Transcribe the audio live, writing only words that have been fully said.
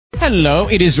Hello,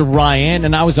 it is Ryan,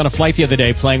 and I was on a flight the other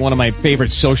day playing one of my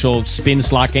favorite social spin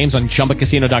slot games on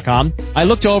ChumbaCasino.com. I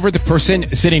looked over at the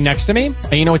person sitting next to me,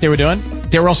 and you know what they were doing?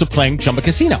 They were also playing Chumba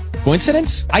Casino.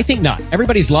 Coincidence? I think not.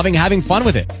 Everybody's loving having fun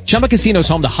with it. Chumba Casino is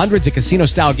home to hundreds of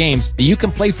casino-style games that you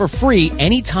can play for free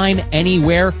anytime,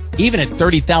 anywhere, even at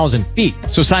 30,000 feet.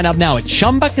 So sign up now at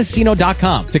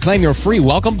ChumbaCasino.com to claim your free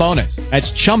welcome bonus.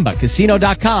 That's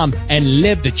ChumbaCasino.com and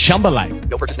live the Chumba life.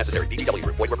 No purchase necessary. VGW.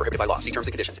 Void where prohibited by law. See terms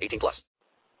and conditions. 18+.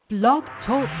 Blog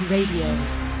Talk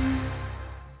Radio.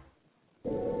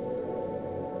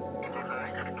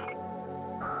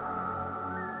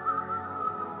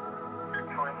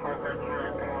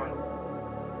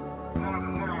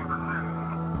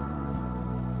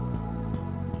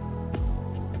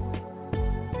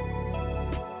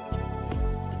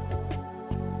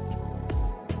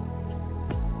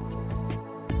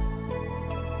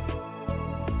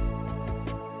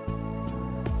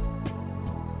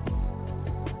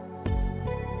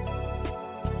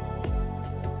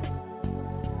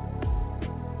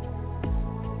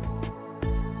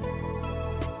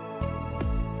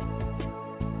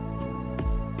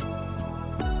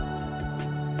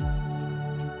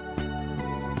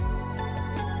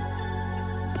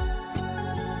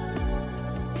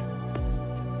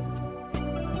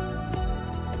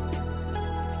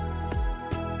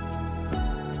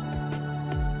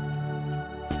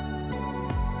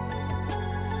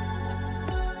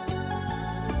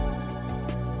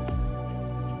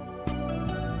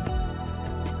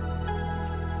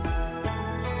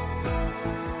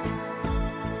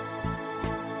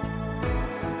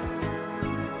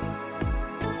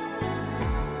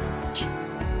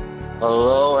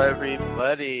 Hello,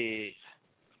 everybody.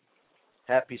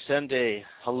 Happy Sunday.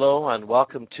 Hello, and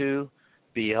welcome to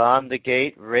Beyond the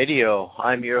Gate Radio.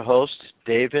 I'm your host,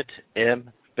 David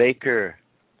M. Baker.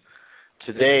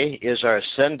 Today is our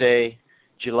Sunday,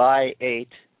 July 8,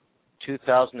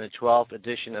 2012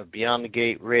 edition of Beyond the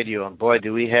Gate Radio. And boy,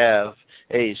 do we have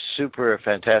a super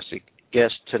fantastic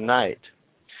guest tonight.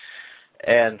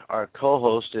 And our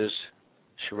co-host is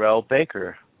Cheryl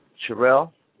Baker.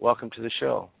 Cheryl, welcome to the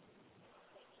show.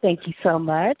 Thank you so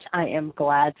much. I am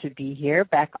glad to be here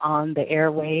back on the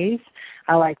airwaves.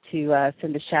 I like to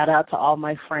send a shout out to all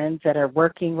my friends that are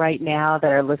working right now,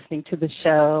 that are listening to the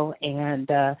show, and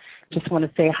just want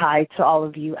to say hi to all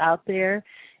of you out there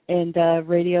in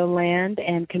radio land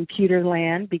and computer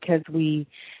land, because we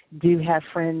do have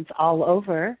friends all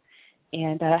over.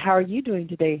 And how are you doing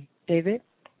today, David?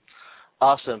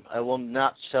 Awesome. I will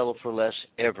not settle for less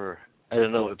ever. I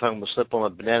don't know if I'm going to slip on a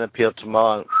banana peel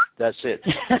tomorrow, and that's it.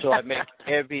 So I make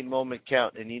every moment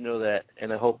count, and you know that,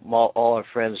 and I hope all our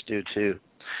friends do too.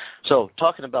 So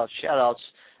talking about shout-outs,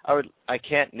 I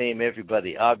can't name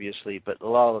everybody, obviously, but a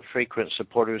lot of the frequent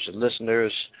supporters and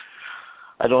listeners.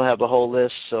 I don't have a whole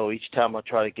list, so each time I'll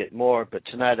try to get more. But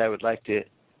tonight I would like to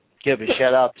give a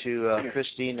shout-out to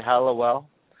Christine Hallowell,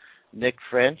 Nick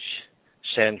French,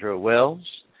 Sandra Wells,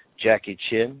 Jackie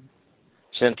Chin,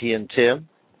 Cynthia and Tim,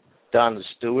 Donna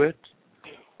Stewart,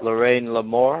 Lorraine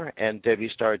Lamore, and Debbie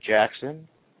Starr Jackson,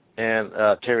 and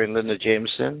Terry and Linda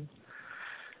Jameson,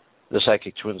 the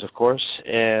Psychic Twins, of course.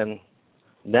 And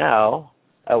now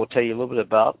I will tell you a little bit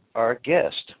about our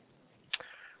guest.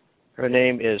 Her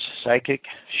name is Psychic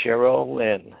Cheryl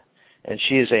Lynn, and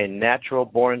she is a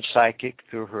natural-born psychic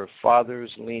through her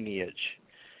father's lineage.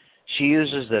 She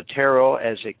uses the tarot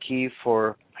as a key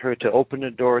for her to open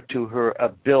the door to her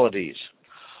abilities.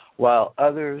 While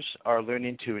others are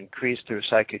learning to increase their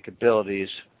psychic abilities,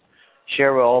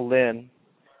 Cheryl Lynn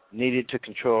needed to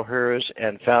control hers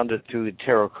and found it through the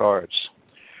tarot cards.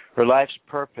 Her life's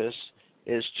purpose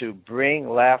is to bring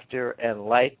laughter and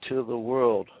light to the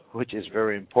world, which is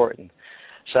very important.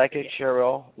 Psychic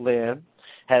Cheryl Lynn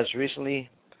has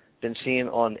recently been seen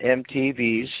on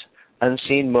MTV's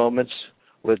Unseen Moments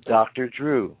with Dr.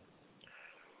 Drew.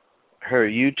 Her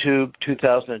YouTube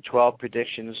 2012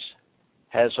 predictions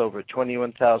has over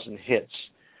 21,000 hits,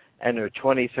 and her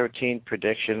 2013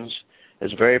 predictions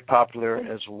is very popular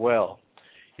as well.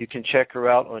 You can check her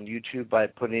out on YouTube by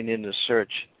putting in the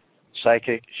search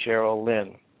Psychic Cheryl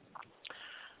Lynn.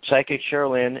 Psychic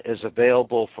Cheryl Lynn is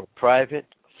available for private,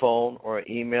 phone, or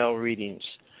email readings.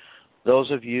 Those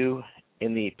of you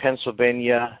in the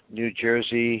Pennsylvania, New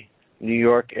Jersey, New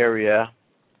York area,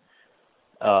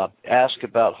 ask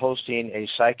about hosting a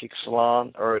psychic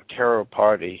salon or a tarot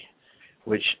party,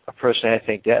 which personally I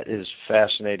think that is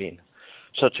fascinating.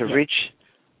 So to reach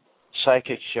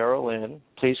Psychic Cheryl Lynn,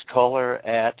 please call her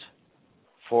at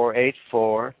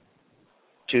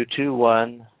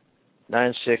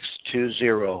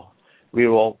 484-221-9620. We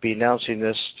will be announcing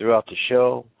this throughout the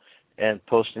show, and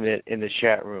posting it in the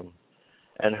chat room.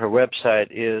 And her website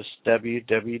is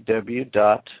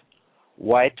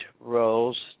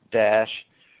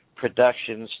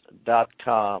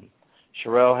www.whiterose-productions.com.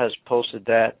 Cheryl has posted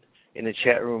that in the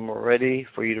chat room already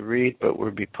for you to read, but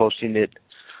we'll be posting it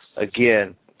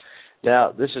again.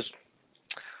 Now, this is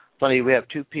funny. We have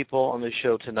two people on the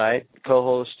show tonight, the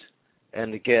co-host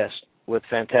and the guest, with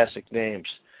fantastic names.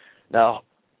 Now,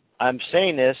 I'm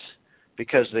saying this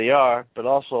because they are, but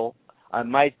also I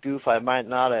might goof, I might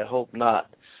not, I hope not.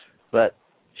 But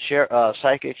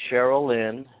psychic Cheryl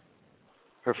Lynn,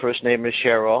 her first name is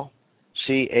Cheryl,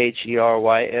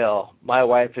 Cheryl. My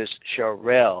wife is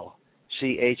Cheryl,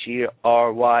 Cheryll,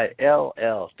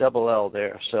 double L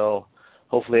there. So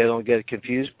hopefully I don't get it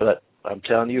confused, but I'm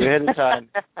telling you ahead of time.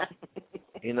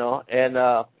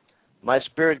 And my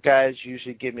spirit guides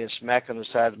usually give me a smack on the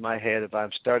side of my head if I'm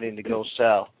starting to go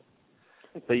south.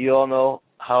 But you all know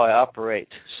how I operate.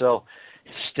 So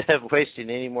instead of wasting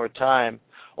any more time,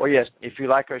 or yes, if you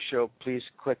like our show, please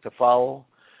click the follow.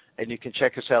 And you can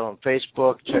check us out on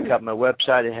Facebook. Check out my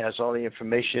website. It has all the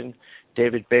information,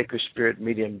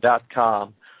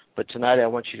 davidbakerspiritmedium.com. But tonight I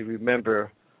want you to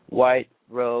remember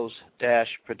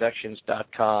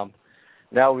whiterose-productions.com.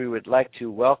 Now we would like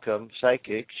to welcome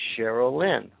psychic Cheryl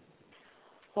Lynn.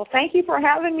 Well, thank you for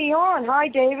having me on. Hi,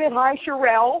 David. Hi,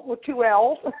 Cheryl, with two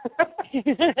L's.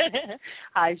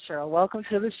 Hi, Cheryl. Welcome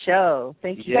to the show.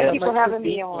 Thank you. Thank you for having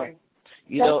me on.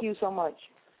 Thank you so much.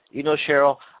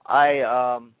 Cheryl,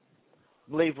 I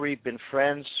believe we've been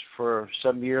friends for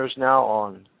some years now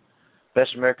on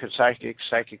Best American Psychic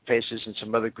Faces, and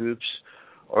some other groups,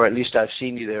 or at least I've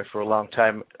seen you there for a long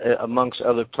time, amongst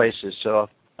other places. So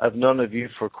I've known of you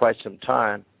for quite some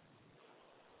time.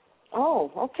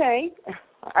 Oh, okay.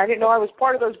 I didn't know I was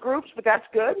part of those groups, but that's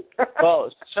good.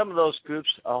 Well, some of those groups,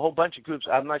 a whole bunch of groups,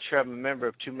 I'm not sure I'm a member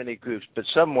of too many groups, but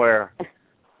somewhere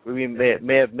we may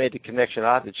have made the connection.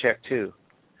 I'll have to check, too.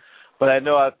 But I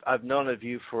know I've known of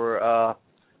you for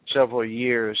several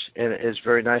years, and it's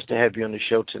very nice to have you on the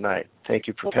show tonight. Thank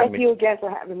you for coming. Thank you again for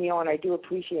having me on. I do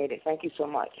appreciate it. Thank you so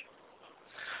much.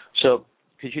 So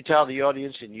could you tell the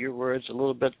audience in your words a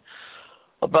little bit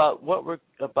about what we're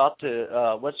about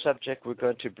to, what subject we're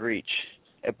going to breach?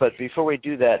 But before we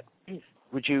do that,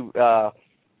 would you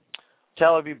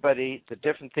tell everybody the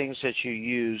different things that you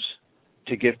use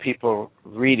to give people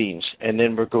readings, and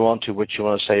then we'll go on to what you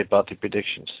want to say about the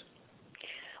predictions?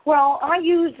 Well, I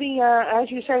use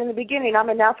as you said in the beginning, I'm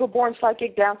a natural-born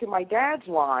psychic down through my dad's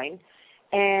line,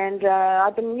 and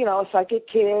I've been, a psychic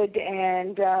kid,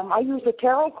 and I use the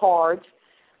tarot cards.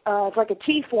 It's like a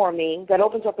key for me that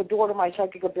opens up a door to my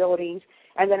psychic abilities,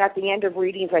 and then at the end of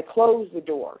readings, I close the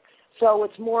door. So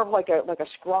it's more of like a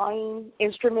scrying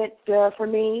instrument for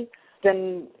me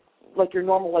than like your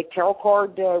normal tarot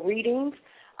card readings.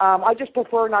 I just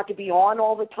prefer not to be on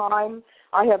all the time.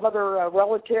 I have other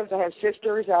relatives. I have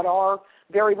sisters that are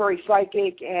very, very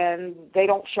psychic, and they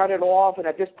don't shut it off. And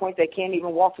at this point, they can't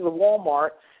even walk to the Walmart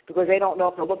because they don't know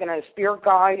if they're looking at a spirit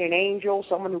guide, an angel,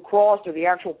 someone who crossed, or the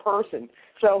actual person.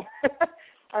 So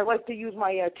I like to use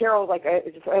my tarot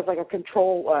as a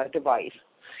control device.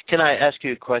 Can I ask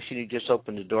you a question? You just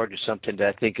opened the door to something that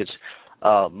I think is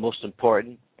most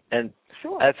important. And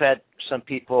sure. I've had some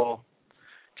people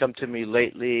come to me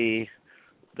lately.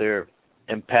 They're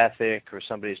empathic, or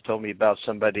somebody's told me about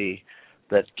somebody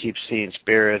that keeps seeing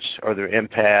spirits, or they're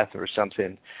empath or something.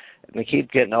 And they keep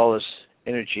getting all this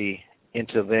energy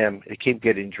into them. They keep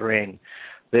getting drained.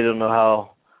 They don't know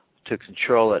how to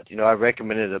control it. I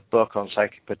recommended a book on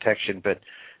psychic protection, but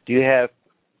do you have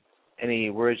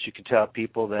any words you can tell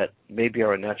people that maybe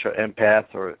are a natural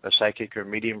empath or a psychic or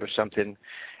medium or something,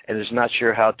 and is not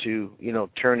sure how to,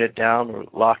 turn it down or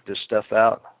lock this stuff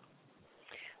out?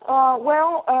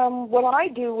 What I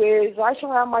do is I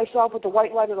surround myself with the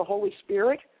white light of the Holy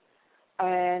Spirit,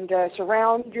 and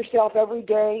surround yourself every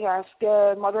day. Ask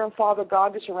Mother and Father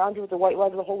God to surround you with the white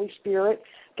light of the Holy Spirit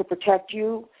to protect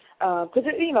you, because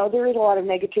there is a lot of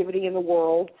negativity in the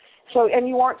world. So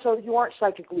you aren't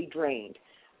psychically drained.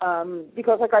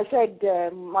 Because, like I said,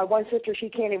 my one sister, she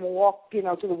can't even walk, to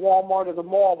the Walmart or the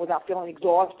mall without feeling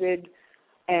exhausted.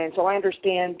 And so I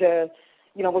understand,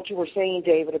 what you were saying,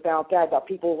 David, about that, about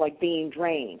people, being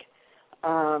drained.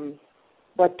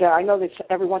 But I know that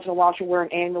every once in a while she'll wear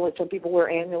an amulet. Some people wear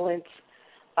amulets.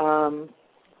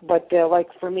 But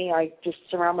for me, I just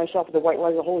surround myself with the white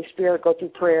light of the Holy Spirit, go through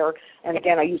prayer. And,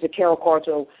 again, I use the tarot card,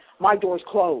 so my door's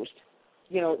closed.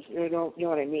 You know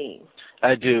what I mean?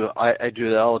 I do. I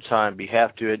do that all the time. You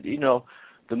have to.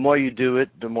 The more you do it,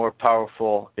 the more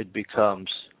powerful it becomes.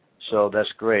 So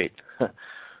that's great.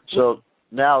 So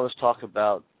now let's talk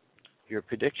about your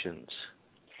predictions.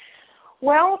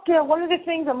 Well, one of the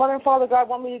things that Mother and Father God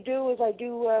want me to do is I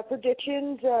do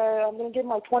predictions. I'm going to give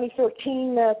my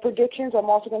 2013 predictions. I'm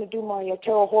also going to do my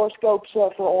tarot horoscopes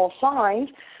for all signs.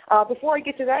 Before I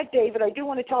get to that, David, I do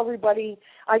want to tell everybody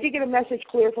I did get a message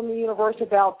clear from the universe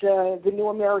about the New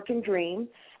American Dream,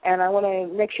 and I want to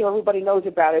make sure everybody knows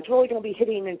about it. It's really going to be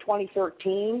hitting in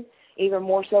 2013, even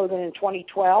more so than in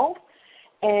 2012.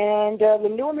 And the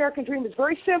New American Dream is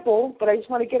very simple, but I just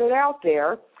want to get it out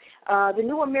there. The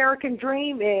New American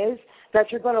Dream is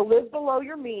that you're going to live below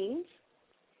your means,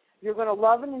 you're going to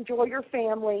love and enjoy your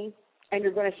family, and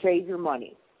you're going to save your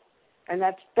money. And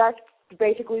that's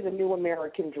basically the New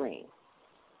American Dream.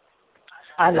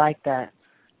 I like that.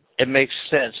 It makes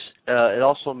sense. It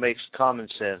also makes common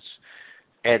sense.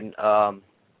 And,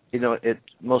 it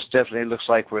most definitely looks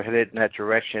like we're headed in that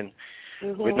direction.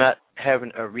 Mm-hmm. We're not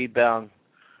having a rebound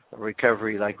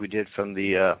recovery like we did from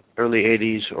the early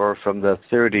 80s or from the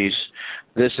 30s.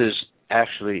 This is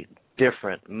actually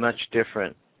different, much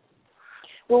different.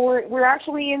 Well, we're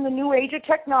actually in the new age of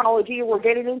technology. We're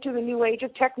getting into the new age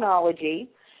of technology,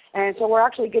 and so we're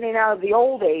actually getting out of the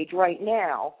old age right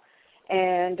now.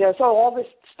 And so all this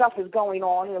stuff is going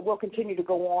on, and it will continue to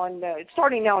go on. It's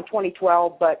starting now in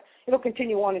 2012, but it'll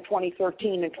continue on in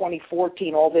 2013 and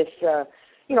 2014. All this,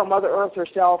 Mother Earth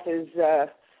herself is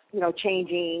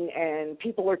changing, and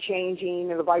people are changing,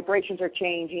 and the vibrations are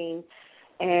changing,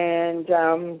 and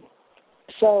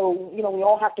so we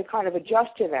all have to kind of adjust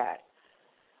to that,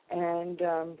 and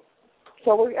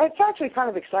so it's actually kind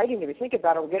of exciting if you think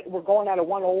about it. We're going out of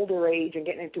one older age and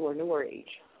getting into a newer age.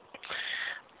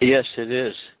 Yes, it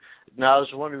is. Now I was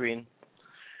wondering,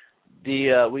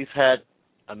 we've had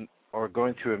or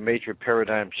going through a major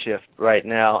paradigm shift right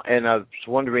now, and I was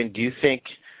wondering, do you think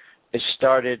it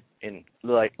started in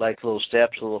like little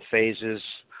steps, little phases,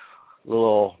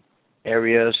 little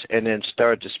areas, and then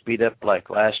started to speed up like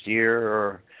last year?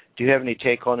 Or do you have any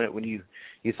take on it when you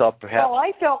thought perhaps? Well,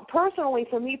 I felt personally,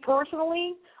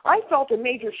 I felt a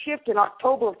major shift in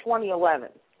October of 2011.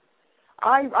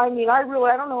 I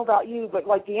don't know about you, but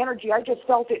like the energy, I just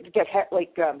felt it get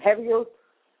heavier,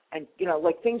 and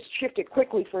like things shifted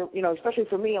quickly for especially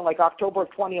for me in like October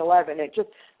of 2011. It just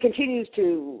continues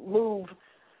to move.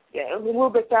 Yeah, a little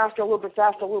bit faster, a little bit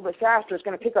faster, a little bit faster. It's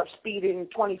going to pick up speed in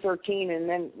 2013 and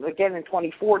then again in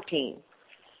 2014.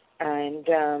 And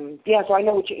so I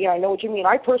know what you mean.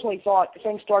 I personally thought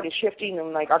things started shifting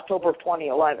in like October of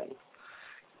 2011.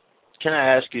 Can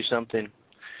I ask you something?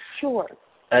 Sure.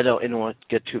 I don't want to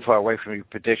get too far away from your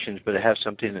predictions, but it has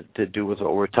something to do with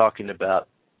what we're talking about.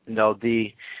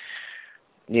 The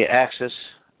axis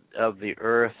of the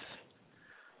Earth,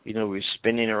 we're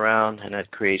spinning around, and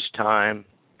that creates time.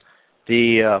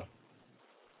 The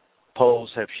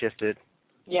poles have shifted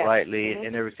slightly,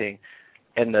 and everything.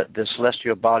 And the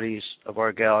celestial bodies of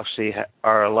our galaxy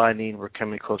are aligning. We're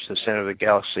coming close to the center of the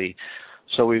galaxy.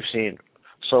 So we've seen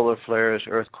solar flares,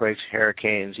 earthquakes,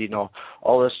 hurricanes,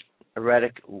 all this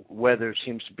erratic weather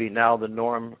seems to be now the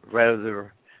norm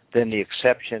rather than the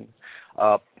exception.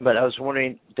 But I was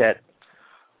wondering that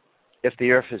if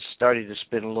the Earth is starting to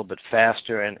spin a little bit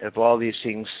faster, and if all these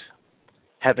things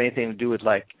have anything to do with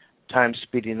like time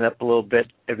speeding up a little bit,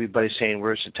 everybody's saying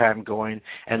where's the time going,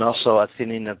 and also a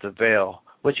thinning of the veil.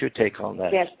 What's your take on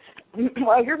that? Yes.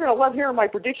 Well, you're going to love hearing my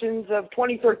predictions of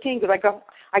 2013 because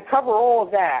I cover all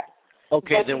of that.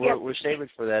 Okay, but then we're saving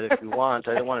for that if you want.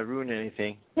 I don't want to ruin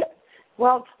anything.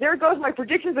 Well, there goes my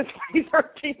predictions of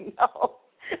 2013. No.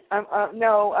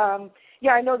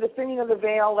 Yeah, I know the thinning of the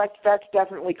veil, that's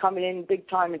definitely coming in big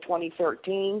time in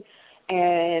 2013.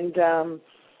 And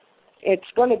it's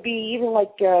going to be even like,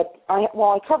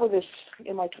 I cover this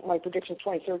in my prediction of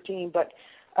 2013, but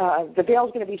the veil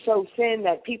is going to be so thin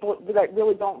that people that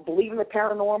really don't believe in the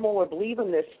paranormal or believe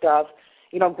in this stuff,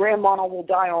 Grandma will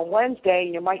die on Wednesday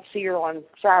and you might see her on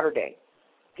Saturday.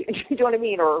 You know what I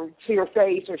mean? Or see her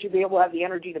face, or she'll be able to have the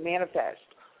energy to manifest.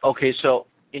 Okay, so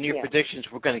in your predictions,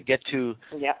 we're going to get to...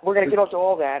 Yeah, we're going to get up to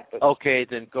all that. But... Okay,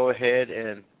 then go ahead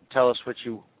and tell us what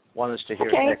you want us to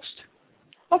hear next.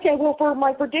 Okay, well, for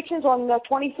my predictions on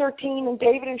 2013, and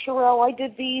David and Cheryl, I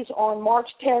did these on March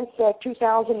 10th,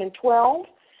 2012.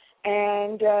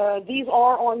 And these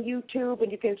are on YouTube,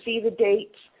 and you can see the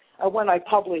dates when I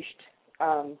published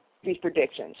these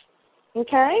predictions.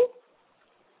 Okay?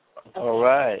 All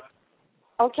right.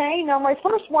 Okay, now my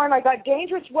first one, I got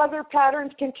dangerous weather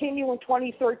patterns continue in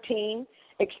 2013.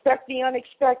 Expect the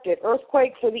unexpected.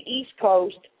 Earthquake for the East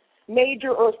Coast.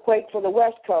 Major earthquake for the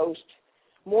West Coast.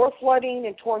 More flooding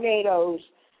and tornadoes.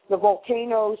 The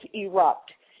volcanoes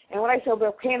erupt. And when I say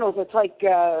volcanoes, it's like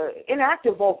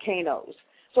inactive volcanoes.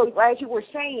 So as you were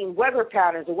saying, weather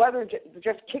patterns, the weather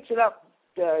just kicks it up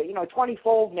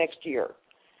 20-fold next year.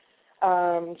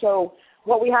 So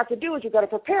what we have to do is we've got to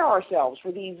prepare ourselves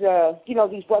for these,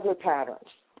 these weather patterns.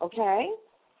 Okay.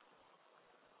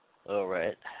 All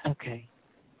right. Okay.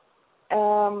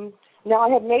 Now, I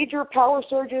have major power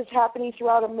surges happening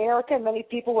throughout America, many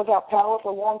people without power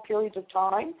for long periods of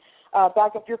time.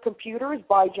 Back up your computers,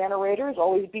 buy generators,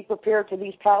 always be prepared for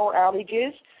these power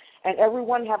outages, and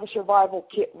everyone have a survival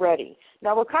kit ready.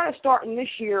 Now, we're kind of starting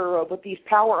this year with these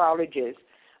power outages,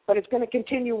 but it's going to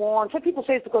continue on. Some people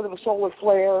say it's because of a solar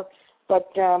flare,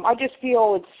 but I just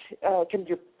feel it's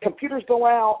your computers go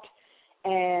out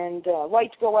and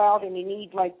lights go out, and you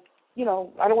need, I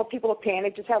don't want people to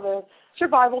panic. Just have a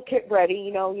survival kit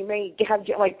ready. You may have,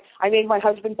 I made my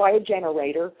husband buy a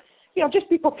generator. Just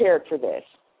be prepared for this.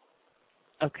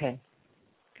 Okay.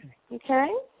 Okay?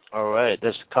 All right.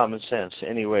 That's common sense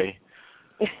anyway.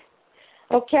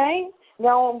 Okay.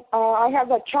 Now, I have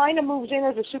that China moves in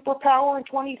as a superpower in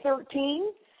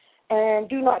 2013, and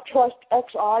do not trust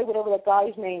XI, whatever that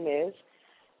guy's name is.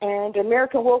 And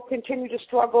America will continue to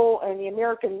struggle, and the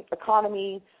American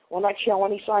economy will not show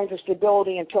any signs of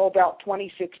stability until about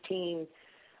 2016,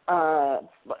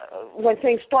 when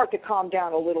things start to calm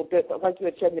down a little bit. But like you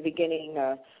had said in the beginning,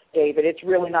 David, it's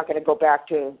really not going to go back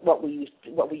to what we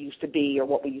used to be or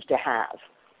what we used to have.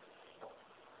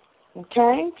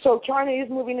 Okay, so China is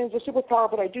moving into superpower,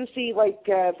 but I do see,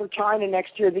 for China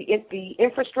next year, the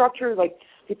infrastructure,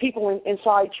 the people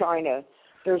inside China,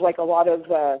 there's a lot of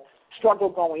struggle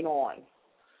going on.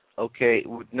 Okay,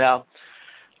 now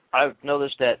I've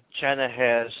noticed that China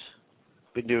has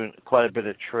been doing quite a bit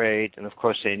of trade, and of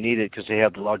course they need it because they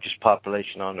have the largest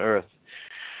population on Earth.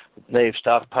 They've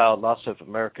stockpiled lots of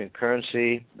American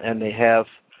currency, and they have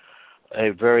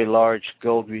a very large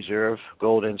gold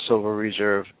and silver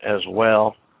reserve as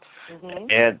well. Mm-hmm.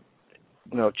 And,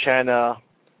 China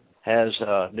has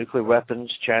nuclear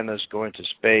weapons. China is going to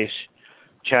space.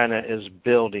 China is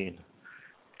building.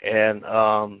 And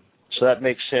so that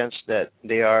makes sense that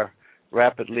they are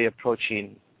rapidly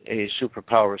approaching a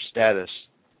superpower status.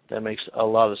 That makes a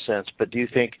lot of sense. But do you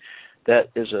think that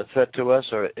is a threat to us,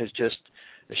 or is just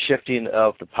a shifting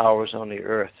of the powers on the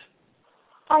Earth?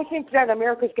 I think that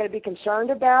America's going to be concerned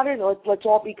about it. Let's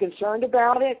all be concerned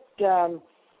about it.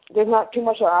 There's not too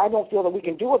much that I don't feel that we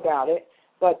can do about it,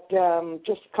 but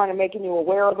just kind of making you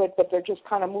aware of it. But they're just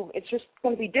kind of moving. It's just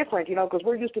going to be different, because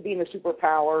we're used to being a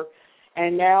superpower,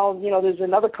 and now, there's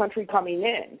another country coming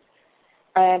in.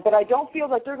 But I don't feel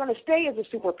that they're going to stay as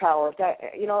a superpower.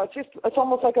 It's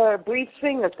almost like a brief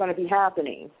thing that's going to be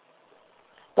happening.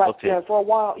 But okay. For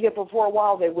a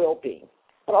while they will be.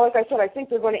 But like I said, I think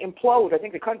they're going to implode. I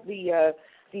think the country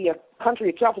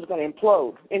itself is going to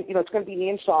implode. And, it's going to be the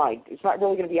inside. It's not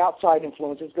really going to be outside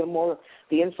influences. It's going to be more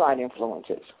the inside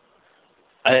influences.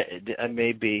 I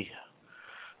may be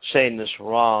saying this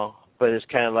wrong, but it's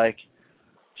kind of like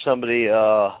somebody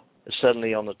is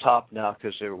suddenly on the top now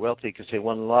because they're wealthy, because they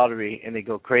won the lottery, and they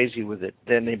go crazy with it.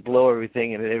 Then they blow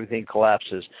everything, and everything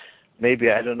collapses. Maybe,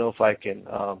 I don't know if I can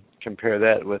compare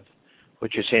that with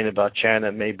what you're saying about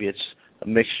China. Maybe it's a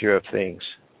mixture of things.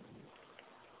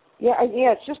 Yeah,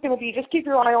 it's just going to be, just keep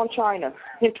your eye on China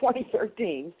in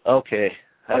 2013. Okay,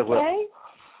 I will. Okay.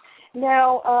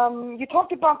 Now, you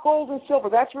talked about gold and silver.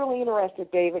 That's really interesting,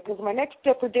 David, because my next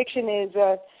prediction is,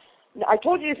 I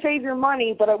told you to save your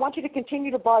money, but I want you to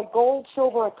continue to buy gold,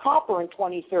 silver, and copper in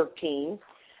 2013,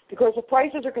 because the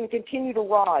prices are going to continue to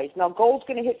rise. Now, gold's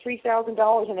going to hit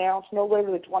 $3,000 an ounce no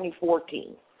later than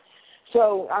 2014.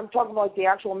 So I'm talking about the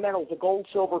actual metals, the gold,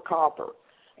 silver, copper.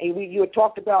 And you had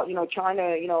talked about,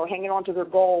 China, hanging on to their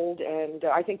gold, and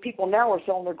I think people now are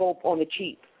selling their gold on the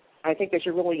cheap. I think they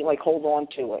should really, hold on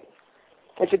to it.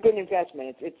 It's a good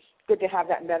investment. It's good to have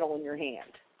that metal in your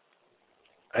hand.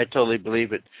 I totally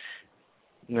believe it.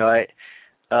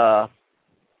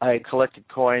 I collected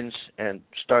coins and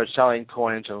started selling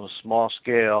coins on a small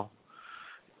scale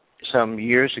some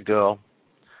years ago,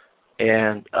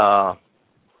 and I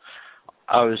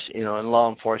was, in law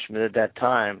enforcement at that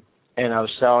time, and I was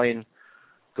selling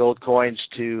gold coins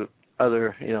to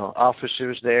other,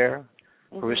 officers there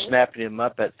who were snapping them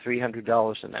up at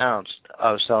 $300 an ounce.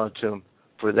 I was selling to them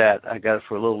for that. I got it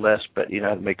for a little less, but, I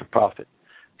had to make a profit,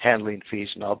 handling fees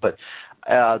and all. But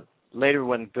later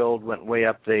when gold went way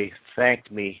up, they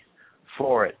thanked me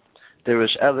for it. There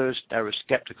was others that were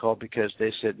skeptical because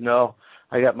they said, no,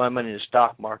 I got my money in the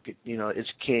stock market. It's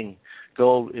king.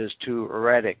 Gold is too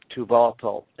erratic, too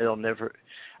volatile. It'll never.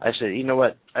 I said, you know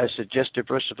what? I said, just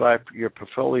diversify your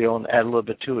portfolio and add a little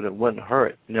bit to it. It wouldn't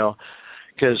hurt,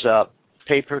 because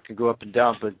paper can go up and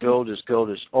down, but gold is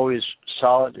always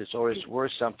solid. It's always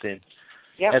worth something.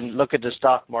 Yep. And look at the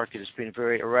stock market; it's been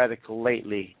very erratic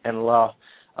lately, and a lot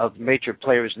of major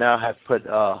players now have put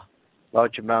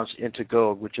large amounts into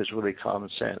gold, which is really common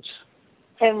sense.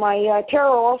 And my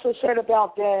Cheryl also said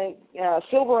about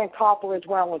silver and copper as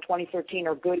well in 2013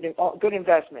 are good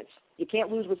investments. You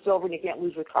can't lose with silver and you can't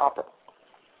lose with copper.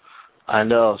 I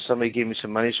know. Somebody gave me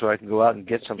some money so I can go out and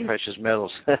get some precious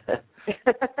metals.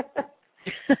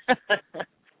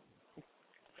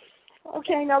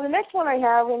 Okay, now the next one I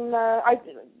have, and I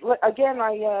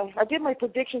did my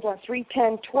predictions on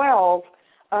 3/10/12.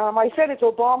 I said it's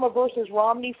Obama versus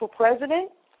Romney for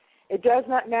president. It does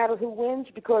not matter who wins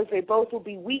because they both will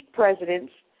be weak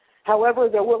presidents. However,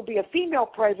 there will be a female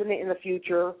president in the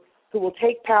future who will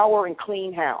take power and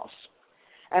clean house.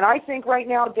 And I think right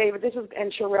now, David,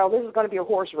 and Cheryl, this is going to be a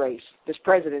horse race. This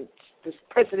president,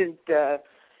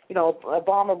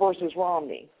 Obama versus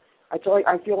Romney. I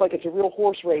feel like it's a real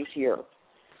horse race here.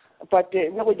 But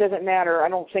it really doesn't matter. I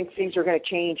don't think things are going to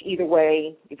change either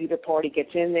way if either party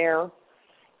gets in there.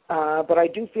 But I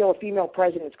do feel a female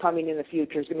president is coming in the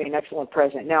future is going to be an excellent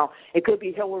president. Now, it could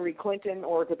be Hillary Clinton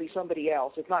or it could be somebody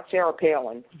else. It's not Sarah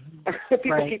Palin.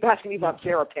 People keep asking me about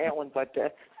Sarah Palin, but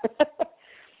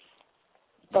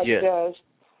yeah,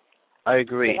 I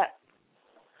agree.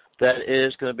 That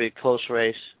is going to be a close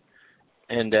race,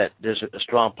 and that there's a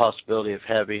strong possibility of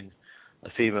having a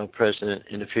female president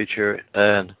in the future,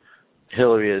 and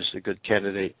Hillary is a good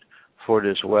candidate for it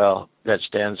as well. That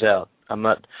stands out.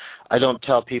 I don't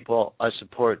tell people I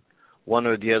support one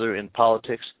or the other in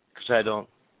politics because I don't,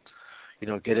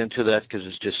 get into that because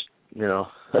it's just,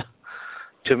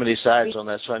 too many sides on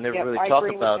that. So I never really talk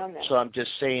about it. So I'm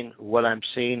just saying what I'm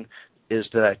seeing is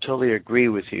that I totally agree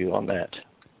with you on that.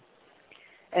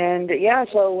 And,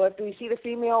 so do we see the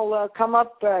female come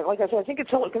up? Like I said, I think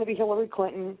it's going to be Hillary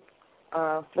Clinton.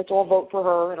 Let's all vote for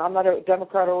her. And I'm not a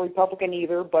Democrat or Republican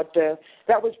either, but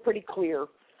that was pretty clear.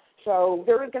 So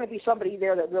there is going to be somebody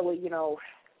there that really, we're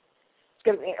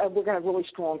going to have a really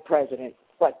strong president.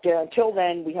 But until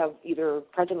then, we have either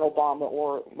President Obama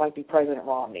or it might be President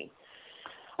Romney.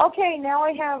 Okay, now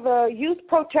I have youth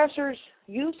protesters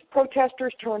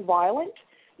turn violent,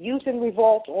 youth in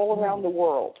revolt all around the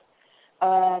world.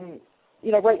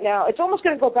 Right now, it's almost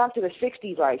going to go back to the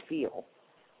 60s, I feel,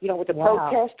 with the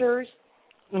protesters.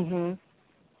 Mm-hmm.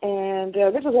 And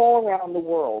this is all around the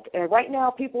world. And right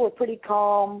now, people are pretty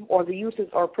calm, or the youth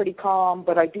are pretty calm,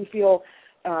 but I do feel,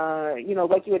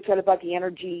 like you had said about the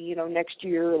energy, next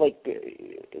year, like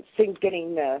things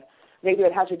getting, maybe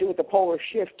it has to do with the polar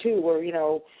shift, too, where,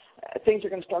 things are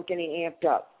going to start getting amped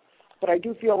up. But I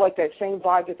do feel like that same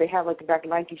vibe that they had like back in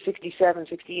 1967,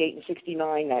 68, and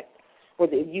 69, where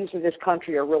the youth of this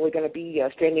country are really going to be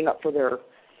standing up for their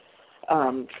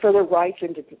rights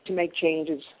and to make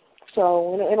changes.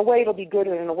 So in a way it'll be good,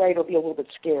 and in a way it'll be a little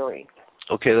bit scary.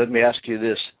 Okay, let me ask you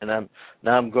this, and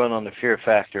I'm going on the fear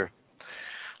factor.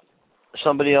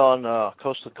 Somebody on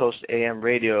Coast to Coast AM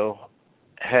radio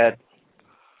had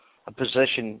a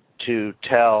position to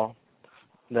tell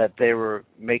that they were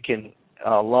making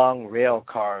long rail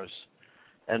cars,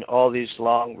 and all these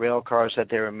long rail cars that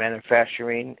they were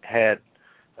manufacturing had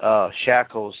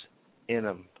shackles in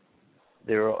them.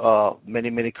 There were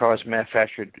many cars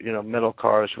manufactured, metal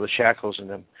cars with shackles in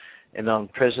them. And on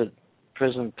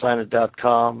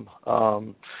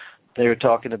prisonplanet.com, they were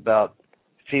talking about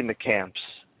FEMA camps.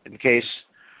 In case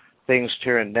things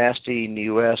turn nasty in the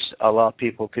U.S., a lot of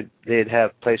people they'd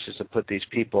have places to put these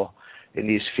people in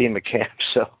these FEMA camps.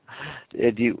 So,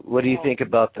 what do you think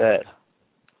about that?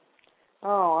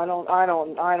 Oh, I don't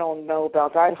know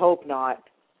about that. I hope not.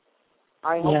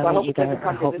 I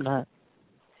hope not.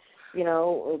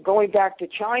 Going back to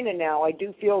China now, I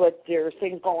do feel that there's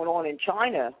things going on in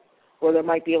China where there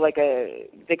might be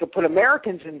they could put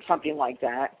Americans in something like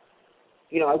that.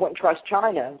 I wouldn't trust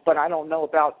China, but I don't know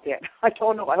about that. I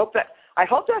don't know. I hope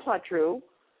that's not true.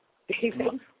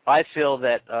 I feel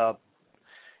that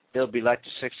it'll be like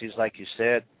the 60s, like you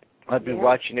said. I've been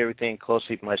watching everything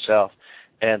closely myself,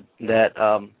 and that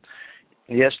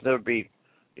yes, there'll be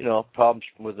problems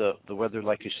with the weather,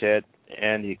 like you said,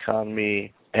 and the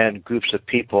economy, and groups of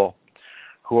people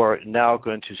who are now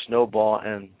going to snowball,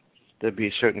 and there'll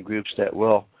be certain groups that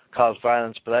will cause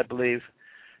violence. But I believe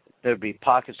there'll be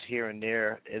pockets here and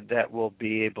there that will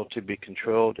be able to be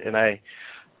controlled, and I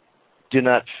do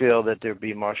not feel that there'll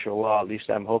be martial law. At least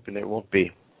I'm hoping there won't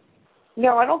be.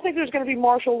 No, I don't think there's going to be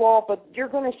martial law, but you're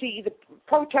going to see the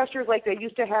protesters like they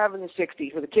used to have in the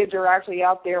 60s, where the kids are actually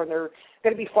out there and they're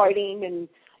going to be fighting, and,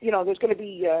 there's going to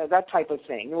be that type of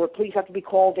thing, where police have to be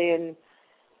called in.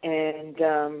 And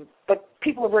but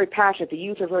people are very passionate. The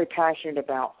youth are very passionate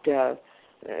about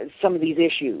some of these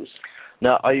issues.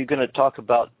 Now, are you going to talk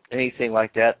about anything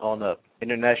like that on an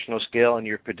international scale in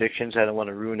your predictions? I don't want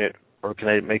to ruin it, or can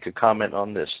I make a comment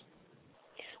on this?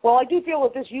 Well, I do feel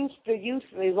that the youth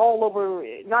is all over,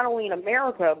 not only in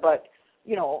America, but,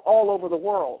 all over the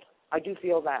world. I do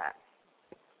feel that.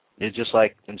 It's just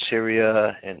like in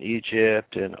Syria and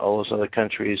Egypt and all those other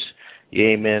countries,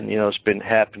 Yemen, it's been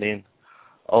happening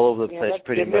all over the place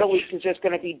pretty much. The Middle East is just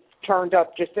going to be turned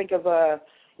up. Just think of,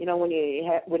 when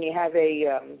you have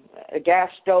a gas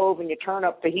stove and you turn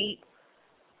up the heat.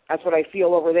 That's what I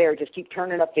feel over there. Just keep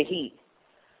turning up the heat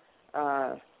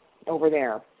over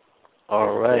there.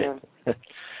 All right.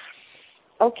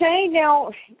 Okay, now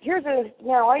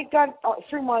I got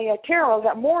through my tarot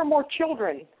that more and more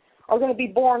children are going to be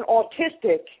born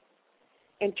autistic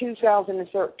in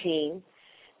 2013,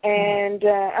 and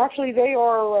actually they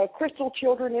are crystal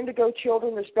children, indigo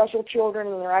children, they're special children,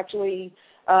 and they're actually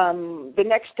the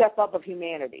next step up of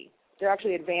humanity. They're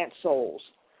actually advanced souls,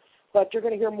 but you're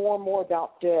going to hear more and more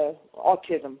about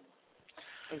autism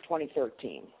in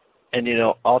 2013. And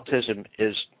autism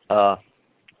is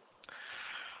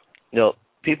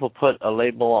people put a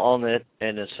label on it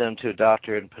and then send them to a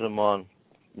doctor and put them on,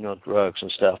 drugs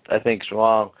and stuff. I think it's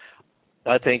wrong.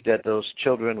 I think that those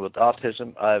children with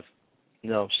autism, I've,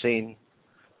 seen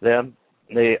them.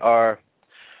 They are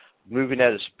moving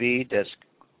at a speed that's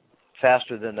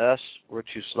faster than us. We're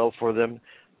too slow for them.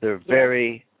 They're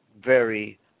very,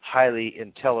 very highly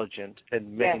intelligent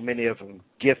and many of them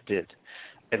gifted.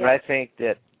 And I think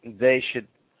that they should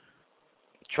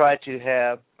try to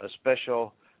have a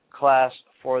special class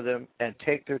for them and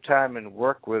take their time and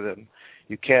work with them.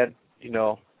 You can't,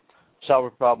 solve a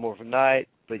problem overnight,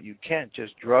 but you can't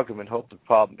just drug them and hope the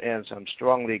problem ends. I'm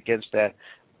strongly against that.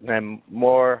 And I'm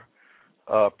more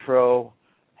pro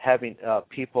having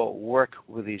people work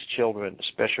with these children, a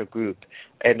special group,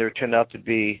 and they turn out to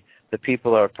be the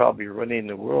people that are probably running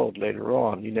the world later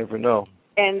on. You never know.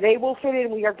 And they will fit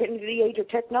in. We are getting to the age of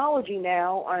technology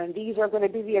now, and these are going to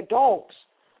be the adults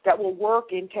that will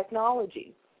work in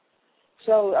technology.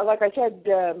 So, like I said,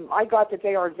 I got that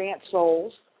they are advanced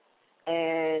souls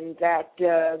and that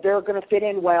they're going to fit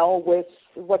in well with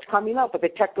what's coming up. But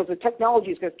because the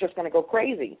technology is just going to go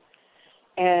crazy,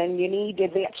 and you need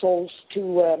advanced souls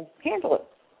to handle it.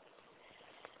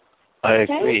 I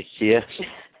agree, yes.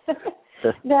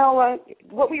 Now,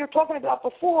 what we were talking about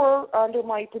before, under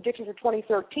my predictions for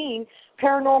 2013,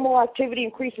 paranormal activity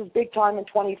increases big time in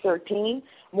 2013.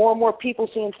 More and more people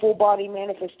seeing full-body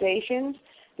manifestations.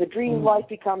 The dream life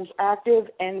becomes active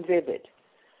and vivid.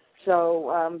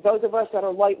 So those of us that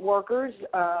are light workers,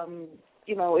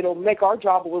 it'll make our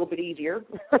job a little bit easier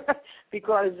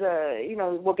because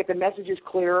we'll get the messages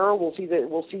clearer. We'll see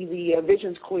the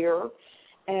visions clearer.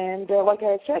 And like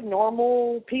I said,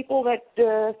 normal people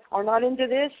that are not into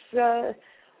this,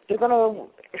 they're gonna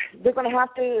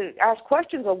have to ask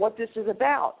questions on what this is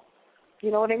about.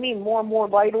 You know what I mean? More and more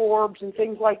light orbs and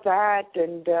things like that,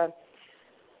 and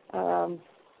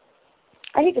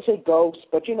I hate to say ghosts,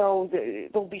 but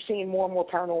they'll be seeing more and more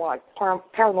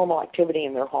paranormal activity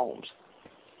in their homes.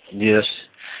 Yes,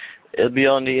 it'll be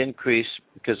on the increase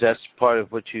because that's part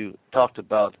of what you talked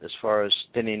about as far as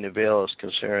thinning the veil is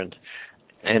concerned.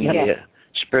 And the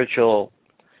spiritual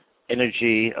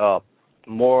energy,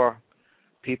 more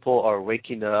people are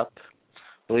waking up.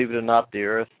 Believe it or not, the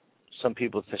earth, some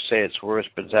people say it's worse,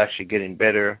 but it's actually getting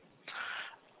better.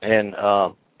 And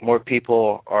more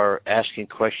people are asking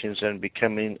questions and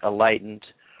becoming enlightened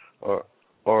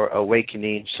or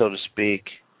awakening, so to speak,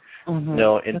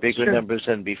 in bigger numbers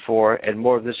than before. And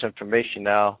more of this information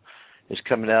now is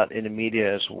coming out in the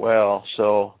media as well.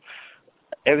 So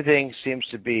everything seems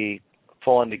to be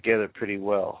falling together pretty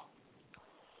well.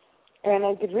 And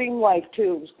the dream life,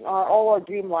 too. All our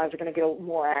dream lives are going to get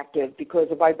more active because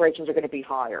the vibrations are going to be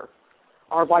higher.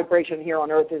 Our vibration here on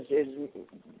Earth is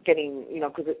getting,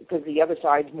 because the other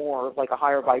side's more of like a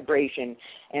higher vibration,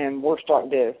 and we're starting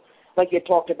to, like you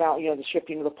talked about, the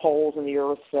shifting of the poles and the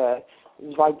Earth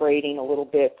is vibrating a little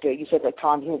bit. You said that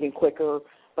time's moving quicker,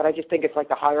 but I just think it's like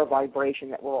the higher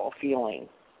vibration that we're all feeling,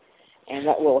 and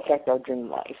that will affect our dream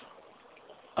life.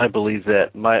 I believe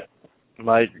that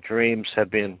my dreams have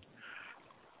been,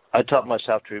 I taught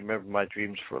myself to remember my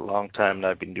dreams for a long time, and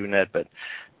I've been doing that, but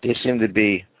they seem to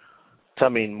be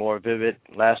becoming more vivid,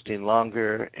 lasting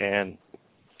longer, and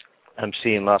I'm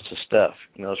seeing lots of stuff.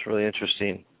 It's really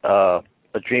interesting. A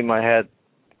dream I had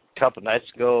a couple of nights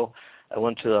ago, I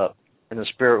went in the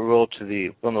spirit world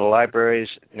to one of the libraries,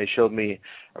 and they showed me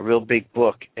a real big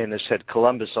book, and it said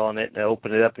Columbus on it, and I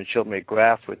opened it up and showed me a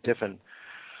graph with different,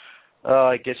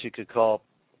 I guess you could call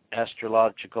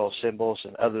astrological symbols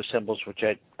and other symbols, which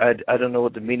I don't know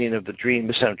what the meaning of the dream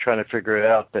is. I'm trying to figure it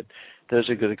out, but there's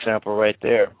a good example right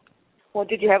there. Well,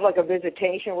 did you have like a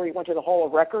visitation where you went to the Hall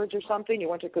of Records or something? You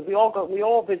went to, because we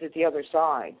all visit the other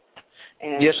side.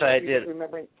 And yes, I did.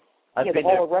 Remembering, the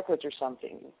Hall of Records or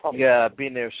something. Probably. Yeah, I've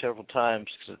been there several times.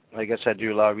 Cause I guess I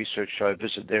do a lot of research, so I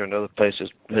visit there and other places.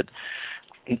 But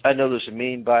I know there's a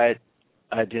meaning by it.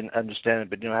 I didn't understand it,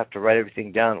 but I have to write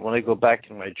everything down. When I go back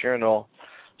in my journal,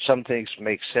 some things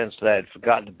make sense that I had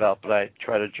forgotten about, but I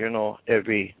try to journal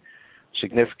every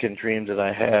significant dream that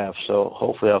I have. So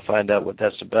hopefully I'll find out what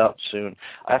that's about soon.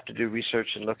 I have to do research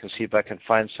and look and see if I can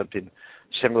find something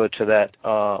similar to that.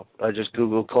 I just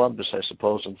Google Columbus, I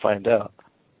suppose, and find out.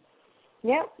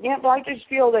 Yeah, but I just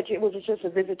feel that it was just a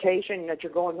visitation that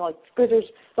you're going, like, because there's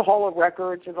the Hall of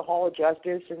Records and the Hall of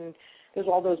Justice, and there's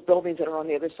all those buildings that are on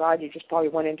the other side. You just probably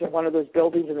went into one of those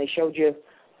buildings and they showed you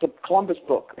the Columbus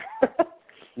book.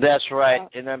 That's right,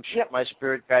 and I'm sure my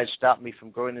spirit guide stopped me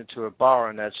from going into a bar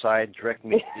on that side and directed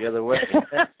me the other way.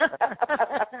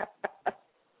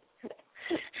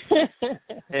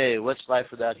 Hey, what's life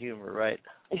without humor, right?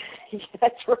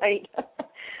 That's right.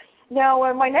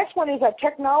 Now, my next one is that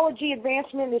technology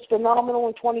advancement is phenomenal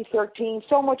in 2013.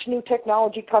 So much new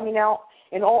technology coming out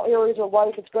in all areas of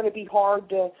life. It's going to be hard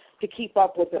to keep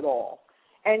up with it all.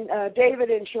 And David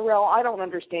and Cheryl, I don't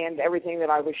understand everything that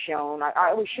I was shown.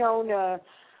 I was shown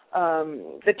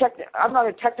I'm not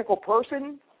a technical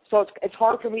person, so it's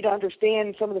hard for me to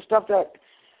understand some of the stuff that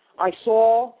I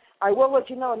saw. I will let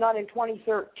you know, not in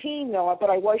 2013 though, but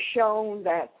I was shown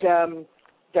that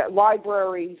that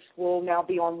libraries will now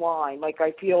be online. Like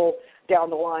I feel down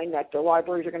the line that the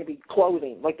libraries are going to be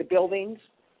closing, like the buildings,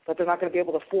 that they're not going to be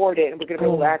able to afford it, and we're going to be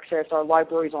able to access our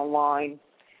libraries online.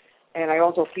 And I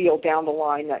also feel down the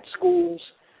line that schools,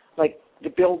 like the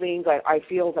buildings, I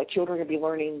feel that children are going to be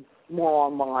learning more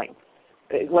online.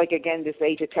 Like, again, this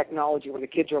age of technology where the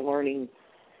kids are learning,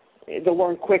 they'll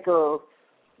learn quicker.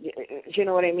 Do you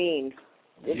know what I mean?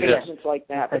 Yes. It's like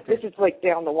that. But this is like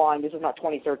down the line. This is not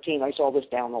 2013. I saw this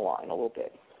down the line a little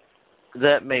bit.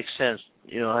 That makes sense.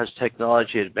 As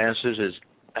technology advances, it's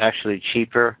actually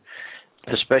cheaper,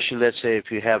 especially, let's say, if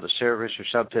you have a service or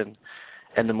something,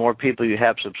 and the more people you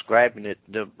have subscribing it,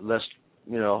 the less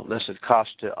it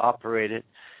costs to operate it,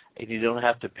 and you don't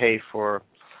have to pay for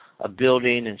a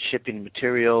building and shipping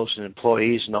materials and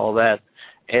employees and all that.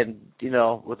 And,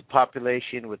 with the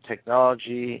population, with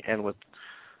technology, and with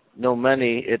no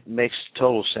money, it makes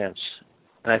total sense.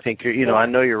 And I think I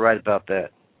know you're right about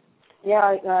that. Yeah,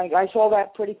 I saw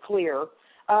that pretty clear.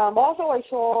 Also, I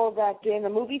saw that in the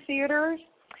movie theaters,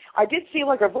 I did see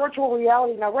like a virtual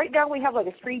reality. Now, right now we have like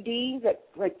a 3D that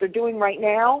like they're doing right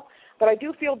now, but I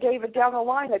do feel, David, down the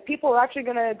line that people are actually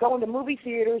going to go into movie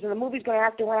theaters and the movie's going to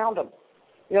act around them.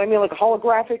 You know what I mean? Like a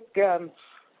holographic,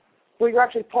 where you're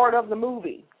actually part of the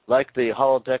movie. Like the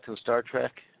holodeck in Star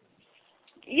Trek?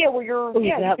 Yeah, where you'll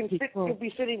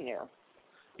be sitting there.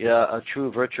 Yeah, a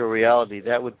true virtual reality.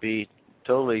 That would be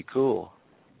totally cool.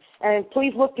 And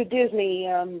please look to Disney.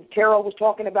 Cheryl was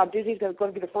talking about Disney's going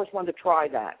to be the first one to try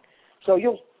that. So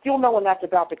you'll know when that's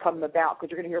about to come about because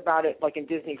you're going to hear about it like in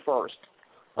Disney first.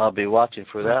 I'll be watching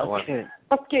for that one.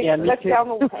 Okay, yeah, let's down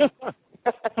the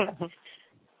line.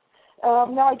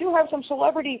 Now I do have some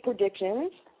celebrity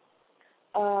predictions.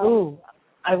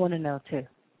 I want to know too.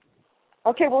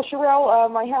 Okay, well, Cheryl,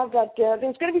 I have that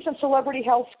there's going to be some celebrity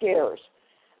health scares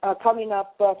coming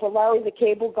up for Larry the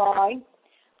Cable Guy,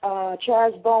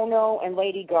 Chaz Bono, and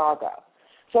Lady Gaga.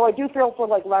 So I do feel for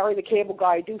like Larry the Cable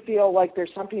Guy, I do feel like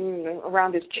there's something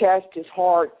around his chest, his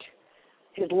heart,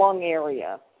 his lung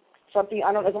area. Something,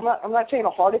 I'm not saying a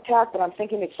heart attack, but I'm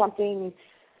thinking it's something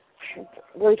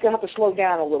where he's going to have to slow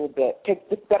down a little bit, take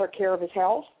better care of his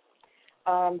health.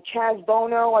 Chaz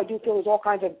Bono, I do feel there's all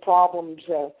kinds of problems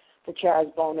for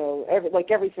Chaz Bono,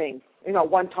 everything,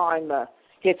 one time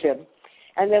hits him.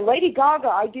 And then Lady Gaga,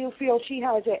 I do feel she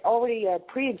has already a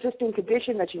pre-existing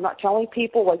condition that she's not telling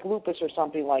people, like lupus or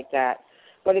something like that.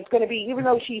 But it's going to be, even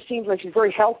though she seems like she's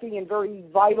very healthy and very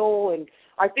vital, and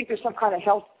I think there's some kind of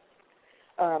health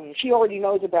she already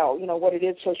knows about, what it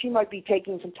is. So she might be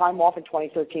taking some time off in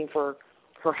 2013 for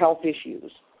her health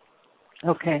issues.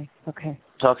 Okay.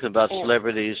 Talking about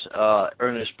celebrities,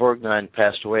 Ernest Borgnine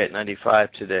passed away at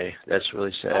 95 today. That's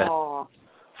really sad.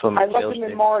 I loved him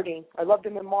in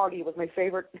Marty. It was my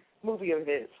favorite movie of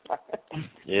his.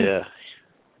 Yeah.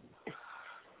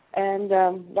 And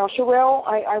now, Cheryl,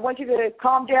 I want you to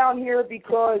calm down here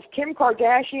because Kim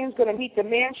Kardashian's going to meet the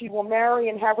man she will marry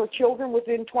and have her children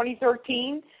within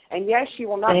 2013. And, yes, she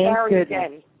will not marry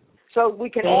again. So we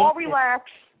can all relax.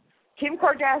 Kim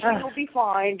Kardashian will be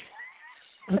fine.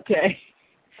 Okay.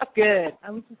 Good.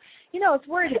 I was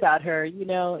worried about her.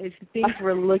 If things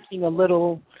were looking a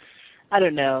little, I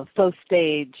don't know, so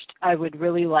staged, I would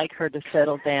really like her to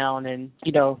settle down and,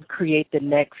 create the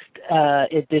next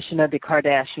edition of the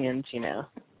Kardashians,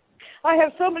 I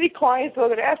have so many clients, though,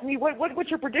 that ask me, what's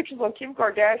your predictions on Kim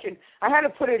Kardashian? I had to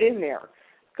put it in there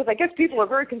because I guess people are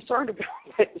very concerned about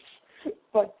this.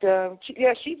 But,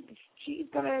 she's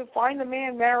going to find the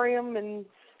man, marry him, and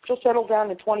she'll settle down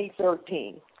in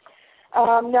 2013.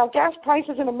 Now, gas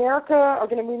prices in America are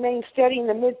going to remain steady in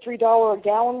the mid-$3 a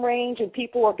gallon range, and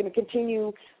people are going to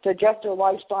continue to adjust their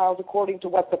lifestyles according to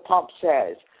what the pump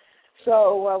says.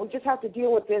 So we just have to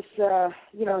deal with this,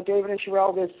 David and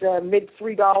Cheryl, this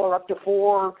mid-$3 up to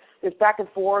 $4, this back and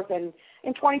forth. And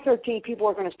in 2013, people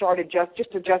are going to start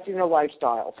adjusting their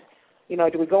lifestyles.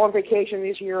 Do we go on vacation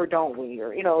this year or don't we?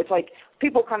 Or, it's like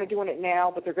people are kind of doing it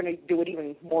now, but they're going to do it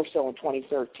even more so in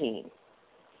 2013.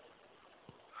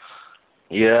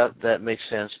 Yeah, that makes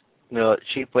sense. A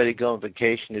cheap way to go on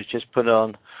vacation is just put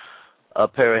on a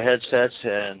pair of headsets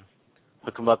and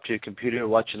hook them up to your computer,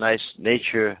 watch a nice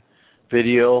nature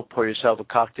video, pour yourself a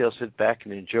cocktail, sit back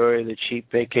and enjoy the cheap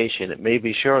vacation. It may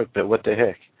be short, but what the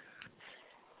heck?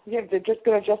 Yeah, they're just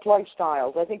going to adjust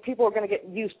lifestyles. I think people are going to get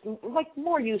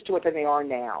more used to it than they are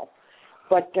now.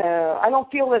 But I don't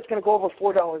feel that it's going to go over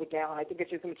 $4 a gallon. I think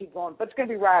it's just going to keep going. But it's going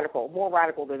to be more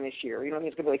radical than this year. It's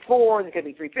going to be like $4, it's going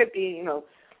to be $3.50.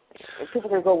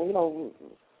 People are going to go,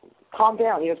 calm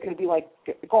down. It's going to be like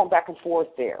going back and forth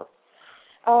there.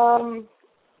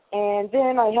 And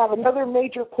then I have another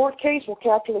major court case will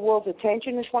capture the world's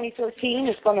attention in 2013.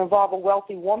 It's going to involve a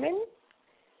wealthy woman.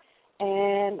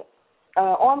 And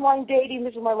online dating,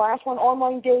 this is my last one.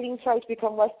 Online dating sites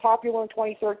become less popular in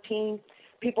 2013.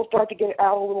 People start to get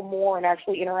out a little more and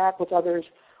actually interact with others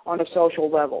on a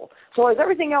social level. So as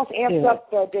everything else amps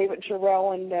up, David and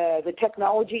Cheryl, in the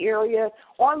technology area,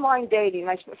 online dating,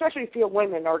 I especially feel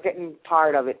women are getting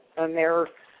tired of it. And we're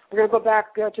going to go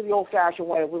back to the old-fashioned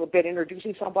way a little bit,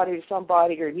 introducing somebody to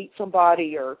somebody or meet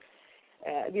somebody, or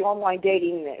the online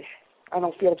dating, I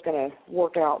don't feel it's going to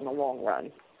work out in the long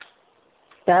run.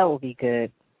 That will be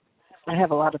good. I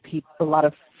have a lot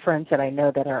of friends that I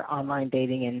know that are online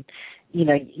dating, and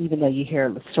even though you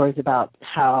hear stories about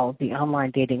how the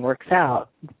online dating works out,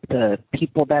 the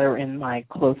people that are in my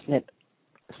close-knit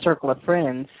circle of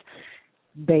friends,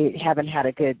 they haven't had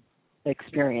a good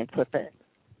experience with it.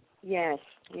 Yes.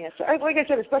 Like I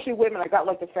said, especially women, I got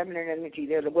like the feminine energy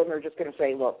there. The women are just going to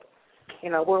say, look,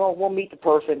 we'll meet the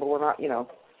person, but we're not,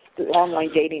 the online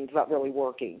dating is not really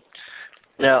working.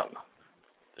 Now,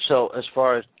 so as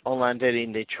far as online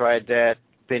dating, they tried that,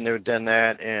 been there, done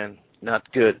that, and not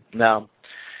good. Now,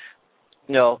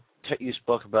 you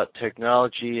spoke about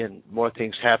technology and more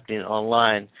things happening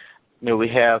online. We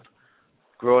have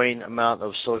growing amount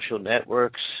of social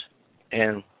networks,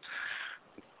 and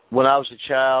when I was a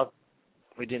child,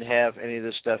 we didn't have any of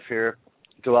this stuff here.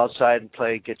 Go outside and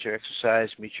play, get your exercise,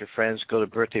 meet your friends, go to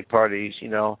birthday parties.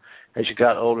 As you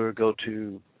got older, go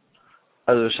to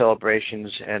other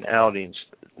celebrations and outings.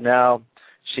 Now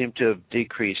seem to have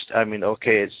decreased. I mean,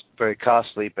 okay, it's very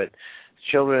costly, but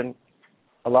children,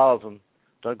 a lot of them,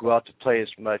 don't go out to play as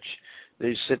much.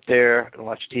 They sit there and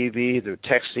watch TV, they're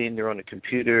texting, they're on the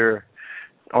computer,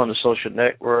 on the social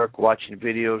network, watching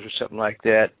videos or something like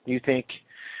that. You think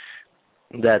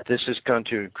that this is going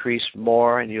to increase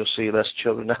more and you'll see less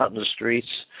children out in the streets?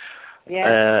 Yes,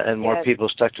 and more people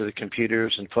stuck to the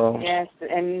computers and phones? Yes,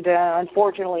 and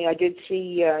unfortunately I did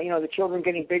see, the children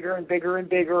getting bigger and bigger and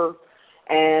bigger,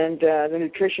 and the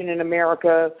nutrition in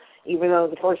America, even though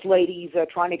the First Lady's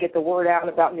trying to get the word out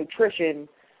about nutrition,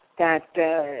 that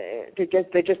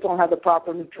they just don't have the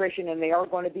proper nutrition, and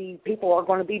people are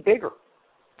going to be bigger,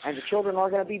 and the children are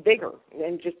going to be bigger,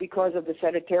 and just because of the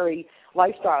sedentary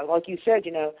lifestyle. Like you said,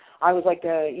 I was like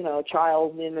a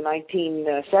child in the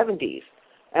 1970s.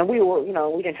 And we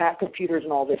didn't have computers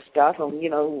and all this stuff, and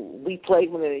we played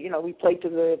when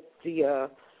till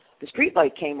the street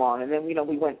light came on, and then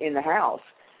we went in the house,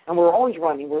 and we were always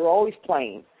running, we were always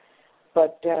playing.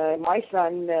 But my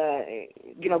son,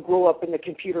 grew up in the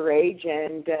computer age,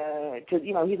 and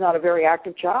he's not a very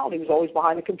active child. He was always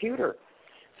behind the computer,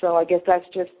 so I guess that's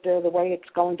just the way it's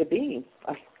going to be.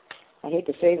 I hate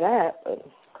to say that, but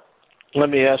let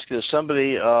me ask you,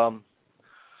 somebody.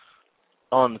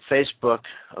 On Facebook,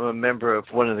 I'm a member of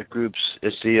one of the groups.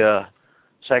 It's the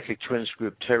Psychic Twins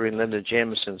group, Terry and Linda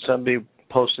Jameson. Somebody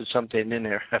posted something in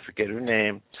there, I forget her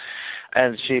name,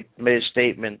 and she made a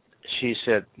statement. She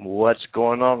said, what's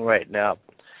going on right now?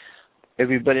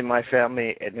 Everybody in my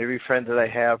family and every friend that I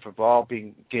have all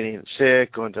been getting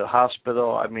sick, going to the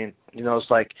hospital. I mean, it's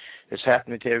like it's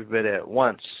happening to everybody at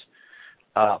once.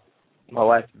 My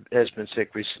wife has been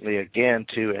sick recently again,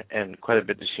 too, and quite a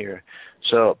bit this year.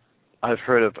 So I've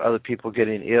heard of other people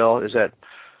getting ill. Is that,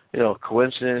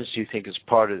 coincidence? Do you think it's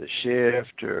part of the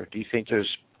shift, or do you think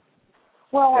there's...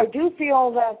 Well, I do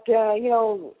feel that,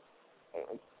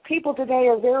 people today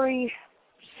are very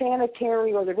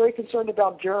sanitary, or they're very concerned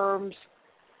about germs.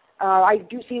 I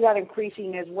do see that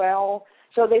increasing as well.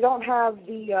 So they don't have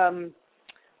the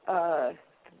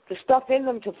stuff in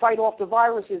them to fight off the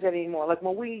viruses anymore. Like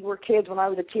when we were kids, when I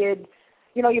was a kid,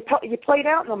 you played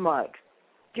out in the mud.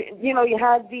 You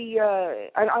had the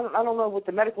I don't know what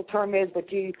the medical term is,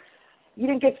 but you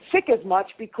didn't get sick as much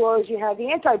because you had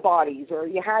the antibodies, or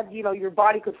you had your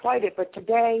body could fight it. But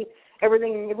today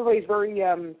everybody's very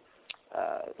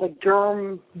like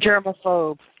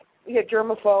germaphobe. Yeah,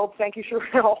 germaphobe. Thank you,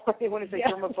 Cheryl. They want to say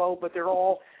germaphobe, but they're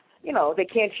all, they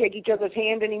can't shake each other's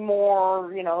hand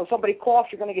anymore. If somebody coughs,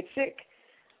 you're going to get sick.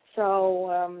 So,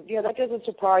 that doesn't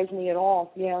surprise me at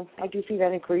all. Yeah, I do see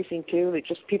that increasing, too. That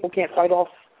just people can't fight off,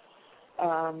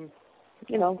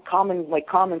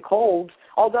 common colds.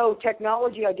 Although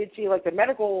technology, I did see, like, the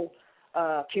medical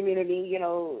community,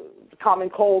 the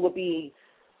common cold will be,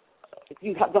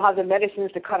 they'll have the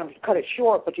medicines to cut it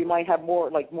short, but you might have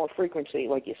more frequency,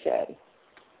 like you said.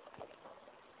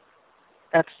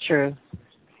 That's true.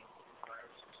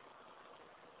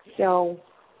 So,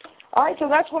 all right. So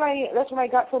that's what I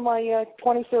got for my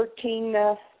 2013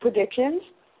 predictions.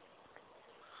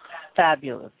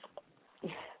 Fabulous.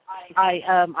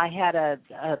 I had a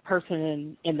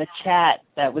person in the chat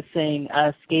that was saying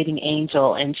skating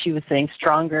angel, and she was saying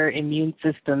stronger immune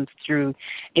systems through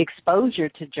exposure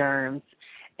to germs.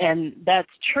 And that's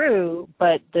true,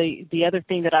 but the other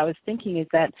thing that I was thinking is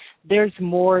that there's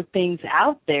more things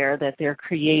out there that they're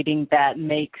creating that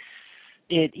makes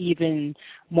it even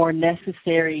more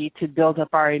necessary to build up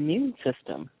our immune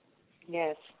system.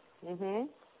 Yes. Mhm.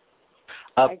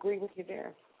 I agree with you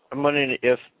there. I'm wondering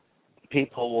if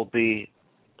people will be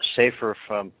safer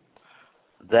from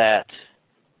that,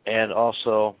 and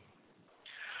also,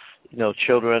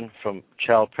 children from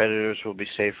child predators will be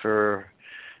safer,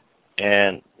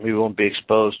 and we won't be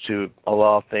exposed to a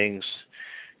lot of things,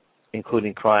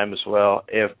 including crime as well.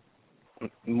 If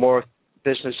more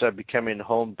businesses are becoming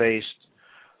home-based,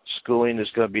 schooling is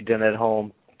going to be done at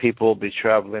home, people will be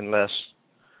traveling less,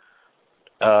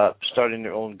 starting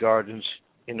their own gardens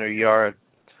in their yard,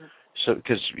 so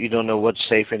because you don't know what's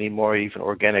safe anymore, even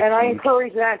organic and food. I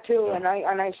encourage that too, and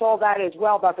I saw that as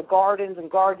well about the gardens and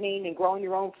gardening and growing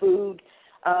your own food.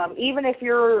 Even if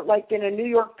you're like in a New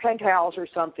York penthouse or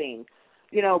something,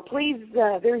 please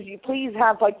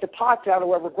have like the pots out or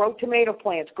whatever. Grow tomato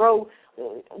plants.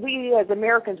 We as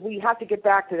Americans, we have to get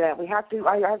back to that. We have to.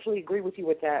 I actually agree with you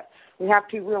with that. We have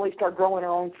to really start growing our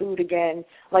own food again.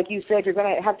 Like you said, you're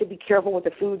going to have to be careful with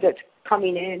the food that's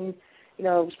coming in.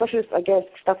 Especially, I guess,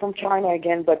 stuff from China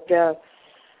again. But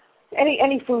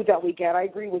any food that we get, I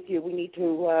agree with you. We need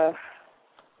to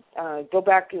go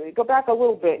back a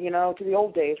little bit, to the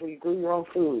old days where you grew your own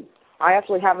food. I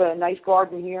actually have a nice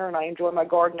garden here, and I enjoy my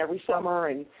garden every summer.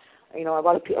 And a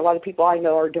lot of people I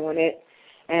know are doing it.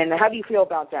 And how do you feel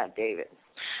about that, David?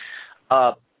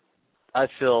 I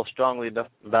feel strongly enough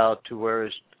about to where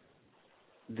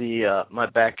my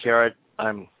backyard,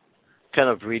 I'm kind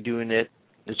of redoing it.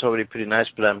 It's already pretty nice,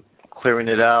 but I'm clearing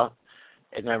it out,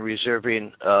 and I'm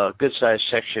reserving a good-sized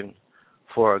section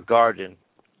for a garden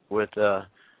with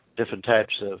different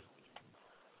types of,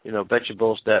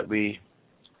 vegetables that we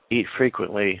eat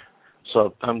frequently.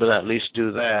 So I'm going to at least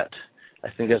do that. I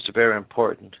think that's very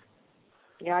important.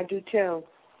 Yeah, I do too.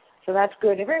 So that's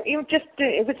good. If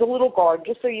it's a little garden,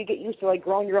 just so you get used to like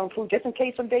growing your own food, just in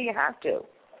case someday you have to.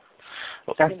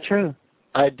 That's true.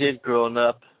 I did growing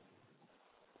up.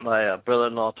 My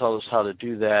brother-in-law told us how to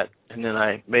do that, and then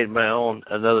I made my own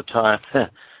another time,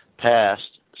 past.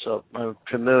 So I'm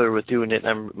familiar with doing it,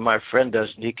 and my friend does,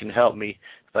 and he can help me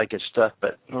if I get stuck.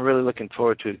 But I'm really looking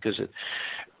forward to it because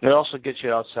it also gets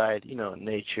you outside, in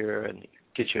nature, and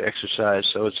gets you exercise.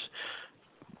 So it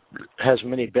has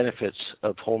many benefits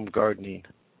of home gardening.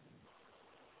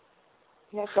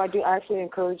 Yes, so I do actually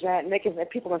encourage that, and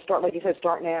people can start, like you said,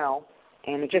 start now,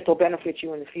 and it just will benefit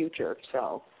you in the future.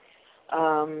 So.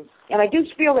 And I do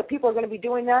feel that people are going to be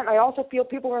doing that. I also feel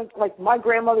people are, like my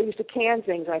grandmother used to can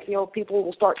things. I feel people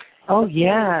will start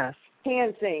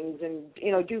can things and,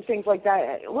 do things like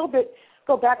that.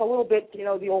 Go back a little bit,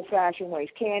 the old-fashioned ways,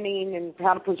 canning and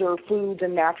how to preserve foods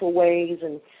in natural ways.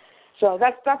 And so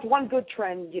that's one good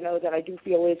trend, that I do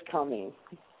feel is coming.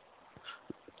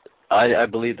 I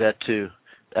believe that, too.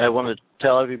 I want to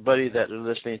tell everybody that they're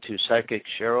listening to Psychic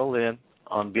Cheryl Lynn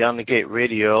on Beyond the Gate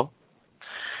Radio.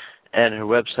 and her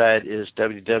website is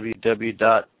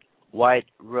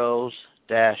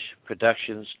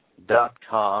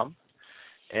www.whiterose-productions.com.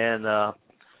 And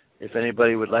if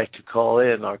anybody would like to call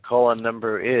in, our call-in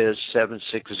number is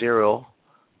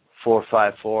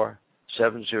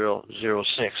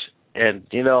 760-454-7006. And,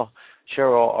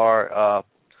 Cheryl, our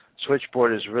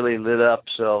switchboard is really lit up,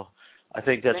 so I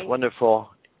think that's wonderful.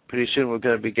 Pretty soon we're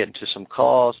going to be getting to some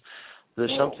calls.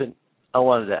 There's something I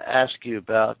wanted to ask you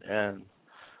about, and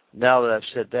now that I've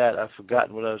said that, I've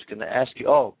forgotten what I was going to ask you.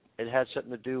 Oh, it had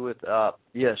something to do with,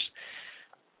 yes.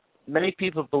 Many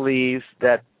people believe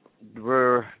that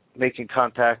we're making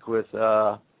contact with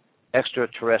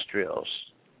extraterrestrials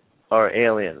or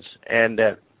aliens, and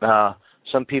that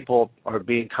some people are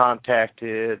being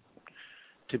contacted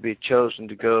to be chosen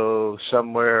to go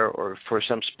somewhere or for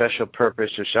some special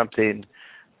purpose or something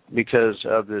because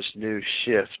of this new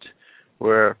shift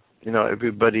where,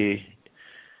 everybody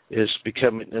is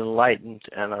becoming enlightened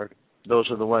and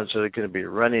those are the ones that are going to be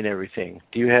running everything.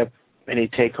 Do you have any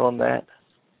take on that?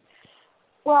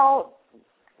 Well,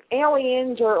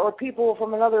 aliens or people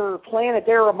from another planet,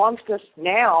 they're amongst us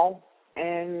now,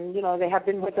 and, they have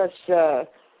been with us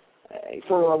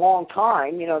for a long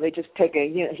time. They just take a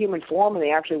human form and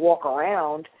they actually walk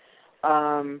around.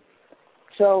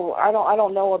 So I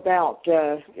don't know about.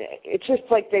 It's just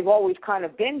like they've always kind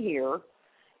of been here,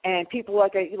 and people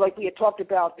like we had talked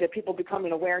about, people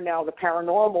becoming aware now of the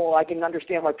paranormal. I can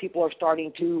understand why people are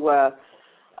starting to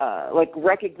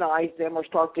recognize them or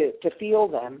start to feel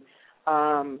them.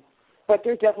 But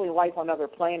there's definitely life on other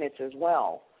planets as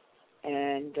well,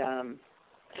 and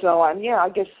so I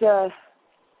guess.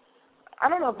 I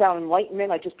don't know about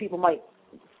enlightenment. People might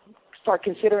start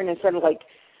considering, instead of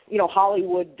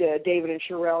Hollywood, David and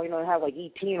Cheryl, have like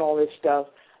E.T. and all this stuff,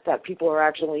 that people are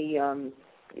actually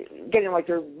getting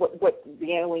they're what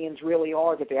the aliens really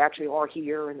are, that they actually are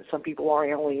here, and that some people are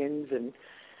aliens, and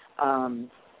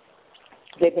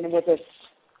they've been with us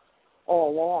all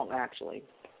along, actually.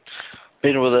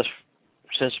 Been with us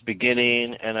since the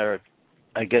beginning, and are,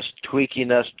 I guess, tweaking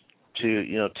us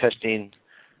to, testing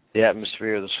the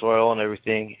atmosphere, the soil, and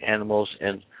everything, animals,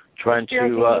 and trying to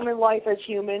human life as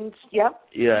humans. Yep.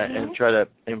 Yeah, and try to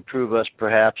improve us,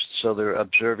 perhaps. So they're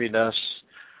observing us,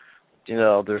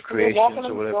 their creations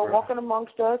or whatever. They're walking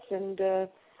amongst us, and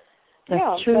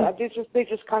That's true. They've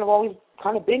just kind of always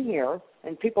kind of been here,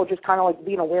 and people are just kind of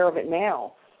being aware of it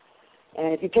now.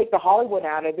 And if you take the Hollywood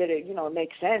out of it, it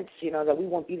makes sense, that we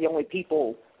won't be the only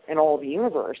people in all of the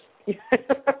universe.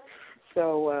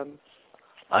 So.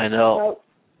 I know.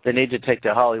 They need to take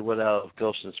the Hollywood out of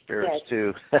Ghosts and Spirits,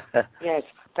 too. Yes,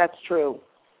 that's true.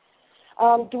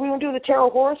 Do we want to do the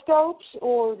tarot horoscopes,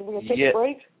 or do we want to take a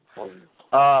break?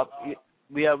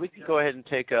 We can go ahead and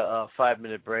take a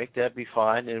 5-minute break. That'd be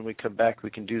fine, and when we come back,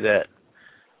 we can do that.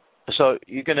 So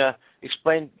you're going to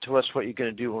explain to us what you're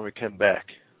going to do when we come back.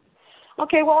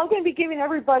 Okay, well, I'm going to be giving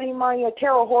everybody my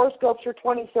tarot horoscopes for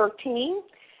 2013,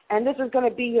 and this is going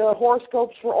to be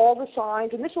horoscopes for all the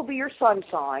signs, and this will be your sun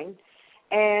sign.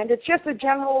 And it's just a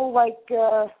general,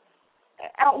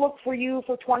 outlook for you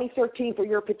for 2013 for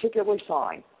your particular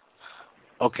sign.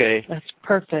 Okay. That's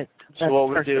perfect. So what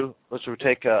we'll do is we'll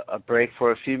take a break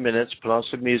for a few minutes, put on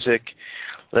some music,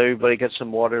 let everybody get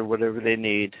some water, whatever they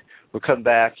need. We'll come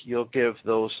back. You'll give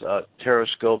those tarot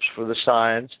scopes for the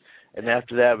signs. And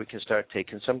after that, we can start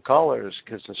taking some callers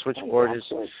because the switchboard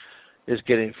is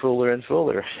getting fuller and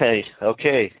fuller. Hey,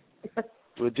 okay.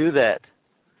 We'll do that.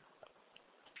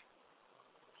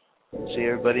 See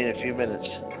everybody in a few minutes.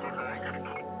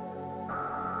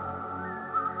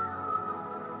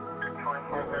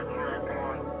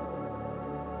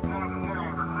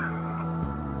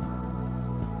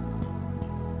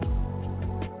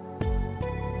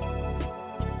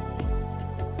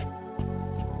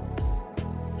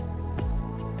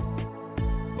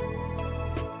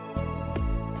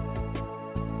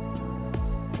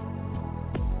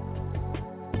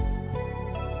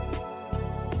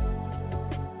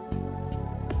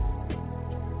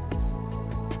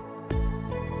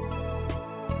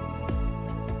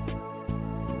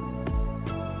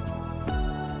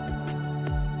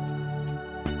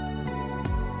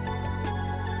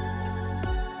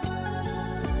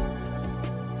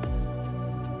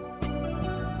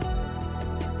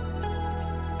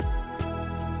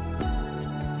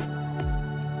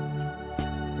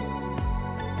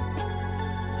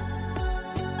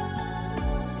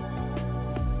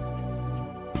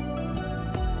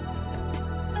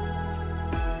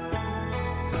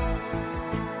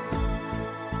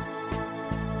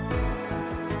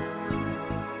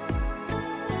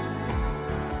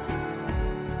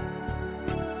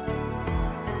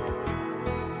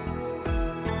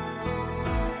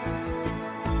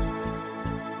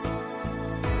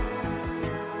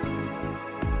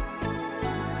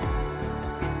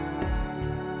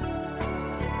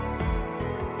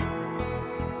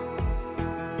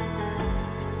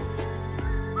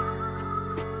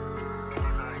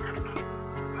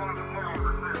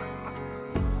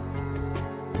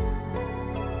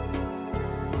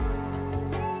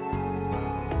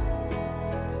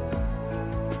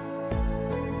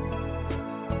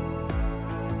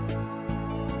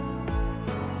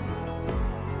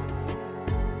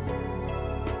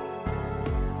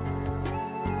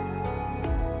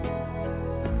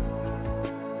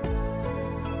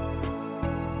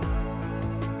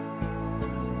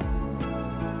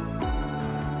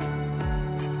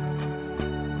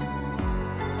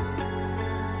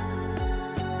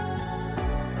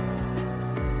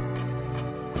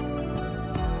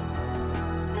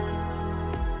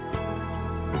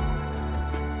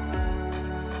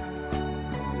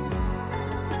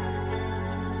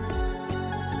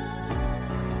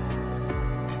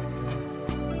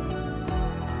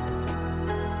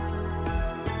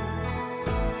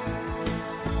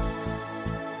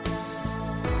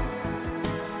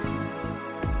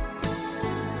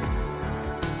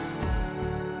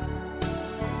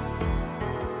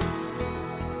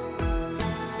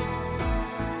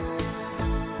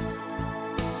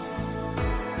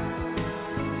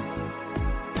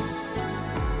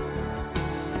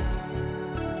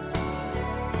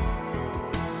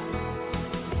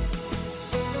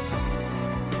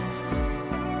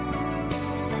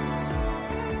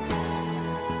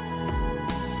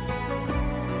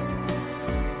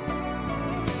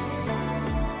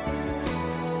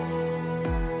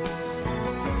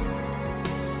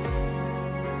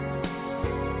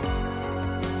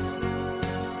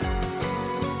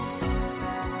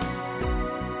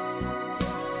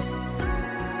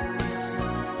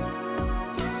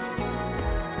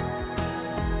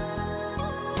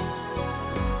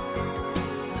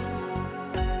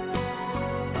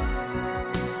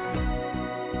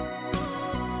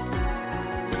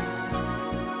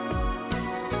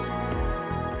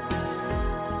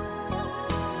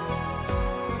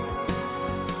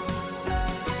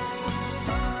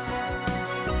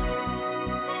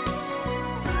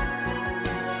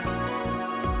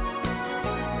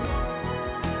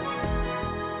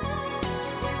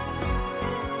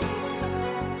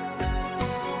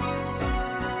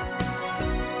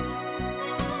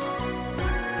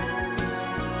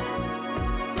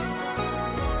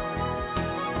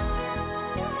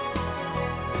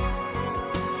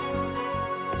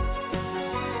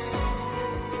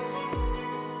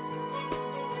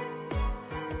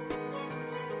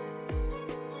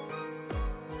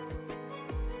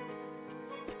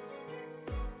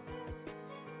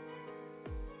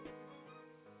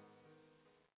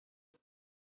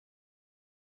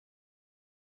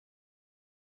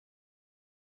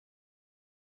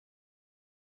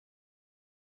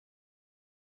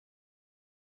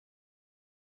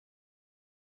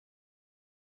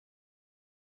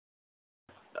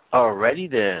 Alrighty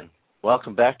then.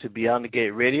 Welcome back to Beyond the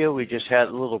Gate Radio. We just had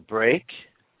a little break,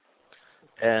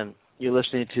 and you're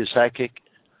listening to Psychic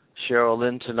Cheryl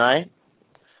Lynn tonight,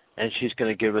 and she's going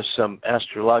to give us some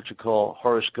astrological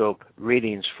horoscope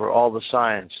readings for all the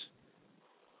signs.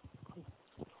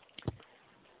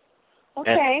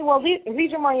 Okay, well,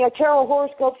 these are my tarot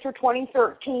horoscopes for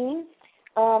 2013.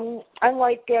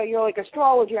 Unlike like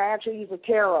astrology, I actually use the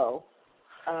tarot.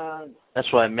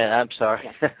 That's what I meant. I'm sorry.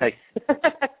 Yeah.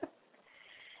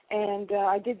 And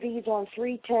I did these on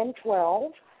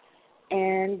 3/10/12.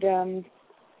 And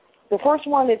the first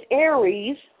one is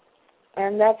Aries,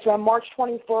 and that's March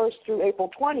 21st through April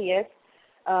 20th.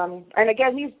 And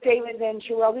again, these, David and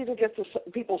Cheryl, these are just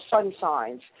people's sun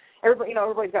signs.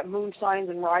 Everybody's got moon signs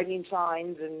and rising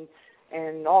signs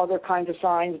and all other kinds of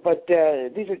signs, but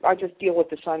I just deal with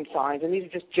the sun signs, and these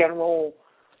are just general,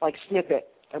 like, snippet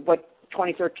of what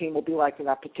 2013 will be like for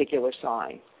that particular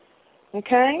sign.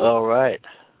 Okay? All right.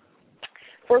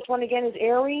 First one again is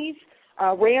Aries.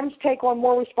 Rams take on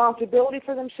more responsibility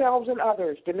for themselves and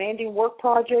others, demanding work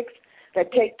projects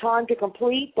that take time to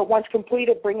complete, but once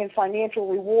completed, bring in financial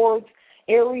rewards.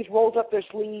 Aries rolls up their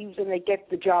sleeves and they get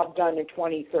the job done in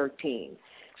 2013.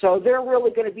 So they're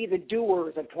really going to be the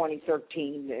doers of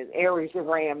 2013. Aries, the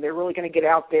Ram, they're really going to get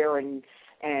out there and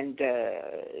they're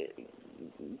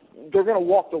going to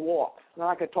walk the walk. They're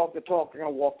not going to talk the talk. They're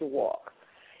going to walk the walk.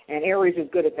 And Aries is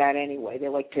good at that anyway. They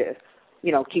like to,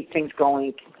 keep things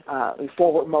going in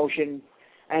forward motion,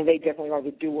 and they definitely are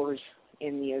the doers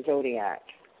in the zodiac.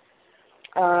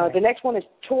 The next one is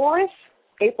Taurus,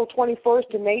 April 21st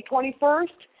to May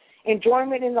 21st.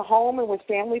 Enjoyment in the home and with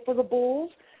family for the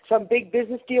Bulls. Some big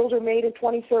business deals are made in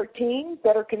 2013.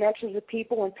 Better connections with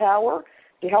people and power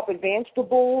to help advance the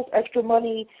Bulls. Extra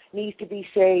money needs to be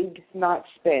saved, not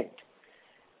spent.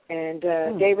 And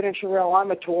David and Cheryl, I'm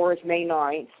a Taurus, May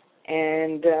 9th.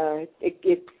 And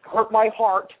it hurt my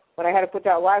heart when I had to put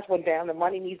that last one down. The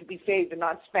money needs to be saved and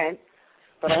not spent.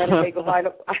 But I had to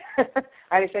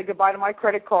say goodbye to my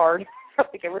credit card,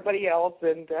 like everybody else.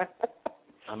 And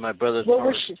my brother's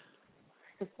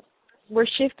we're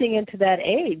shifting into that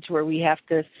age where we have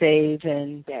to save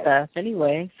and stuff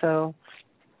anyway. So.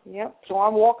 Yep. So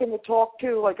I'm walking the talk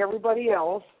too, like everybody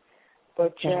else.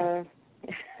 But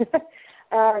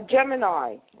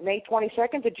Gemini, May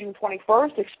 22nd to June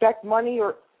 21st.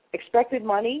 Expected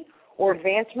money or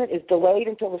advancement is delayed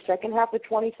until the second half of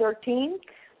 2013.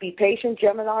 Be patient,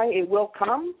 Gemini. It will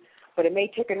come, but it may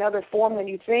take another form than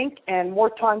you think, and more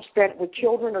time spent with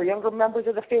children or younger members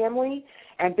of the family,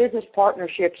 and business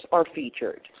partnerships are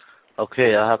featured.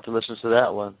 Okay, I'll have to listen to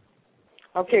that one.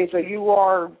 Okay, so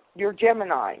you're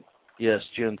Gemini. Yes,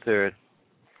 June 3rd.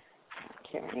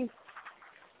 Okay.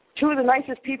 Two of the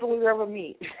nicest people you ever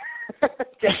meet.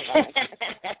 Gemini.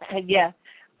 Yeah.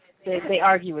 They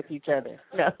argue with each other.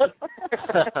 No.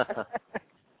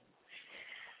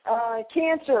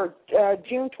 Cancer,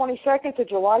 June 22nd to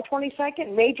July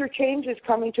 22nd. Major changes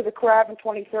coming to the crab in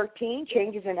 2013.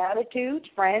 Changes in attitudes,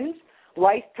 friends,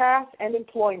 life path, and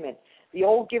employment. The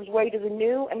old gives way to the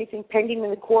new. Anything pending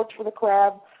in the courts for the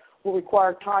crab will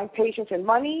require time, patience, and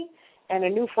money. And a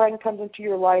new friend comes into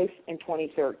your life in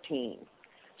 2013.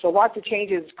 So lots of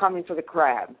changes coming for the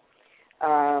crab.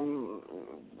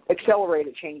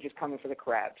 Accelerated changes coming for the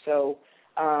crab. So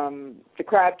the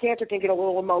crab, Cancer can get a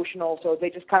little emotional, so they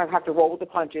just kind of have to roll with the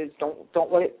punches. Don't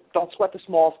sweat the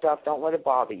small stuff. Don't let it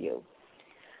bother you.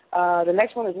 The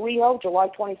next one is Leo, July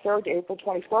 23rd to April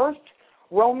 21st.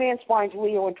 Romance finds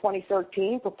Leo in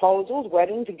 2013. Proposals,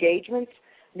 weddings, engagements,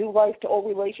 new life to old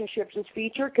relationships is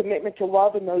featured. Commitment to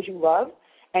love and those you love.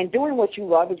 And doing what you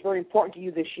love is very important to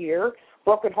you this year.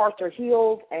 Broken hearts are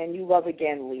healed, and you love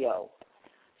again, Leo.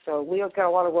 So Leo's got a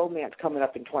lot of romance coming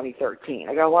up in 2013.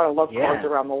 I got a lot of love cards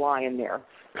around the line there.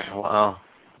 Wow.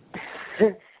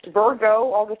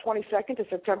 Virgo, August 22nd to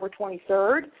September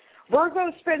 23rd.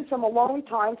 Virgos spend some alone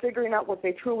time figuring out what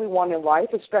they truly want in life,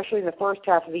 especially in the first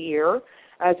half of the year.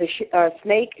 As a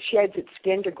snake sheds its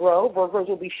skin to grow, Virgos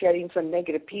will be shedding some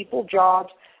negative people, jobs,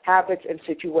 habits, and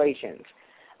situations.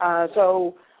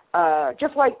 So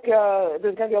just like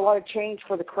there's going to be a lot of change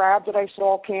for the crab that I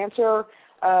saw, Cancer,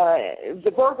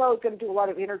 the Virgo is going to do a lot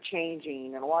of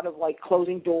interchanging and a lot of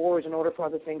closing doors in order for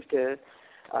other things to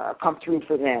come through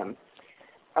for them.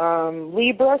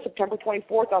 Libra, September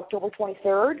 24th, October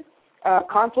 23rd.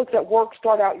 Conflicts at work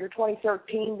start out your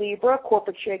 2013 Libra,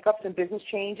 corporate shakeups and business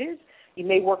changes. You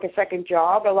may work a second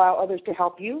job, allow others to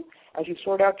help you as you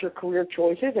sort out your career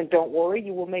choices, and don't worry,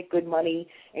 you will make good money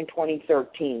in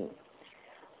 2013.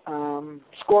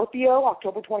 Scorpio,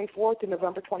 October 24th to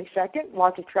November 22nd.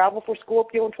 Lots of travel for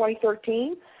Scorpio in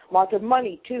 2013. Lots of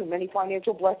money, too. Many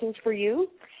financial blessings for you.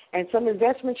 And some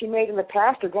investments you made in the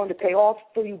past are going to pay off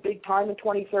for you big time in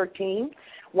 2013.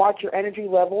 Watch your energy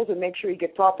levels and make sure you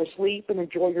get proper sleep and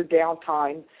enjoy your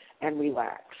downtime and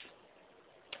relax.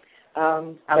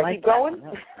 I like keep going?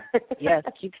 Yes,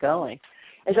 keep going.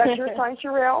 Is that your sign,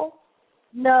 Cheryl?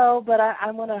 No, but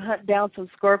I want to hunt down some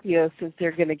Scorpios since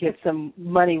they're going to get some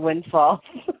money windfall.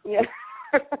 Yeah.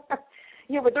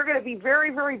 Yeah, but they're going to be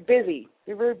very, very busy.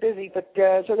 They're very busy, but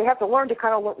so they have to learn to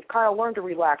kind of learn to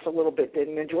relax a little bit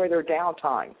and enjoy their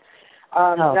downtime.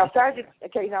 Now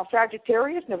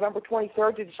Sagittarius, November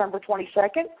 23rd to December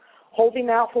 22nd. Holding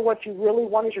out for what you really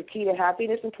want is your key to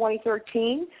happiness in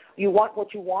 2013. You want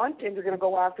what you want, and you're going to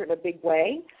go after it in a big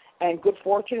way. And good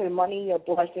fortune and money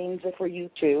blessings for you,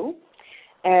 too.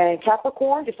 And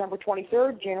Capricorn, December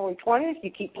 23rd, January 20th.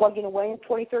 You keep plugging away in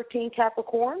 2013,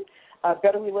 Capricorn.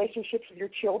 Better relationships with your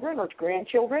children or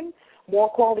grandchildren. More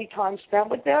quality time spent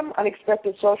with them.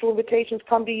 Unexpected social invitations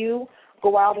come to you.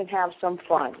 Go out and have some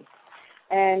fun.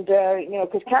 And,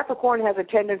 because Capricorn has a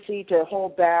tendency to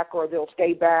hold back, or they'll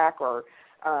stay back, or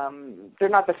they're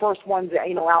not the first ones,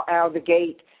 out of the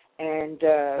gate. And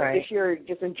This year,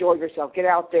 just enjoy yourself. Get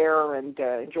out there and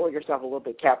enjoy yourself a little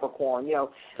bit, Capricorn.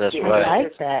 That's right. I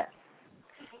like that.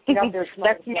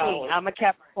 That's me. Flowers. I'm a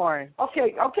Capricorn.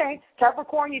 Okay.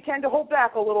 Capricorn, you tend to hold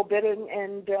back a little bit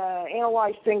and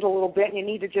analyze things a little bit, and you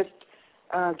need to just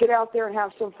get out there and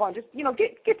have some fun. Just,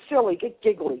 get silly, get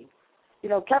giggly.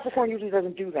 Capricorn usually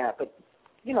doesn't do that, but,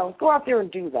 go out there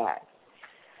and do that.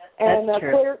 And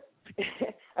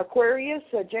Aquarius,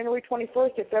 January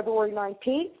 21st to February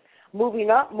 19th, moving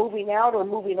up, moving out, or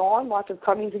moving on, lots of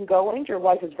comings and goings. Your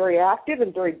life is very active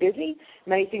and very busy,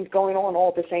 many things going on all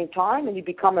at the same time, and you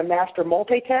become a master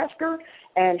multitasker,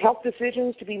 and health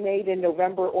decisions to be made in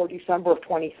November or December of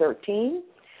 2013.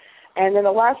 And then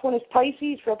the last one is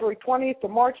Pisces, February 20th to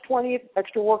March 20th.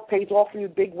 Extra work pays off for you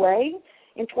big way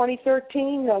in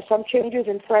 2013. Some changes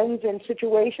in friends and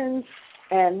situations,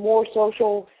 and more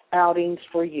social outings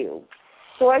for you.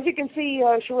 So as you can see,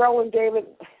 Cheryl and David,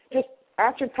 just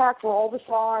action-packed for all the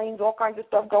signs, all kinds of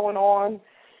stuff going on.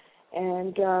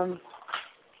 And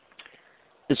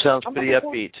it sounds pretty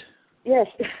upbeat. Yes.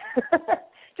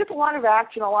 Just a lot of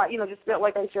action, a lot, just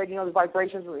like I said, the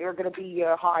vibrations are going to be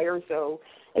higher, so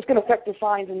it's going to affect the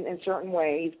signs in certain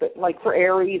ways. But like for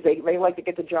Aries, they like to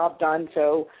get the job done,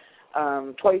 so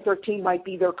 2013 might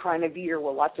be their kind of year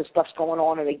where lots of stuff's going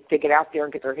on, and they get out there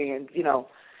and get their hands,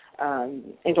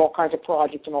 into all kinds of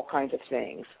projects and all kinds of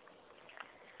things.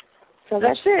 So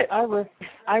that's it.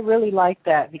 I really like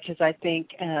that because I think,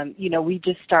 we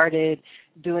just started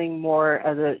doing more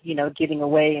of the, getting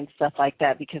away and stuff like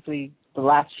that because the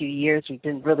last few years we've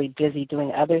been really busy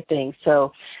doing other things.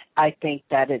 So I think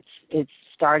that it's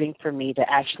starting for me to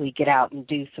actually get out and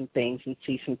do some things and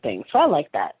see some things. So I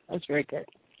like that. That's very good.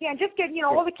 Yeah, just get,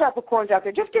 all the Capricorns out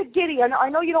there, just get giddy. I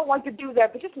know you don't like to do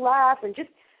that, but just laugh and just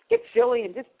get silly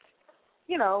and just,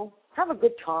 have a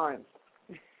good time.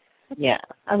 Yeah,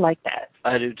 I like that.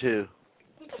 I do too.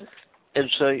 And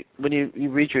so when you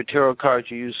read your tarot cards,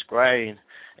 you use scrying,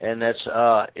 and that's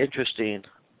interesting.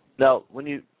 Now, when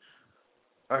you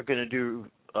are going to do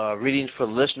readings for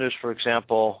listeners, for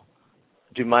example,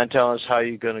 do you mind telling us how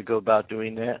you're going to go about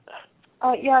doing that?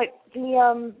 I'll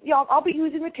be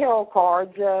using the tarot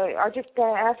cards. I just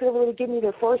ask everybody to give me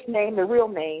their first name, their real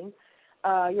name,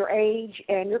 your age,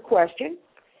 and your question.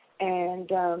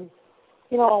 And,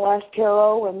 I'll ask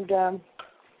tarot, and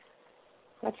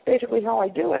that's basically how I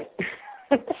do it.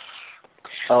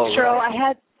 Cheryl,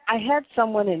 I had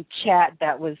someone in chat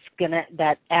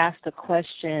that asked a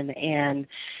question, and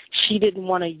she didn't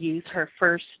want to use her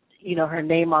first, her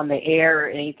name on the air or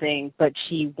anything, but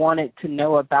she wanted to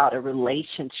know about a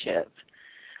relationship.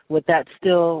 Would that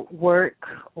still work,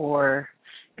 or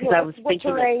because I was thinking? What's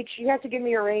her age? You have to give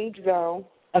me her age, though.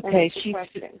 Okay, she's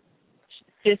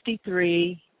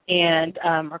 53, and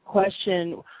her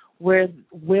question: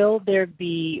 will there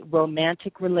be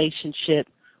romantic relationship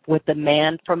with the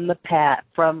man from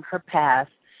her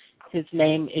past? His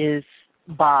name is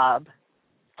Bob,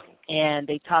 and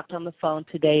they talked on the phone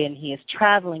today, and he is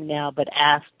traveling now, but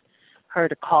asked her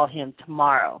to call him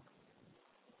tomorrow.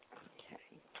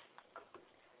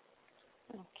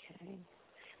 Okay.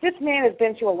 This man has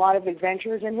been through a lot of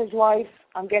adventures in his life.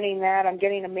 I'm getting that. I'm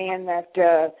getting a man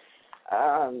that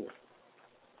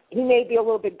he may be a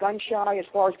little bit gun-shy as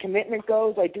far as commitment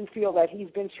goes. I do feel that he's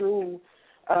been through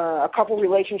a couple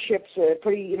relationships,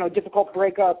 pretty, difficult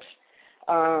breakups.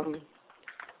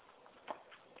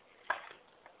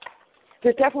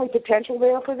 There's definitely potential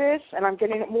there for this, and I'm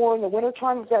getting it more in the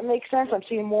wintertime, if that makes sense. I'm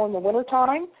seeing more in the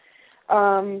wintertime.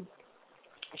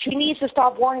 she needs to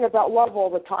stop worrying about love all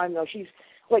the time, though. She's,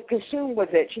 like, consumed with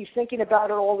it. She's thinking about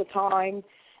it all the time,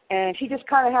 and she just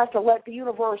kind of has to let the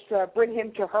universe bring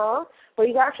him to her. But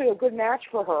he's actually a good match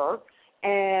for her,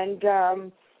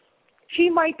 and she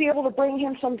might be able to bring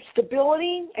him some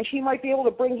stability, and she might be able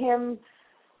to bring him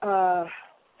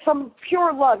some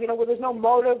pure love, where there's no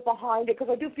motive behind it,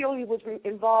 because I do feel he was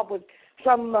involved with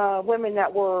some women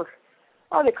that were,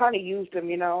 they kind of used him,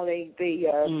 they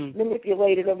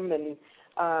manipulated him, and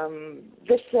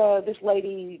this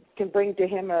lady can bring to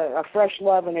him a fresh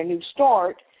love and a new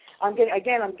start. I'm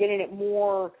getting it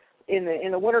more in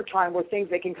the winter time, where things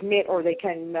they can commit or they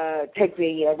can take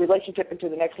the relationship into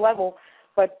the next level.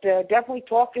 But definitely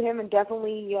talk to him, and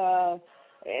definitely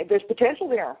there's potential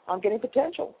there. I'm getting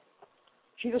potential.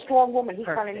 She's a strong woman. He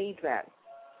kind of needs that.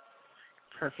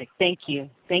 Perfect. Thank you.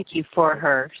 Thank you for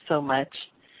her so much.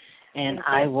 And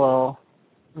I will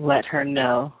let her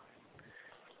know.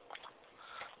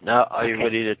 Now, are you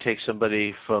ready to take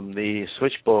somebody from the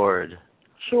switchboard?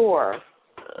 Sure.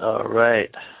 All right.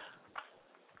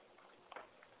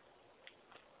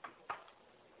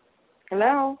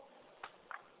 Hello?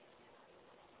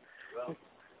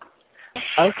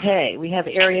 Okay, we have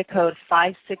area code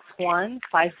 561.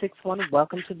 561,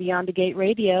 welcome to Beyond the Gate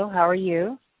Radio. How are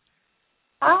you?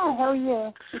 Hi, how are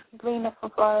you? This is Lena from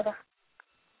Florida.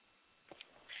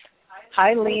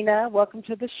 Hi, Lena. Welcome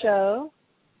to the show.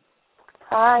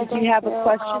 Hi. Do you have a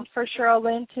question for Cheryl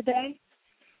Lynn today?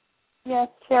 Yes,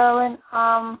 Cheryl Lynn.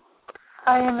 I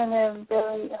am in a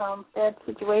very bad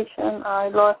situation. I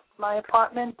lost my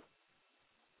apartment,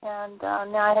 and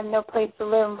now I have no place to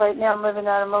live. Right now I'm living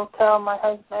at a motel my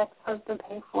ex-husband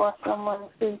paid for, so I'm going to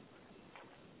see.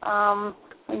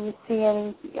 When you see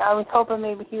any, I was hoping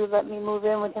maybe he would let me move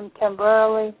in with him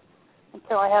temporarily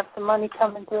until I have some money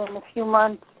coming through in a few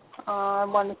months. I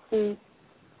want to see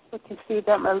what you see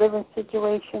about my living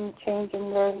situation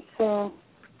changing very soon.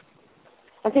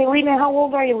 Okay, Lena, how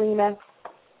old are you, Lena?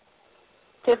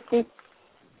 50.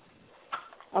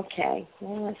 Okay,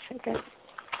 one second.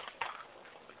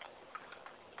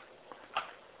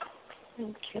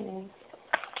 Okay.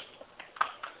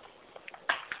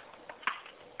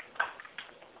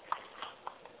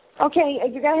 Okay,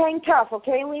 you got to hang tough,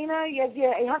 okay, Lena?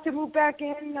 You have to move back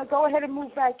in. Go ahead and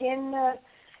move back in.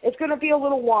 It's going to be a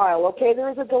little while, okay?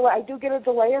 There is a delay. I do get a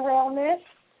delay around this.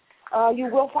 You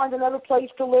will find another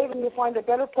place to live, and you'll find a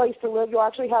better place to live. You'll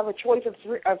actually have a choice of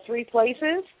three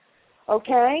places,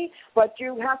 okay? But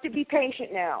you have to be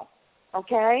patient now,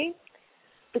 okay?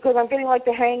 Because I'm getting like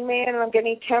the Hangman, and I'm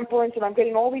getting Temperance, and I'm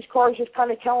getting all these cards just kind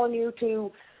of telling you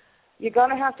you're going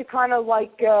to have to kind of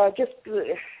like just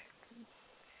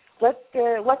let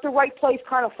the right place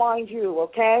kind of find you,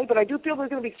 okay? But I do feel there's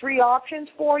going to be three options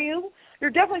for you.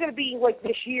 You're definitely going to be, like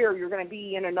this year, you're going to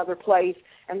be in another place,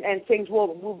 and things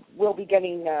will be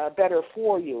getting better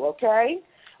for you, okay?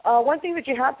 One thing that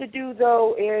you have to do,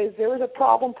 though, is there is a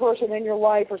problem person in your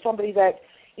life, or somebody that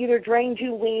either drains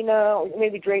you, Lena, or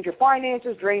maybe drains your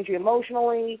finances, drains you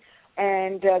emotionally,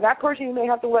 and that person you may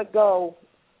have to let go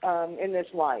in this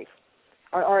life,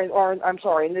 or I'm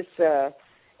sorry, in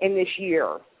this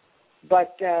year.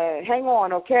 But hang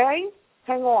on, okay?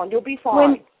 Hang on, you'll be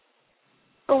fine.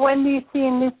 When do you see a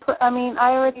new?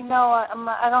 I already know I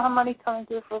don't have money coming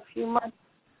through for a few months.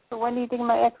 So when do you think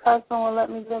my ex-husband will let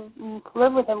me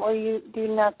live with him, or do you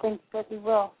not think that he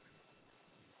will?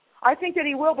 I think that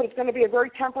he will, but it's going to be a very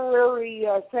temporary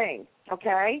thing,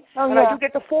 okay? Oh, and yeah. I do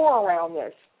get the 4 around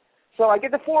this. So I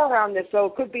get the 4 around this, so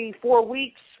it could be 4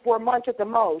 weeks, 4 months at the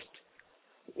most.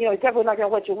 He's definitely not going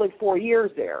to let you live 4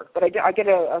 years there, but I get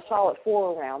a solid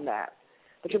 4 around that.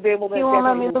 But you'll be able to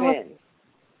definitely move in.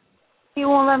 He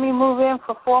won't let me move in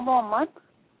for 4 more months?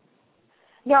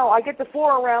 No, I get the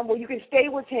 4 around where you can stay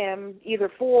with him either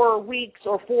 4 weeks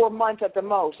or 4 months at the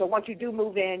most. So once you do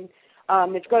move in,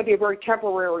 it's going to be a very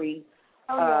temporary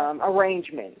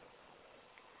arrangement.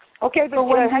 Okay, but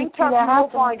hang tough, you will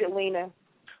find it, Lena.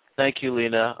 Thank you,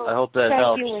 Lena. I hope that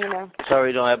helps. Thank you, Lena.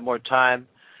 Sorry we don't have more time.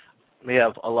 We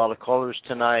have a lot of callers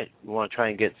tonight. We want to try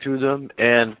and get through them.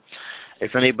 And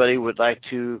if anybody would like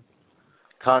to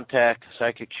contact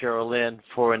Psychic Cheryl Lynn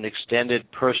for an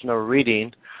extended personal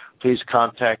reading, please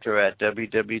contact her at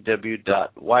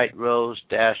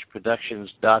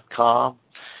www.whiterose-productions.com,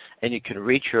 and you can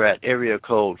reach her at area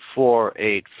code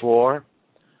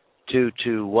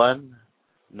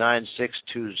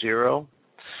 484-221-9620.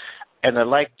 And I'd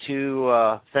like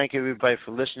to thank everybody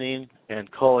for listening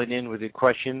and calling in with your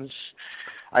questions.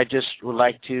 I just would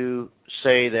like to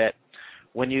say that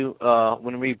when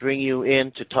we bring you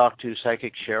in to talk to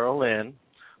Psychic Cheryl Lynn,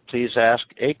 please ask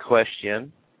a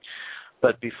question.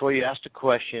 But before you ask the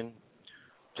question,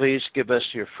 please give us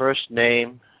your first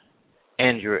name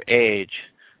and your age.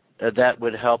 That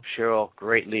would help Cheryl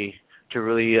greatly to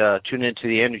really tune into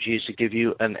the energies to give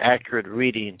you an accurate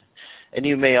reading. And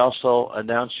you may also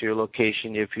announce your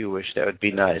location if you wish. That would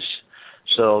be nice.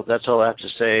 So that's all I have to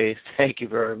say. Thank you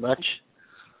very much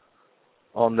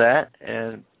on that.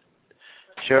 And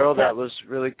Cheryl, that was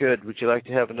really good. Would you like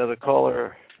to have another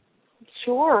caller?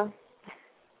 Sure.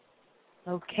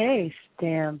 Okay,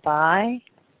 stand by.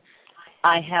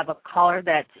 I have a caller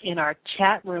that's in our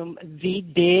chat room, V.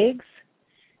 Diggs.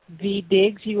 V.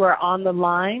 Diggs, you are on the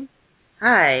line.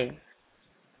 Hi.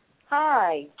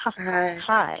 Hi.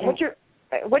 Hi.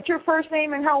 What's your first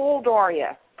name and how old are you?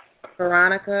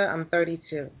 Veronica, I'm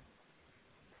 32.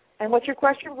 And what's your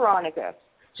question, Veronica?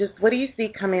 Just what do you see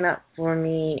coming up for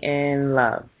me in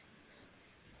love?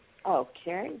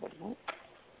 Okay.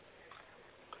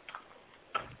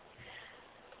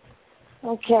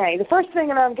 Okay. The first thing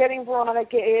that I'm getting,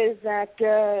 Veronica, is that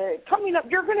coming up,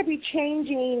 you're going to be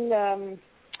changing.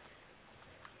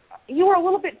 You are a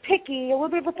little bit picky, a little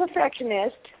bit of a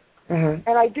perfectionist. Mm-hmm.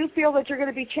 And I do feel that you're going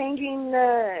to be changing.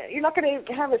 You're not going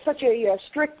to have such a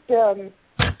strict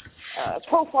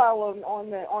profile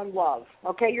on love.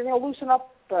 Okay, you're going to loosen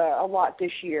up a lot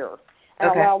this year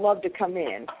and allow love to come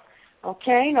in.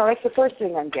 Okay, now that's the first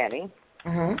thing I'm getting.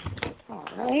 Mm-hmm. All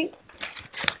right.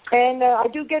 And I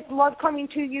do get love coming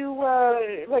to you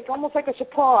like almost like a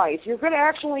surprise. You're going to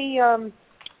actually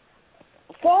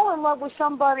fall in love with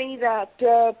somebody that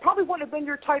probably wouldn't have been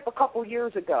your type a couple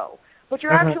years ago. But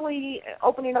you're actually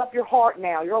opening up your heart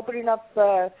now. You're opening up,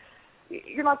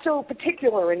 you're not so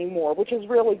particular anymore, which is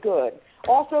really good.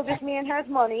 Also, this man has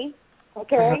money,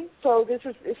 okay? So this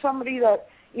is somebody that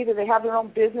either they have their own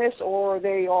business or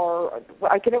they are,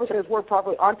 I can never say this word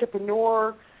properly,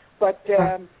 entrepreneur, but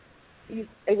it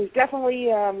was definitely,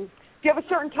 do you have a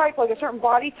certain type, like a certain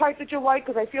body type that you like?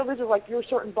 Because I feel this is like your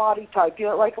certain body type. Do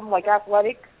you like them like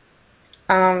athletic?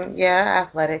 Yeah,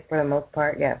 athletic for the most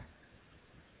part, yes.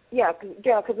 Yeah,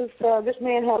 because this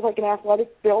man has like an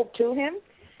athletic build to him,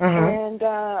 and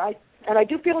I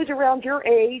do feel he's around your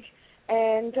age,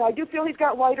 and I do feel he's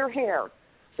got lighter hair.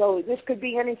 So this could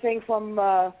be anything from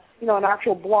an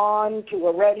actual blonde to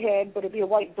a redhead, but it'd be a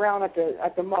light brown at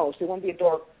the most. It wouldn't be a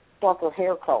darker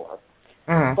hair color.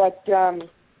 But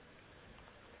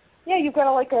yeah, you got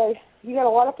a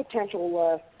lot of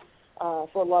potential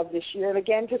for love this year. And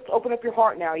again, just open up your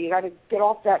heart now. You got to get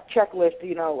off that checklist,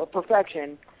 of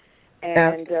perfection.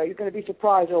 And you're going to be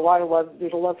surprised. There's a lot of love.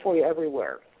 There's a love for you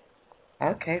everywhere.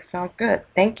 Okay, sounds good.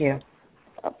 Thank you.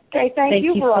 Okay, thank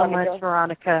you, Veronica. So much,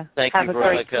 Veronica. Thank Have you, a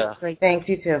Veronica. great Thanks,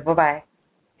 you too. Bye-bye.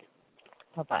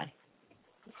 Bye-bye.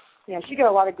 Yeah, she got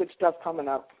a lot of good stuff coming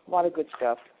up. A lot of good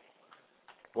stuff.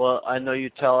 Well, I know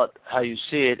you tell it how you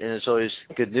see it, and it's always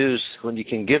good news when you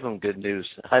can give them good news.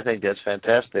 I think that's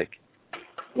fantastic.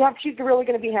 Yep, she's really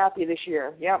going to be happy this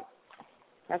year. Yep,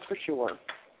 that's for sure.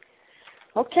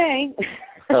 Okay.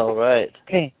 All right.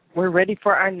 Okay, we're ready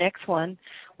for our next one.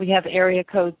 We have area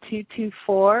code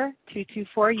 224.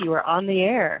 224, you are on the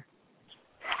air.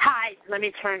 Hi, let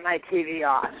me turn my TV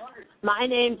off. My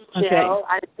name's Jill.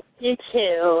 I'm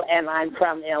 52, and I'm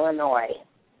from Illinois.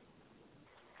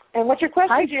 And what's your question,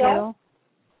 Hi, Jill?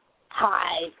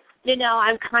 Hi.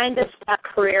 I'm kind of stuck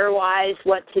career-wise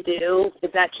what to do.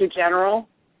 Is that too general?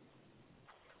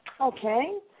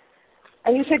 Okay.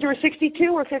 And you said you were 62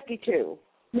 or 52?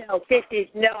 No,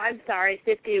 50. No, I'm sorry,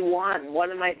 51.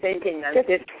 What am I thinking? I'm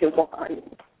 51.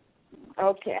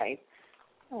 Okay.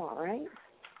 All right.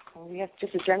 Well, we have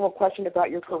just a general question about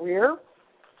your career.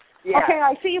 Yeah. Okay,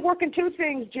 I see you working two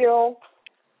things, Jill.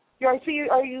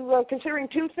 Are you considering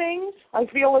two things? I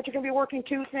feel that you're going to be working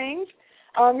two things.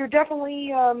 You're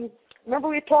definitely, remember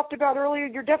we had talked about earlier,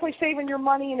 you're definitely saving your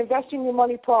money and investing your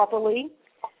money properly.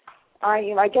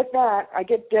 I get that. I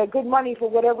get good money for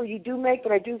whatever you do make,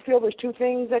 but I do feel there's two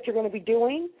things that you're going to be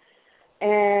doing.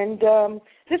 And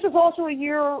this is also a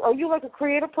year, are you like a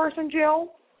creative person,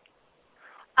 Jill?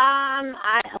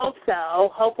 I hope so.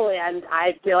 Hopefully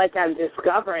I feel like I'm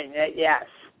discovering it, yes.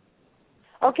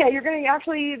 Okay, you're going to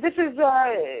actually, this is,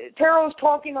 Tarot's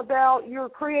talking about your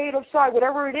creative side,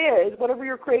 whatever it is, whatever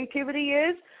your creativity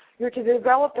is, you're to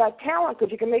develop that talent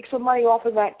because you can make some money off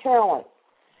of that talent.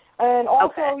 And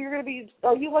also, you're going to be,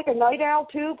 are you like a night owl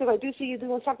too? Because I do see you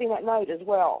doing something at night as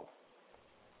well.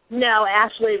 No,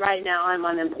 actually right now I'm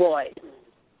unemployed.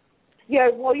 Yeah,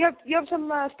 well, you have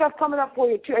some stuff coming up for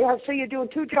you too. I say you're doing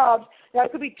two jobs. Now,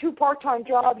 it could be two part-time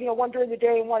jobs, one during the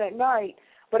day and one at night.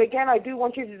 But again, I do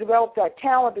want you to develop that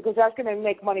talent because that's going to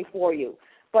make money for you.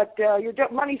 But your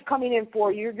money's coming in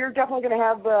for you. You're definitely going to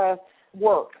have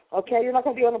work, okay? You're not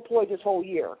going to be unemployed this whole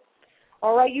year.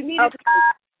 All right? You need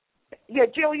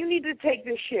Jill, you need to take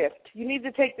this shift. You need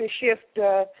to take this shift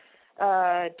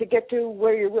to get to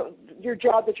where your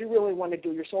job that you really want to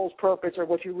do, your soul's purpose, or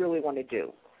what you really want to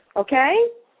do. Okay?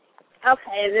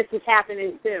 Okay, and this is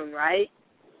happening soon, right?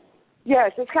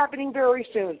 Yes, it's happening very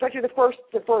soon, especially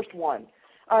the first one.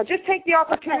 Just take the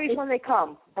opportunities when they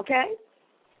come. Okay?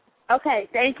 Okay.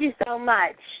 Thank you so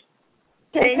much.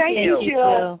 Okay, thank you, Jill.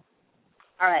 All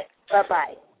right.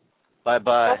 Bye-bye.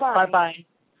 Bye-bye. Bye-bye.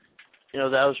 You know,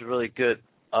 that was really good.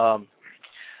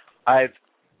 I've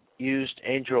used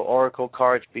angel oracle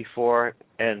cards before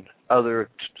and other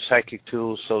psychic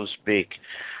tools, so to speak.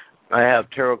 I have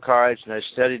tarot cards, and I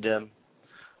studied them.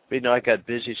 But, you know, I got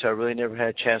busy, so I really never had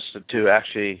a chance to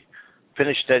actually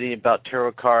finish studying about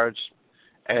tarot cards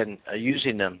and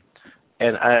using them.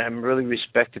 And I really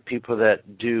respect the people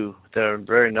that do, that are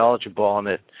very knowledgeable on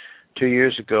it. 2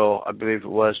 years ago, I believe it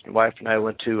was, my wife and I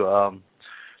went to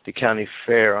the county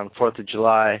fair on 4th of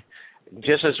July.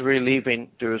 Just as we were leaving,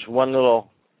 there was one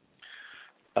little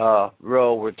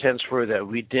row where tents were that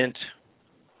we didn't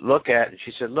look at. And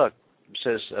she said, look, it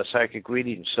says psychic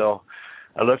reading. So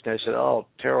I looked and I said, oh,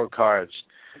 tarot cards.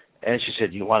 And she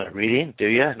said, you want a reading, do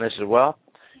you? And I said, well,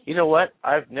 you know what?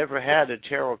 I've never had a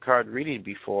tarot card reading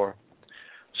before.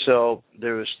 So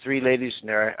there was 3 ladies in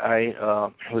there. I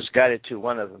was guided to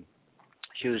one of them.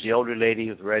 She was the older lady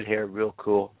with red hair, real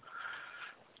cool.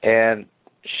 And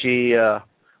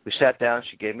we sat down.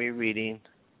 She gave me a reading.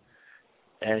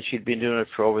 And she'd been doing it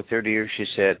for over 30 years, she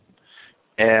said.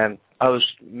 And I was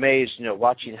amazed, you know,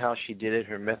 watching how she did it,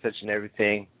 her methods and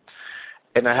everything.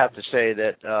 And I have to say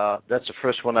that that's the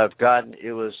first one I've gotten.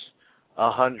 It was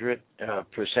 100%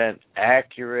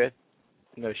 accurate.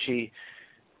 You know, she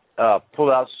pulled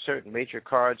out certain major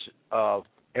cards of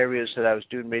areas that I was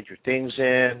doing major things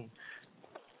in.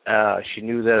 She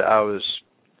knew that I was,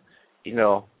 you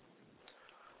know,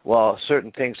 well,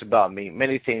 certain things about me,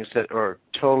 many things that are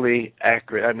totally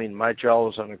accurate. I mean, my jaw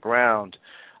was on the ground.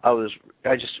 I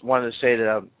just wanted to say that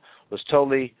I was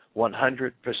totally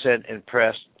 100%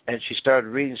 impressed. And she started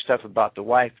reading stuff about the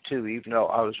wife, too, even though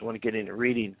I was the one getting the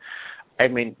reading. I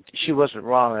mean, she wasn't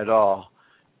wrong at all.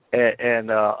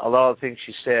 And a lot of things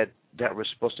she said that were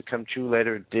supposed to come true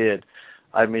later did.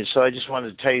 I mean, so I just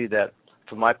wanted to tell you that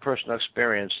from my personal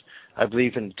experience, I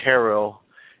believe in tarot.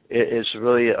 It's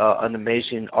really an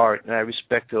amazing art, and I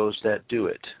respect those that do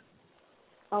it.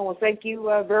 Oh, well, thank you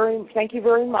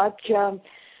very much.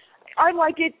 I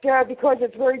like it because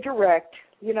it's very direct.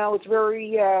 You know, it's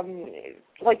very,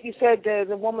 like you said,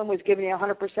 the woman was giving you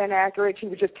 100% accurate. She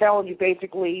was just telling you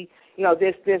basically, you know,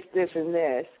 this, and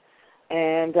this.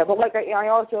 And but like I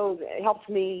also, it helps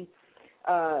me,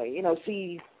 you know,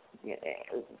 see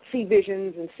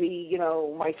visions and see, you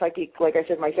know, my psychic, like I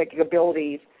said, my psychic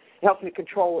abilities. It helps me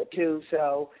control it too.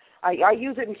 So I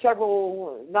use it in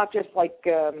several, not just like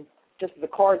just the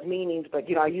card's meanings, but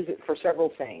you know, I use it for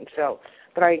several things. So,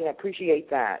 but I appreciate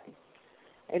that.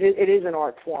 It is an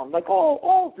art form. Like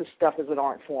all of this stuff is an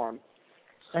art form.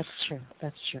 That's true.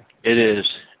 It is.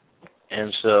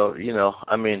 And so, you know,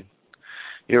 I mean,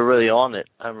 you're really on it.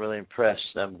 I'm really impressed.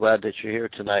 I'm glad that you're here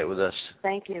tonight with us.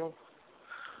 Thank you.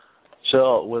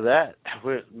 So with that,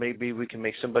 maybe we can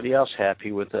make somebody else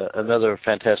happy with another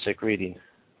fantastic reading.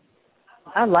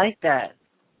 I like that.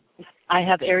 I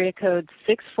have area code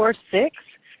 646.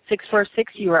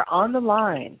 646, you are on the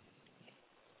line.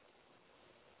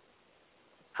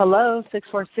 Hello,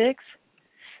 646.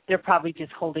 They're probably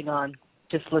just holding on,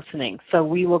 just listening. So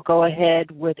we will go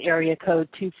ahead with area code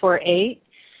 248.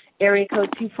 Area code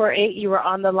 248, you are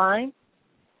on the line.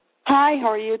 Hi, how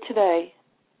are you today?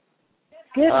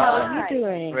 Good, how are you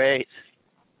doing? Great.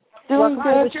 Doing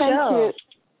good, thank you.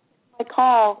 My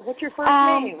call. What's your first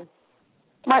name?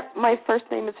 My first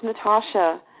name is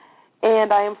Natasha,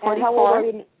 and I am 44. And how old are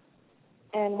you?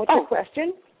 And what's your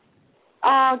question?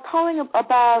 Calling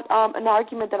about an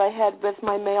argument that I had with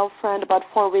my male friend about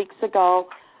 4 weeks ago,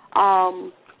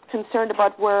 concerned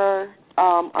about where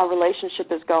our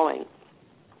relationship is going.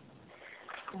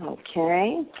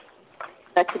 Okay.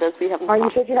 Exodus, we haven't. You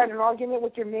said you had an argument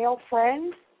with your male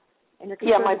friend, and you're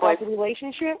concerned about the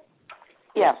relationship?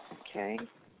 Yes. Okay.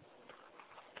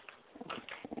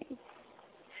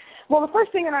 Well, the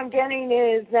first thing that I'm getting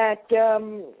is that,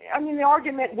 I mean, the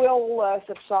argument will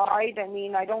subside. I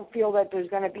mean, I don't feel that there's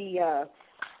going to be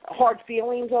hard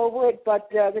feelings over it, but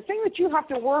the thing that you have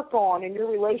to work on in your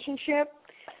relationship,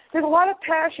 there's a lot of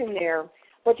passion there,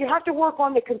 but you have to work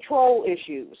on the control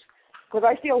issues, because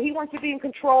I feel he wants to be in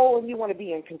control and you want to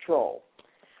be in control.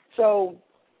 So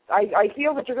I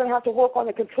feel that you're going to have to work on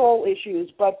the control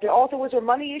issues, but also was there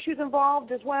money issues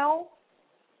involved as well?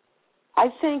 I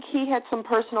think he had some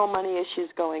personal money issues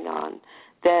going on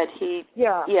that he.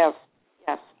 Yeah. Yes.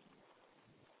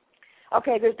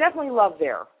 Okay, there's definitely love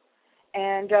there,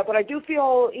 and but I do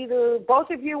feel either both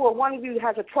of you or one of you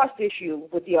has a trust issue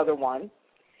with the other one,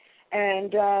 and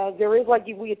there is, like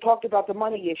we had talked about, the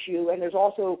money issue, and there's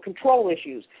also control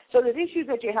issues. So there's issues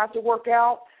that you have to work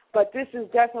out, but this is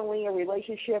definitely a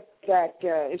relationship that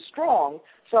is strong.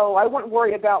 So I wouldn't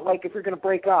worry about like if you're going to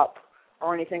break up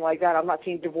or anything like that. I'm not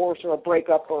seeing divorce or a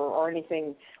breakup or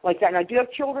anything like that. Now, do you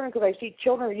have children? Because I see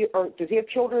children. Or does he have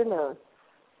children? Or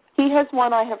he has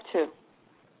one. I have two.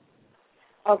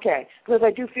 Okay, because I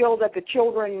do feel that the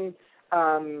children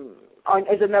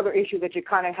is another issue that you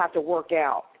kind of have to work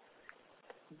out.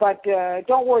 But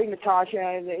don't worry,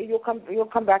 Natasha. You'll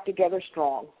come back together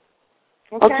strong.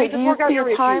 Okay. Do you see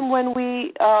a time when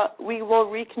we will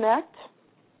reconnect?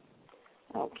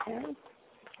 Okay.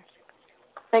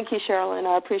 Thank you, Cheryl,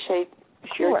 I appreciate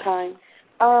your time.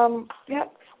 Yeah.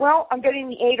 Well, I'm getting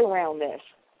the 8 around this.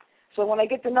 So when I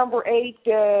get the number 8,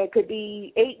 it could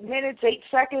be 8 minutes, 8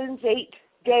 seconds, 8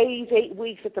 days, 8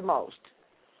 weeks at the most.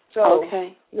 So,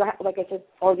 okay. Like I said,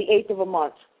 or the 8th of a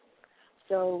month.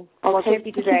 So, well, it can't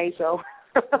be today, so.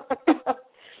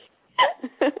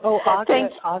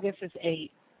 August is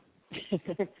 8.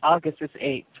 August is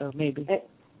 8, so maybe.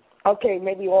 Okay,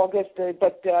 maybe August,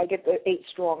 but I get the 8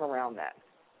 strong around that.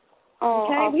 Oh,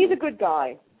 okay, awesome. He's a good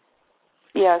guy.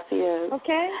 Yes, he is.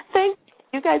 Okay.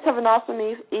 You guys have an awesome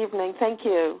evening. Thank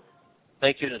you.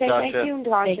 Thank you, Natasha. Thank you,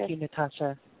 Natasha. Thank you,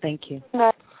 Natasha. Thank you.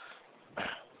 No.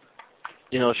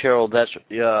 You know, Cheryl, that's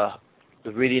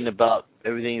the reading about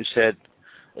everything you said,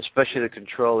 especially the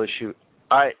control issue.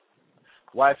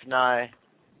 Wife and I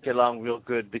get along real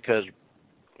good because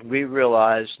we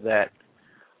realize that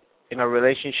in our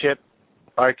relationship,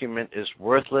 argument is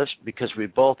worthless because we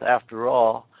both, after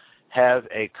all, have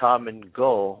a common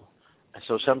goal.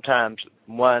 So sometimes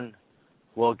one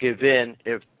will give in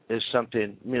if there's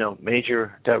something,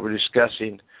 major that we're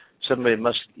discussing. Somebody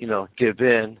must, give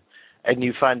in. And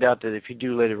you find out that if you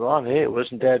do later on, hey, it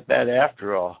wasn't that bad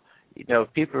after all.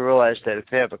 People realize that if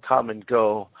they have a common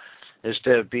goal,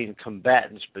 instead of being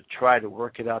combatants, but try to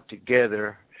work it out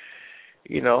together,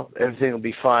 everything will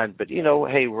be fine. But,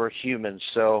 hey, we're humans.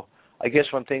 So I guess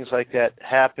when things like that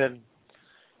happen,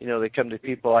 they come to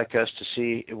people like us to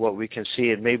see what we can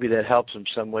see, and maybe that helps them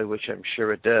some way, which I'm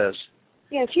sure it does.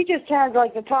 Yeah, she just had,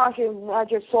 like Natasha, I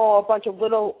just saw a bunch of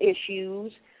little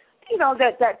issues,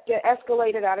 that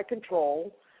escalated out of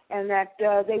control, and that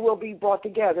they will be brought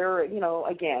together,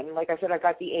 again. Like I said, I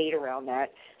got the 8 around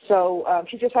that. So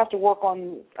she just has to work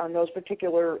on those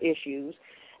particular issues.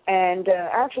 And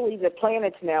actually the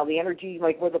planets now, the energy,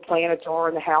 like where the planets are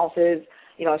in the houses,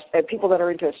 people that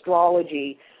are into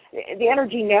astrology, the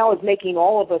energy now is making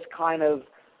all of us kind of,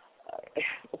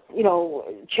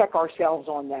 check ourselves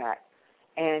on that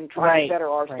and try to better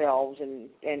ourselves. And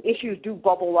issues do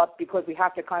bubble up because we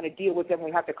have to kind of deal with them.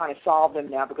 We have to kind of solve them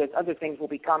now because other things will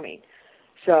be coming.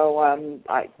 So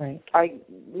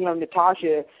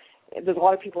Natasha, there's a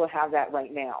lot of people that have that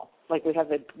right now. Like we have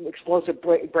the explosive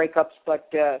breakups, but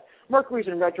Mercury's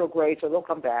in retrograde, so they'll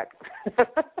come back.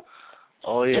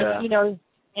 Oh, yeah.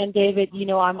 And David,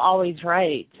 I'm always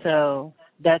right. So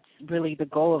that's really the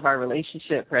goal of our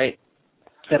relationship, right?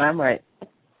 That I'm right.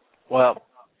 Well,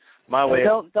 my way.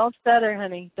 Don't stutter,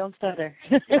 honey. Don't stutter.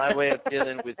 My way of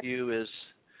dealing with you is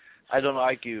I don't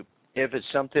argue. If it's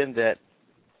something that,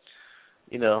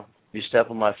 you step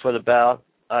on my foot about,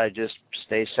 I just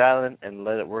stay silent and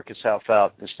let it work itself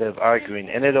out instead of arguing.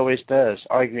 And it always does.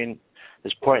 Arguing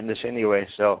is pointless anyway.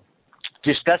 So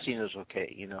discussing is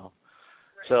okay,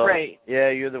 So,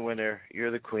 yeah, you're the winner.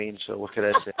 You're the queen, so what could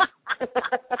I say?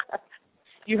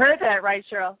 You heard that, right,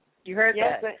 Cheryl? You heard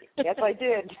that? Yes, I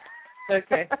did.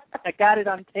 Okay. I got it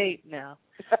on tape now.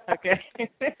 Okay.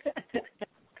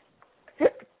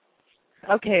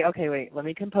 Okay, wait. Let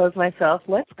me compose myself.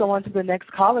 Let's go on to the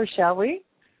next caller, shall we?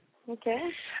 Okay.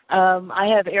 I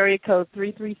have area code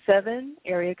 337.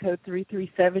 Area code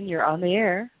 337, you're on the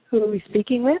air. Who are we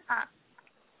speaking with?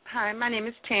 Hi, my name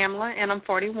is Tamla, and I'm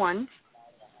 41.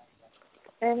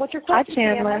 And what's your question,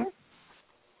 Tamla?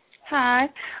 Hi.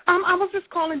 I was just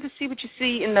calling to see what you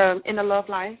see in the love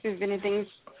life, if anything's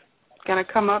going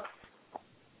to come up.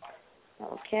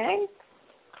 Okay.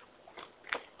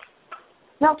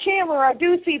 Now, Chandler, I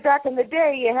do see back in the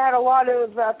day you had a lot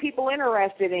of people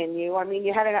interested in you. I mean,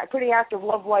 you had a pretty active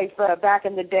love life back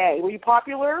in the day. Were you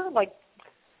popular? Like,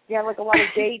 you had a lot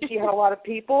of dates? You had a lot of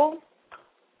people?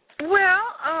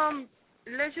 Well,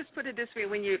 let's just put it this way: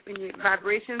 when your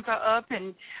vibrations are up,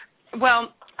 and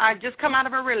I just come out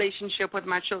of a relationship with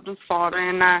my children's father,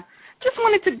 and I just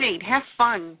wanted to date, have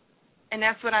fun. And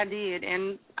that's what I did.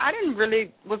 And I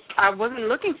wasn't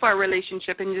looking for a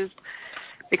relationship, and just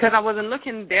because I wasn't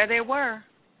looking, there they were.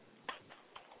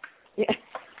 Yeah.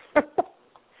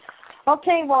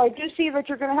 Okay, well, I do see that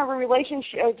you're going to have a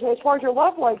relationship. As far as your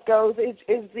love life goes,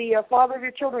 is the father of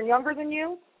your children younger than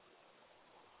you?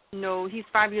 No, he's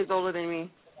 5 years older than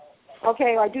me.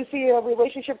 Okay, I do see a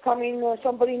relationship coming,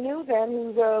 somebody new then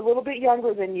who's a little bit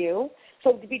younger than you. So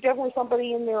it'd be definitely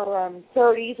somebody in their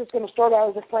 30s. It's going to start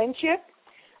out as a friendship.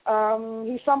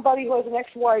 He's somebody who has an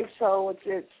ex-wife, so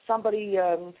it's somebody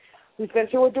who's been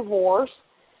through a divorce.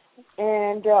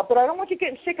 And but I don't want you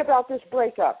getting sick about this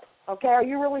breakup. Okay, are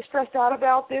you really stressed out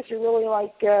about this? You're really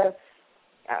like,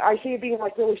 I see you being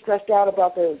like really stressed out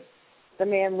about the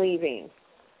man leaving.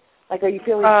 Like, are you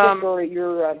feeling sick or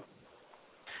you're?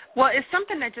 Well, it's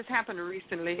something that just happened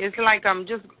recently. It's like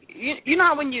just you know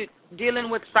how when you're dealing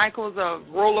with cycles of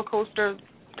roller coaster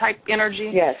type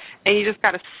energy, yes, and you just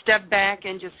got to step back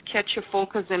and just catch your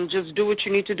focus and just do what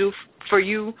you need to do for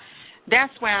you.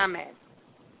 That's where I'm at.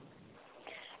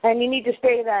 And you need to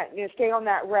stay on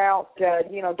that route.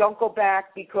 Don't go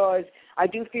back, because I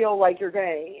do feel like you're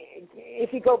gonna.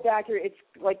 If you go back, it's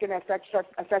like gonna start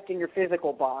affecting your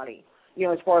physical body.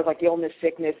 As far as like illness,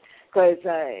 sickness, because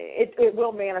it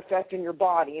will manifest in your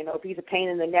body. If he's a pain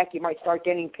in the neck, you might start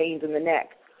getting pains in the neck.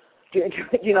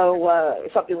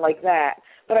 Something like that.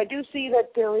 But I do see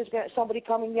that there is somebody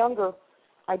coming younger.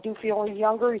 I do feel he's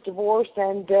younger. He's divorced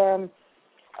and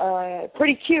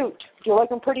pretty cute. Do you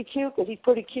like him pretty cute? Because he's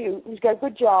pretty cute. He's got a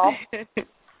good job.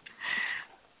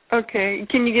 Okay.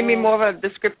 Can you give me more of a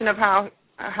description of how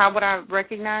would I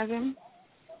recognize him?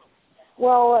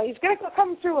 Well, he's going to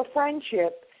come through a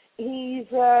friendship. He's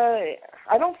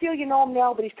I don't feel you know him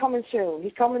now, but he's coming soon.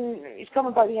 He's coming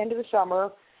by the end of the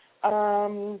summer.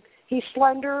 He's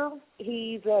slender.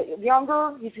 He's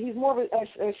younger. He's more of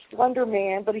a slender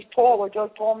man, but he's taller. Do you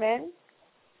like tall men?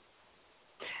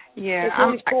 Yeah,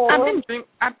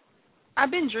 I've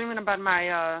been dreaming about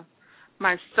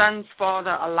my son's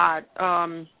father a lot.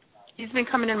 He's been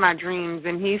coming in my dreams,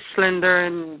 and he's slender,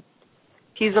 and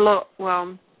he's a little,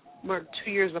 well, we're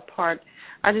 2 years apart.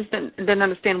 I just didn't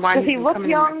understand why. Does he look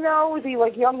young though? Is he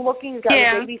like young looking? He's got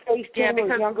a baby face too, or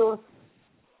he's younger?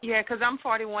 Yeah, because I'm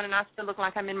 41 and I still look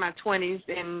like I'm in my 20s,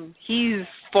 and he's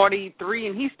 43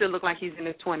 and he still look like he's in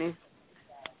his 20s.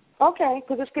 Okay,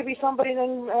 because this could be somebody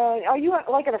then. Are you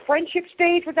like at a friendship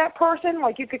stage with that person?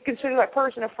 Like you could consider that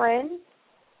person a friend?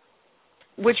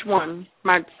 Which one?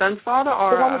 My son's father,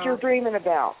 or the one that you're dreaming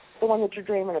about? The one that you're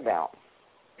dreaming about.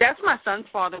 That's my son's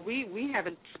father. We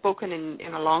haven't spoken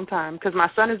in a long time because my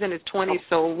son is in his 20s,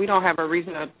 so we don't have a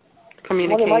reason to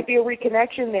communicate. Well, there might be a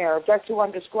reconnection there. If that's who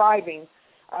I'm describing,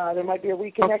 there might be a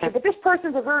reconnection. Okay. But this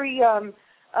person's a very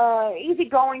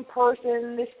easygoing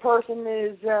person. This person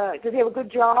does he have a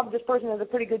good job? This person has a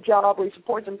pretty good job where he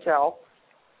supports himself.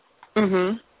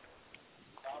 Mhm.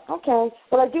 Okay,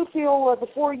 but I do feel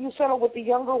before you settle with the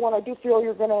younger one, I do feel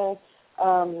you're gonna.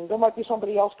 There might be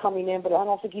somebody else coming in, but I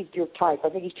don't think he's your type. I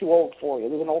think he's too old for you.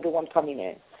 There's an older one coming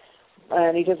in,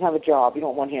 and he doesn't have a job. You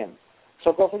don't want him.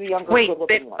 So go for the younger,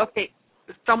 good-looking one. Okay,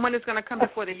 someone is going to come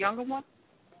before the younger one?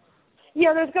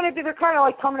 Yeah, they're kind of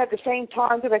like coming at the same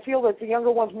time, because I feel that the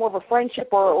younger one's more of a friendship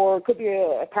or it could be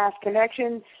a past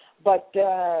connection. But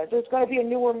there's going to be a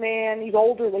newer man. He's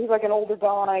older. He's like an older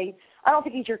guy. I don't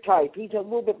think he's your type. He's a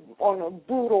little bit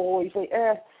brutal. He's like,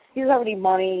 he doesn't have any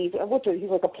money. He's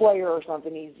like a player or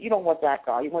something. You don't want that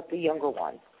guy. You want the younger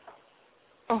one.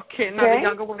 Okay. Now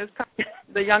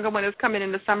the younger one is coming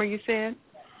in the summer, you said?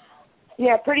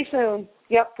 Yeah, pretty soon.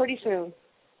 Yep, pretty soon.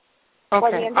 Okay.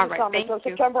 By the end of the summer, Thank so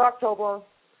you. September, October.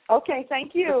 Okay.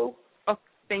 Thank you. Oh,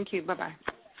 thank you. Bye-bye.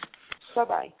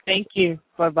 Bye-bye. Thank you.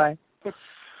 Bye-bye.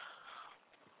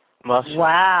 Awesome.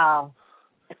 Wow.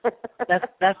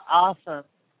 That's awesome.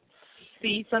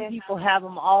 See, some people have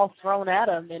them all thrown at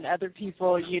them, and other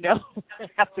people,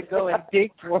 have to go and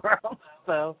dig for them.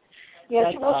 So,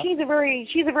 yeah. Well, she's a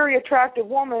very attractive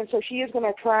woman, so she is going to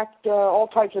attract all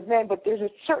types of men. But there's a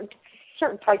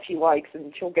certain type she likes,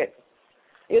 and she'll get.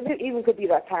 It even could be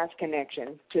that past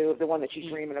connection to the one that she's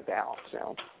dreaming about.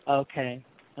 So. Okay.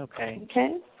 Okay.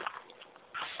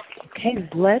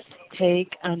 Let's take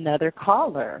another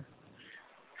caller.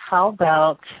 How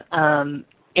about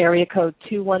area code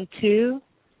 212?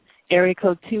 Area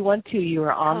code 212, you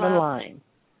are on the line.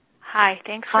 Hi,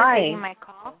 thanks for taking my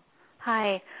call.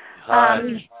 Hi.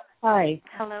 Hi.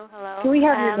 Hello. Can we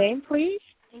have your name, please?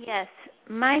 Yes.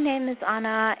 My name is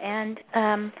Anna,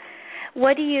 and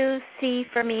what do you see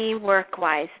for me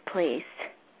work-wise, please?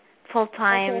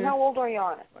 Full-time. Okay, how old are you,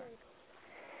 Anna?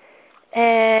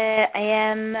 I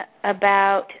am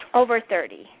about over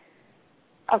 30.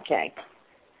 Okay.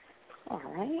 All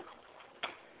right.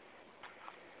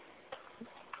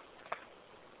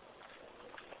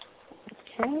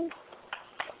 Okay.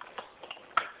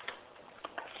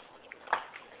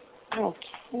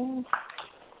 Okay.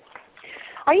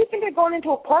 Are you thinking of going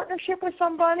into a partnership with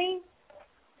somebody?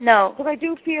 No. Because I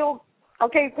do feel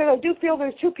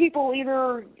there's two people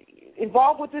either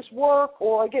involved with this work,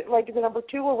 or I get like the number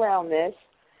two around this.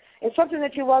 It's something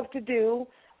that you love to do.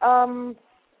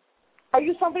 Are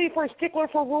you somebody for a stickler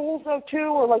for rules though too,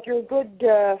 or like you're a good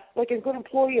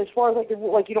employee as far as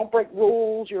like you don't break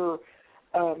rules?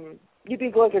 You'd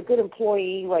be like a good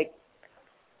employee, like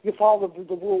you follow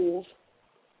the rules.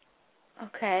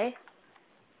 Okay.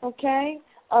 Okay.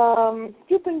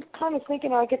 You've been kind of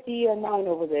thinking. I get the 9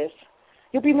 over this.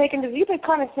 You've been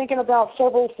kind of thinking about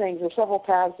several things or several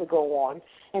paths to go on.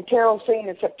 And Carol's saying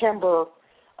in September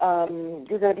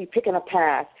you're going to be picking a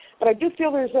path. But I do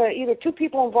feel there's either two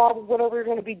people involved with whatever you're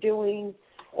going to be doing,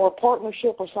 or a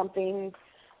partnership or something.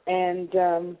 And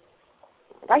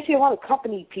I see a lot of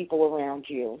company people around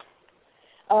you.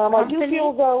 I do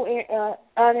feel though,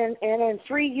 and in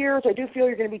 3 years, I do feel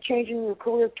you're going to be changing your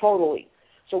career totally.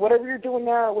 So whatever you're doing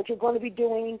now, what you're going to be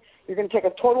doing, you're going to take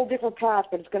a total different path,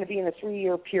 but it's going to be in a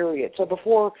 3-year period. So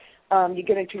before you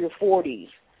get into your 40s,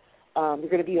 you're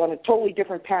going to be on a totally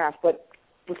different path. But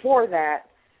before that,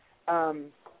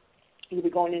 you'll be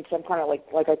going in some kind of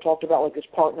like I talked about, like this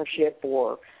partnership,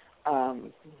 or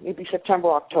maybe September,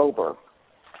 October.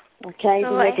 Okay, So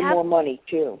you're making more money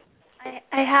too.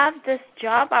 I have this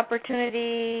job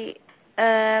opportunity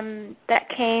that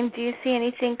came. Do you see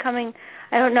anything coming?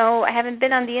 I don't know. I haven't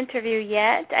been on the interview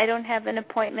yet. I don't have an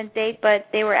appointment date, but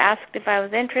they were asked if I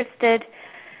was interested,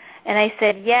 and I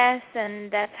said yes,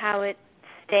 and that's how it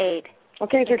stayed.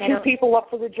 Okay, is there two people up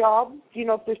for the job? Do you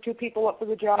know if there's two people up for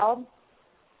the job?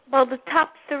 Well, the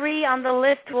top 3 on the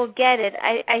list will get it.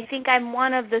 I think I'm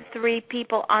one of the 3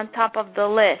 people on top of the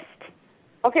list.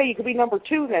 Okay, you could be number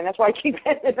 2 then. That's why I keep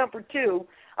getting the number 2.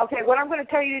 Okay, what I'm going to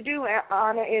tell you to do,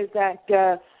 Anna, is that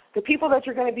the people that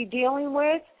you're going to be dealing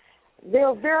with,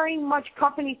 they're very much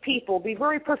company people. Be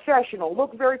very professional.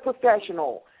 Look very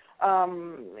professional.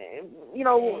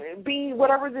 Be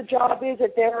whatever the job is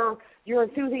that you're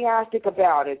enthusiastic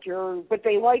about it. But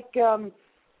they like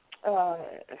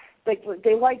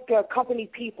they like company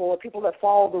people, or people that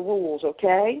follow the rules.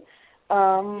 Okay.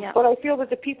 But I feel that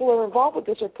the people who are involved with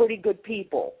this are pretty good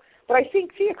people. But I see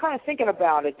you kind of thinking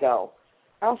about it, though.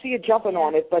 I don't see you jumping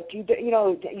on it. But you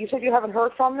said you haven't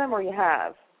heard from them, or you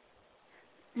have?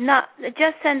 No,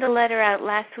 just sent a letter out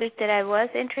last week that I was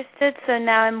interested. So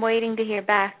now I'm waiting to hear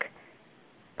back.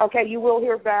 Okay, you will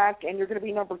hear back, and you're going to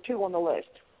be number 2 on the list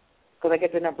because I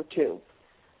get the number 2.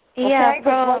 Yeah, okay?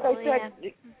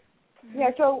 probably.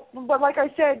 But like I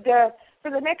said, for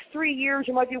the next 3 years,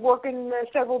 you might be working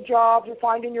several jobs and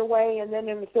finding your way, and then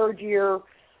in the 3rd year,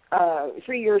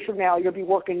 3 years from now, you'll be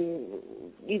working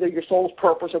either your soul's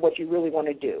purpose or what you really want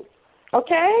to do.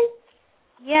 Okay?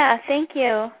 Yeah, thank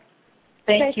you.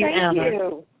 Thank you,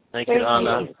 Anna. Thank you,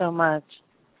 Anna. Thank you so much.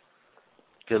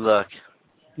 Good luck.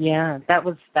 Yeah, that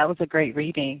was a great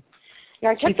reading.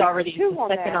 Yeah, she's already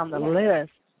second on the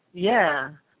list.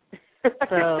 Yeah.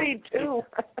 So, too.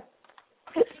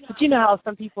 But you know how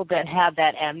some people that have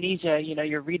that amnesia,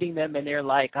 you're reading them and they're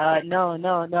like, no,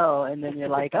 and then you're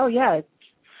like, oh yeah.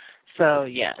 So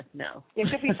yeah, no. It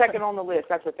should be second on the list.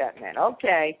 That's what that meant.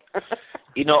 Okay. I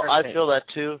feel that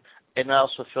too, and I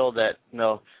also feel that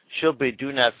she'll be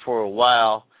doing that for a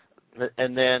while,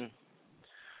 and then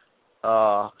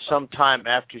sometime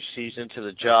after she's into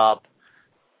the job,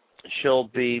 she'll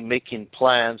be making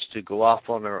plans to go off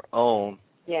on her own.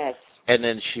 Yes. And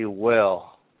then she will.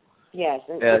 Yes,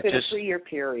 within a 3-year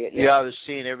period. Yeah, I was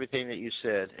seeing everything that you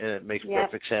said, and it makes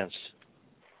perfect sense.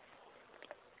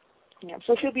 Yeah,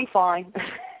 so she'll be fine.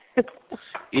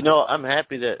 I'm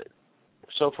happy that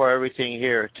so far everything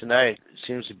here tonight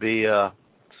seems to be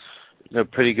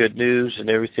pretty good news and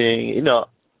everything.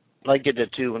 I get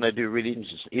that too when I do readings,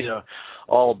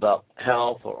 all about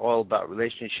health or all about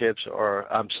relationships, or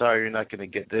I'm sorry you're not going to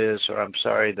get this, or I'm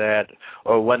sorry that,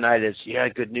 or one night it's,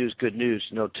 good news.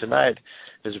 Tonight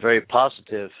is very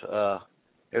positive.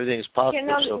 Everything is positive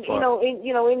so far.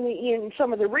 In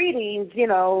some of the readings,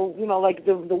 like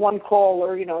the one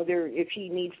caller, if she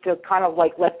needs to kind of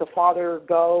like let the father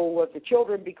go with the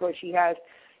children because she has,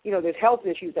 there's health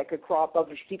issues that could crop up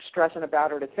if she keeps stressing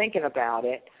about it or thinking about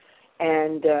it.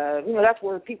 And, that's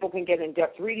where people can get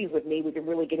in-depth readings with me. We can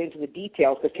really get into the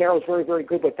details, because Carol's very, very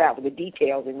good with that, with the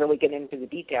details and really getting into the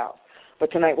details.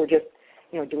 But tonight we're just,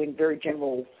 doing very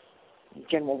general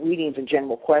readings and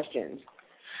general questions.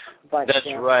 But that's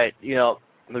right. The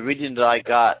reading that I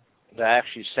got I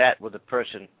actually sat with a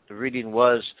person. The reading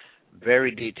was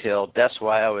very detailed. That's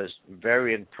why I was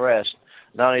very impressed.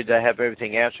 Not only did I have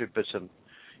everything answered, but some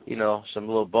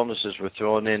little bonuses were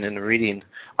thrown in the reading.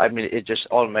 I mean, it just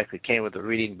automatically came with the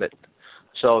reading. But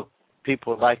so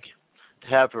people would like to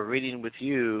have a reading with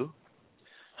you.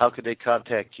 How could they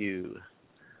contact you?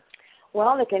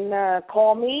 Well, they can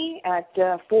call me at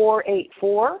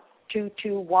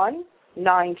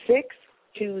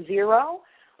 484-221-9620.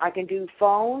 I can do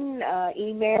phone,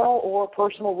 email, or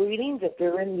personal readings if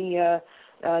they're in the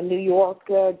New York,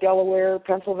 Delaware,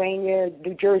 Pennsylvania,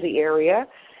 New Jersey area.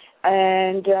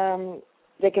 And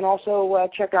they can also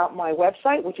check out my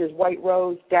website, which is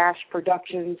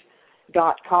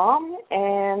whiterose-productions.com.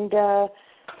 And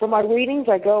for my readings,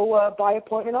 I go by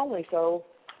appointment only. So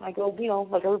I go,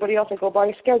 like everybody else, I go by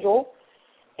a schedule.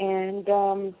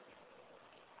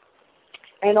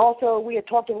 And also, we had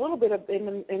talked a little bit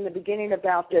in the beginning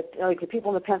about the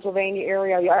people in the Pennsylvania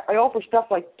area. I offer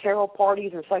stuff like tarot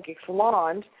parties and psychic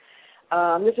salons.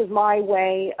 This is my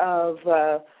way of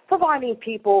providing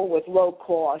people with low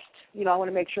cost. I want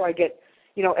to make sure I get,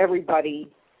 everybody,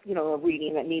 a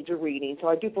reading that needs a reading. So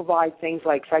I do provide things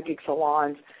like psychic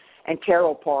salons and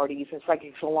tarot parties. A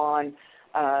psychic salon,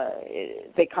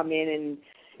 they come in and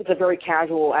it's a very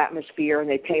casual atmosphere, and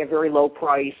they pay a very low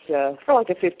price for like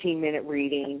a 15-minute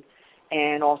reading.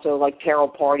 And also, like, tarot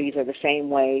parties are the same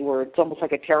way, where it's almost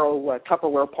like a tarot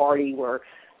Tupperware party where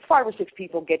 5 or 6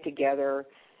 people get together,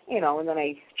 and then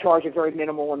I charge a very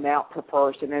minimal amount per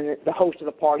person, and the host of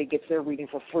the party gets their reading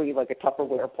for free, like a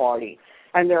Tupperware party.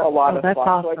 And they're a lot of fun. That's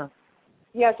awesome.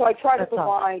 So I try to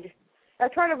provide. I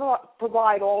try to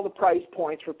provide all the price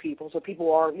points for people, so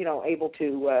people are, able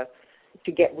to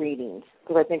get readings,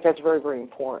 because I think that's very, very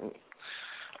important.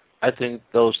 I think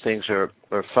those things are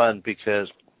fun because,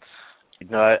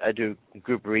 I do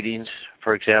group readings.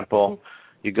 For example,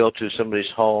 you go to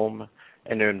somebody's home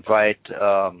and they invite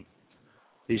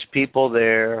these people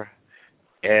there,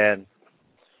 and,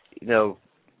 you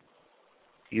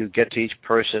get to each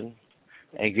person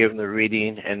and give them the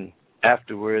reading, and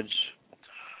afterwards,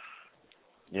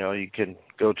 you can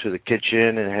go to the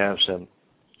kitchen and have some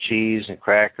cheese and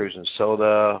crackers and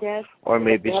soda, or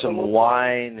maybe some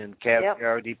wine and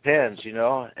caviar. It depends,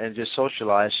 and just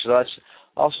socialize. So that's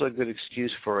also a good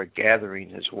excuse for a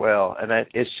gathering as well, and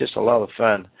it's just a lot of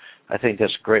fun. I think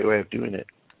that's a great way of doing it.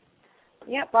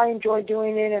 Yep, I enjoy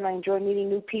doing it, and I enjoy meeting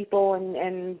new people,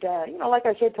 and like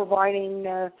I said, providing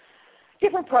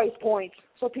different price points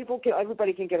so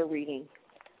everybody can get a reading.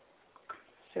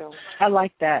 So I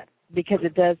like that, because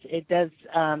it does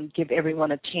give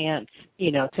everyone a chance,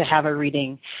 to have a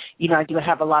reading. I do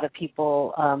have a lot of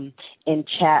people in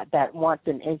chat that want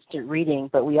an instant reading,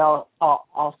 but we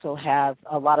also have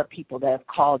a lot of people that have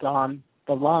called on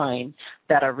the line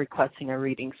that are requesting a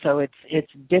reading. So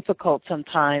it's difficult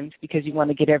sometimes because you want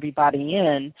to get everybody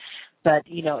in, but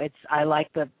I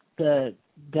like the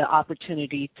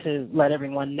opportunity to let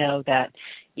everyone know that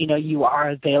you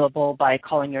are available by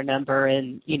calling your number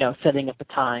and setting up a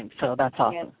time. So that's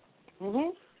awesome.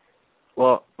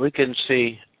 Well, we can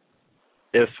see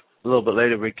if a little bit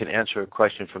later we can answer a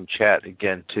question from chat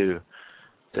again too.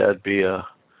 That'd be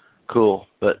cool.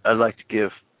 But I'd like to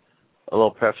give a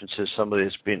little preference to somebody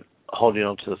that's been holding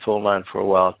on to the phone line for a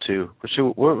while too.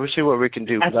 We'll see what we can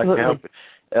do. We'd like to help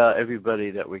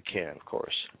everybody that we can, of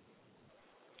course.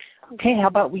 Okay, how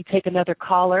about we take another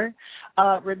caller?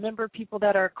 Remember, people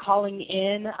that are calling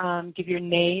in, give your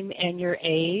name and your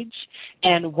age,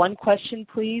 and one question,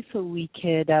 please, so we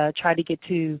could try to get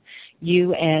to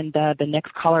you and the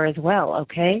next caller as well,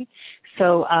 okay?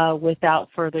 So without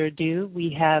further ado, we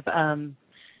have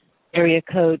area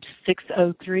code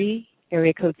 603.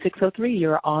 Area code 603,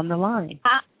 you're on the line.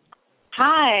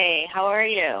 Hi, how are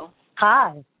you?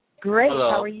 Hi, great,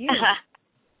 Hello. How are you?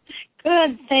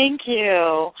 Good, thank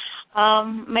you.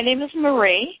 My name is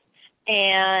Marie,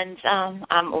 and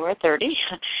I'm over 30,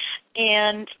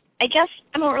 and I guess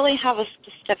I don't really have a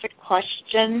specific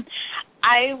question.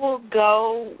 I will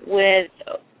go with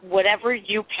whatever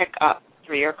you pick up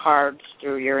through your cards,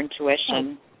 through your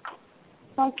intuition.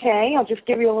 Okay, I'll just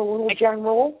give you a little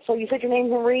general. So you said your name's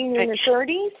Marie and you're in your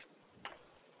 30s?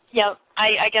 Yep,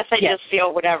 I guess I just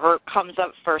feel whatever comes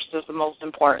up first is the most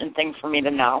important thing for me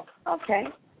to know. Okay.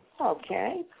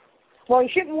 Well, you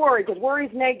shouldn't worry, because worry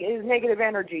is negative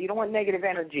energy. You don't want negative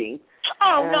energy.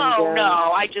 Oh,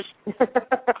 no, I just,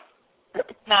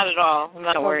 not at all. I'm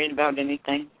not worried about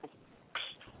anything.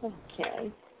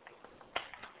 Okay.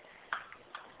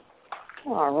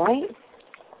 All right.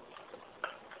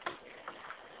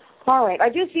 All right. I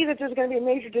do see that there's going to be a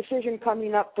major decision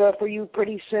coming up for you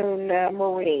pretty soon,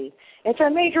 Marie. It's a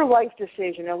major life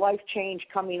decision, a life change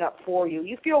coming up for you.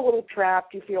 You feel a little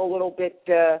trapped. You feel a little bit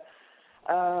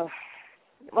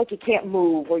like you can't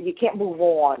move or you can't move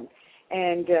on.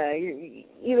 And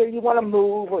either you want to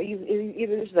move or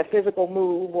either this is a physical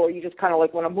move or you just kind of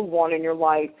like want to move on in your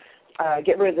life,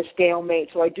 get rid of the stalemate.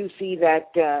 So I do see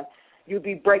that you'll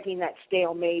be breaking that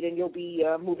stalemate and you'll be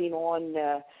moving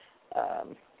on.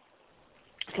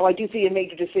 So I do see a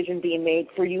major decision being made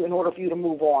for you in order for you to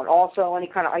move on. Also, any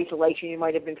kind of isolation you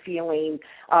might have been feeling,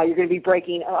 you're going to be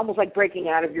breaking, almost like breaking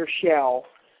out of your shell.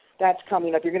 That's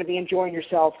coming up. You're going to be enjoying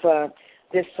yourself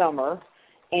this summer.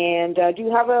 And do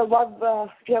you have a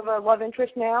love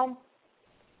interest now?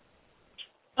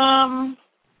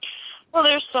 Well,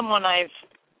 there's someone I've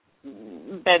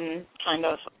been kind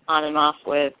of on and off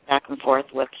with, back and forth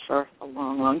with for a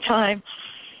long, long time.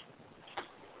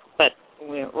 But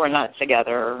we're not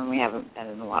together, and we haven't been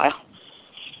in a while.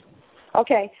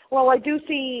 Okay. Well, I do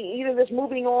see either this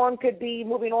moving on could be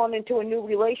moving on into a new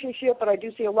relationship, but I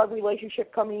do see a love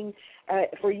relationship coming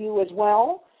for you as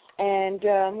well. And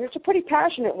it's a pretty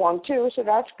passionate one, too, so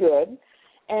that's good.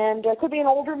 And it could be an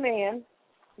older man,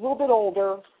 a little bit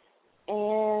older,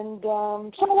 and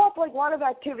somewhat like a lot of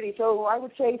activity. So I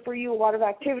would say for you, a lot of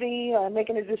activity,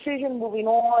 making a decision, moving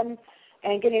on,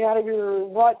 and getting out of your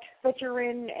rut that you're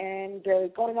in and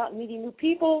going out and meeting new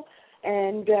people.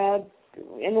 And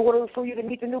in order for you to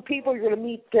meet the new people, you're going to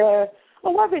meet a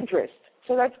love interest.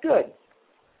 So that's good.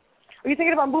 Are you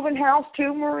thinking about moving house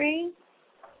too, Marie?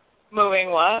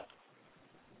 Moving what?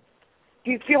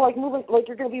 Do you feel like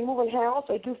you're going to be moving house?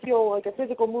 I do feel like a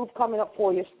physical move coming up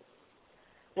for you,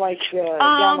 like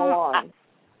down the line.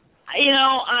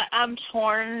 I'm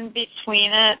torn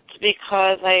between it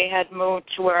because I had moved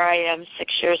to where I am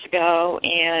 6 years ago,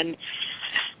 and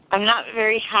I'm not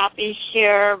very happy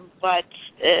here, but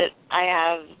I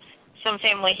have some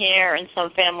family here and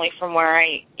some family from where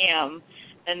I am,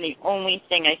 and the only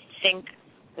thing I think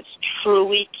that's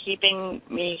truly keeping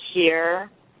me here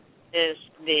is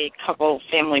the couple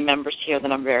family members here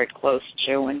that I'm very close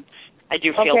to, and I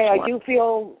do feel torn.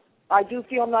 I do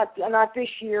feel not this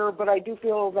year, but I do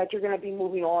feel that you're going to be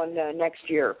moving on next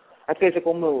year, a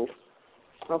physical move.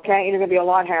 Okay, and you're going to be a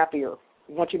lot happier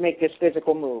once you make this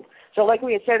physical move. So like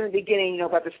we had said in the beginning,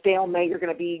 about the stalemate, you're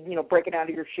going to be, breaking out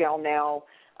of your shell now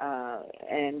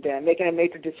and making a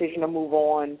major decision to move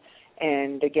on.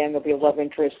 And again, there'll be a love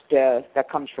interest that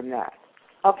comes from that.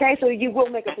 Okay, so you will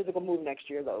make a physical move next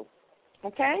year, though.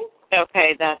 Okay?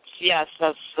 Okay, that's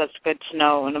good to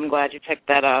know, and I'm glad you picked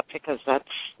that up because that's,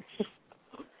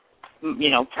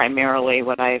 primarily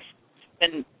what I've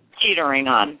been teetering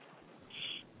on.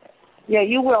 Yeah,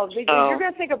 you will. You're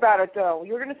going to think about it, though.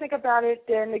 You're going to think about it,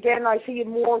 and again, I see you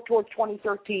more towards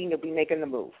 2013. You'll be making the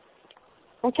move.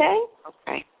 Okay?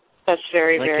 Okay. That's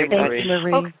very, very good. Thank you,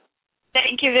 Marie. Okay.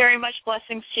 Thank you very much.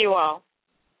 Blessings to you all.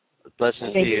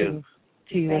 Blessings to you.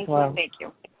 To you as well. Thank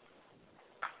you.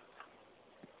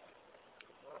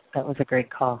 That was a great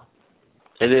call.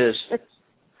 It is.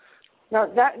 Now,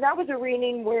 that was a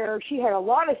reading where she had a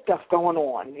lot of stuff going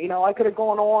on. I could have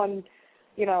gone on,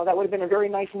 that would have been a very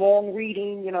nice long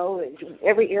reading,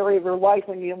 every area of her life.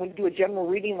 When you do a general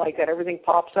reading like that, everything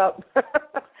pops up.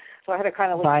 So I had to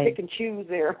kind of pick and choose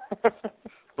there.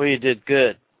 Well, you did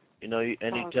good, and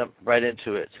you jumped right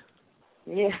into it.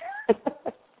 Yeah.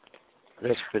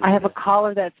 That's pretty I have a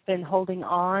caller that's been holding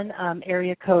on,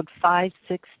 area code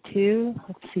 562.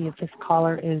 Let's see if this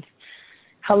caller is...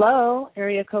 Hello,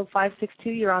 area code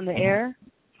 562, you're on the air.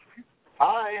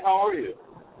 Hi, how are you?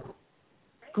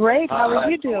 Great, how are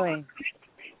you doing?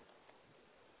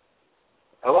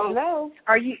 Hello?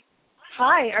 Are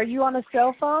you on a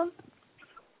cell phone?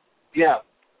 Yeah.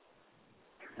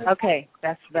 Okay,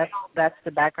 that's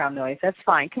the background noise. That's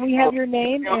fine. Can we have your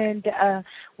name and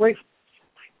where...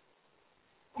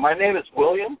 My name is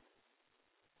William.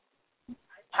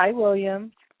 Hi,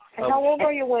 William. And how old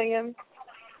are you, William?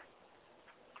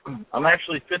 I'm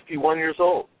actually 51 years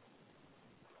old.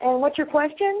 And what's your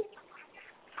question?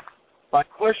 My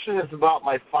question is about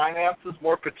my finances,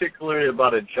 more particularly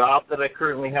about a job that I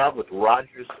currently have with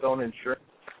Rogers Stone Insurance.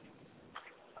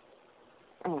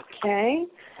 Okay.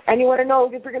 And you want to know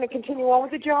if you're going to continue on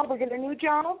with the job or get a new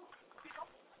job?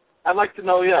 I'd like to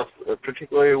know, yes,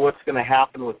 particularly what's going to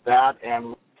happen with that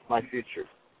and my future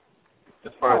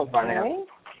as far as finance.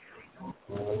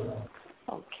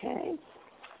 Okay.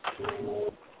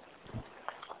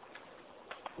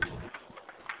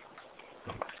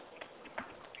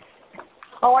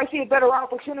 Oh, I see a better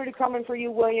opportunity coming for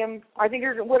you, William. I think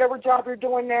whatever job you're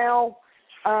doing now,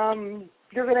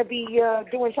 you're going to be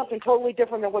doing something totally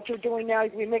different than what you're doing now.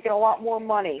 You're going to be making a lot more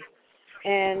money,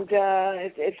 and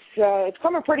it's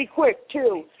coming pretty quick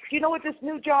too. Do you know what this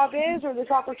new job is or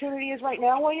this opportunity is right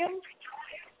now, William?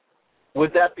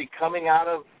 Would that be coming out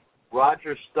of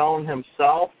Roger Stone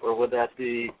himself, or would that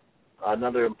be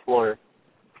another employer?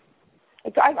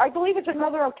 I believe it's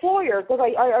another employer, because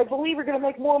I believe you're going to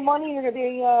make more money and you're going to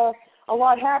be a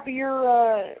lot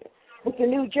happier with the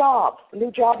new job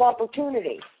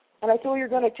opportunity. And I feel you're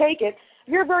going to take it.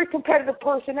 You're a very competitive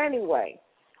person anyway.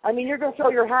 I mean, you're going to throw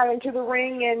your hat into the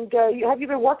ring, and have you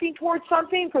been working towards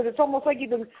something? Because it's almost like you've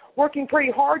been working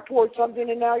pretty hard towards something,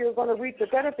 and now you're going to reap the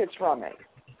benefits from it.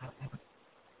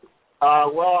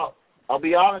 Well, I'll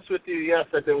be honest with you. Yes,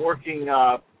 I've been working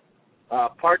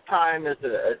part-time as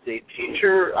a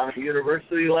teacher on a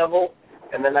university level,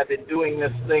 and then I've been doing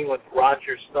this thing with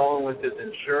Roger Stone with his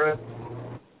insurance.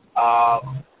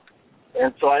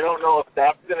 And so I don't know if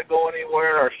that's going to go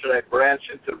anywhere, or should I branch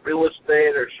into real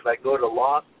estate, or should I go to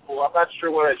law school? I'm not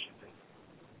sure what I should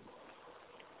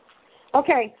do.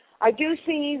 Okay. I do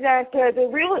see that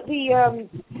the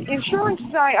insurance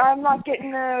side I'm not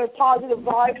getting a positive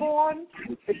vibe on.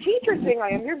 The teacher thing I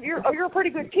am. You're a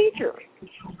pretty good teacher.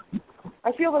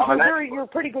 I feel like you're a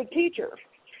pretty good teacher.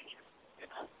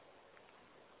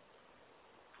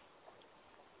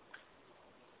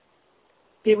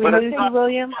 Did we lose you,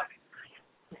 William?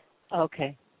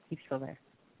 Okay, he's still there.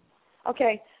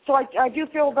 Okay, so I do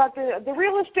feel about the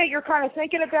real estate you're kind of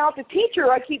thinking about. The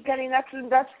teacher I keep getting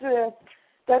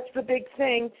that's the big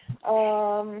thing.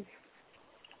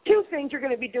 Two things you're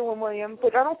going to be doing, William,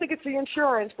 but I don't think it's the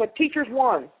insurance, but teacher's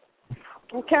one.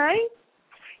 Okay?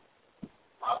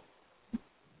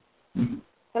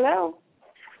 Hello?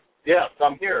 Yes,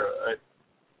 I'm here.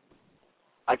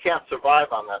 I can't survive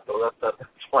on that, though. That's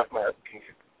why I'm asking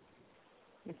you.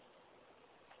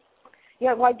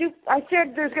 Yeah, well, I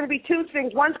said there's going to be two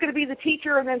things. One's going to be the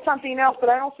teacher and then something else, but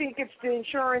I don't think it's the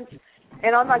insurance,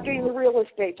 and I'm not getting the real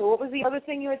estate. So what was the other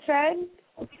thing you had said?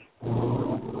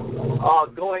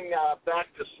 Going back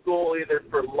to school either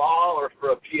for law or for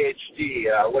a PhD.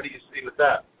 What do you see with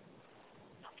that?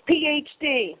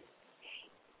 PhD.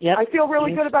 Yep. I feel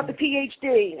really good about the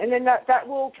PhD, and then that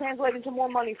will translate into more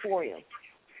money for you.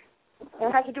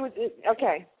 It has to do with it.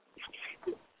 Okay.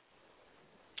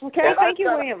 Okay, thank you,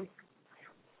 William.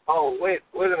 Oh, wait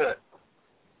a minute.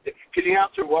 Can you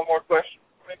answer one more question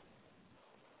for me?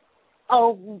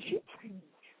 Oh,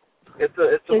 it's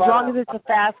as long as it's a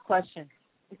fast question.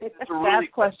 It's a really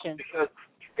fast question because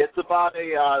it's about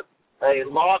a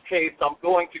law case. I'm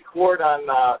going to court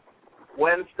on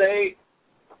Wednesday.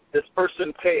 This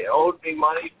person owed me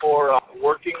money for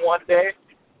working one day.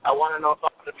 I want to know if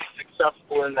I'm going to be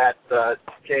successful in that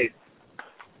case.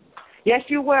 Yes,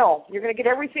 you will. You're going to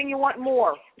get everything you want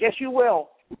more. Yes, you will.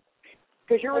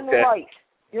 Because you're in the right.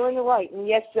 You're in the right. And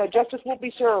yes, justice will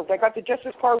be served. I got the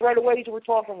justice card right away as we're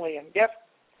talking, William. Yep,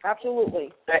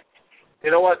 absolutely.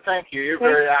 You know what? Thank you. You're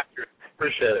very accurate.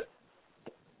 Appreciate it.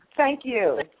 Thank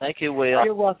you. Thank you, William.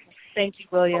 You're welcome. Thank you,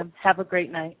 William. Have a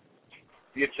great night.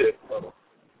 You too.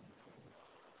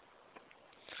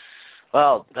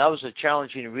 Well, that was a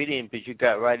challenging reading, but you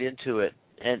got right into it.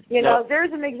 And you know,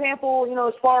 there's an example,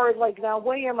 as far as like now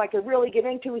William I could really get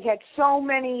into. He had so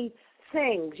many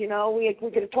things, we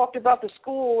could have talked about the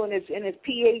school and his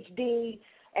PhD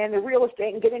and the real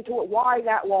estate and get into it why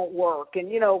that won't work.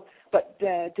 And but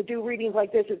to do readings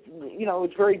like this,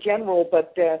 it's very general,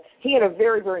 but he had a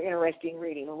very, very interesting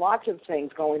reading. Lots of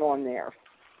things going on there.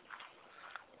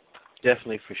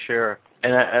 Definitely, for sure.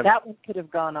 And that one could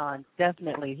have gone on,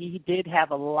 definitely. He did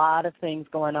have a lot of things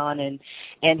going on,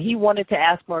 and he wanted to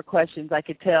ask more questions, I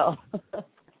could tell.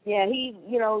 Yeah, and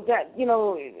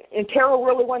Cheryl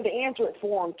really wanted to answer it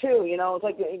for him, too. It's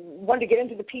like he wanted to get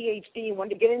into the PhD,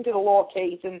 wanted to get into the law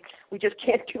case, and we just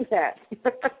can't do that.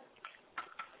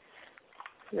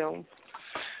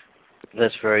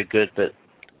 That's very good, but,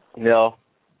 I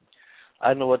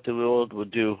don't know what the world would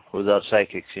do without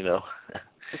psychics,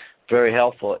 Very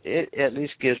helpful. It at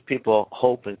least gives people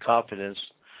hope and confidence,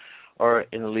 or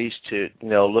at least to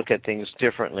look at things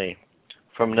differently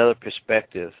from another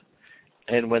perspective.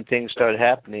 And when things start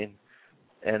happening,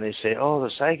 and they say, "Oh,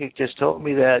 the psychic just told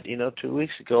me that 2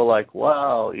 weeks ago," like,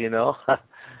 wow,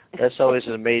 that's always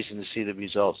amazing to see the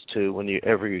results too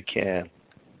whenever you can.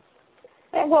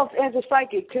 And well, as a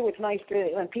psychic too, it's nice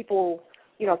when people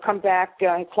come back,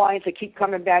 clients that keep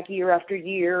coming back year after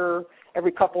year,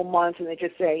 every couple of months, and they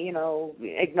just say,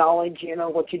 acknowledge,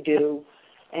 what you do,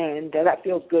 and that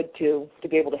feels good too, to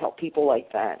be able to help people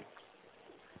like that.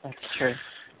 That's true.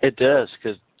 It does,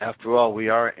 because after all, we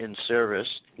are in service.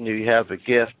 You have a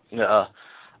gift.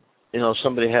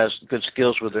 somebody has good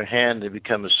skills with their hand, they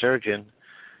become a surgeon,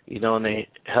 and they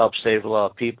help save a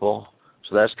lot of people.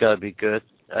 So that's got to be good.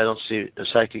 I don't see a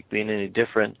psychic being any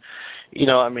different.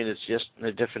 It's just in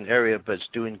a different area, but it's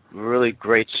doing really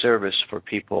great service for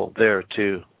people there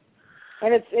too.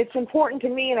 And it's important to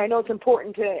me, and I know it's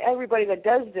important to everybody that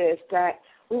does this, that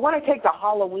we want to take the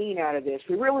Halloween out of this.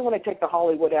 We really want to take the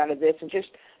Hollywood out of this and just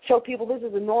show people this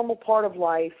is a normal part of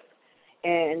life.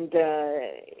 And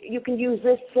you can use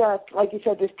this, like you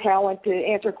said, this talent to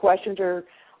answer questions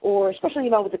or especially,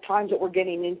 with the times that we're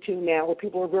getting into now where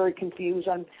people are very confused.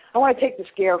 I want to take the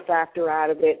scare factor out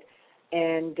of it.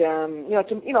 And,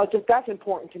 that's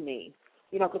important to me,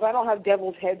 because I don't have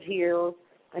devil's heads here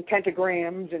and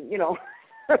pentagrams and,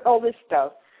 all this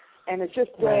stuff. And it's just,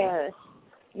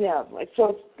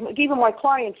 so like even my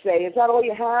clients say, is that all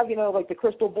you have, like the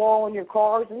crystal ball in your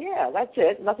cards? And, that's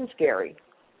it, nothing scary.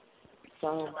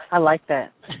 So I like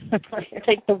that.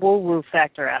 Take the woo-woo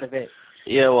factor out of it.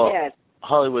 Yeah, well,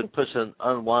 Hollywood puts an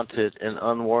unwanted and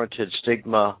unwarranted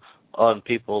stigma on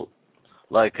people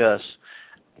like us.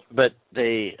 But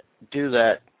they do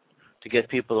that to get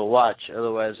people to watch.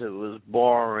 Otherwise, it was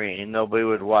boring and nobody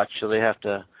would watch. So they have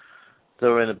to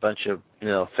throw in a bunch of,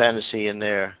 fantasy in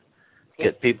there,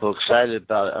 get people excited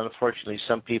about it. Unfortunately,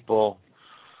 some people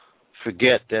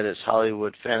forget that it's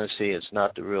Hollywood fantasy. It's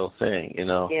not the real thing,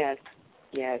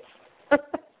 Yes.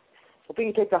 If we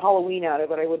can take the Halloween out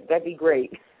of it, that'd be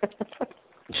great.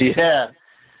 Yeah.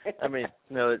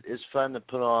 It's fun to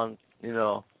put on,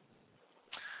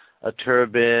 a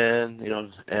turban,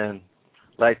 and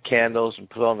light candles and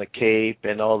put on the cape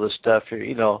and all this stuff.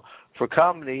 For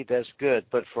comedy, that's good,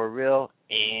 but for real,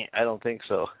 I don't think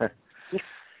so.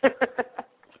 But,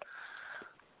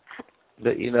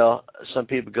 some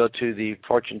people go to the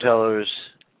fortune tellers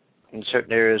in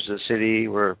certain areas of the city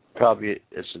where probably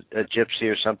it's a gypsy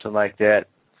or something like that.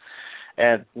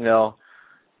 And,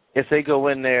 if they go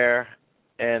in there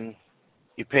and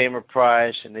you pay them a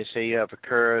price and they say you have a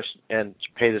curse and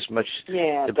pay this much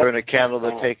to burn a candle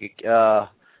to take the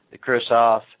curse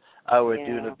off, I would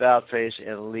do an about face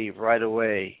and leave right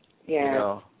away.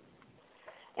 Yeah.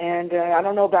 And I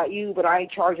don't know about you, but I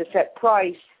charge a set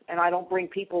price and I don't bring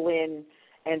people in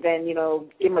and then,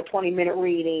 give them a 20-minute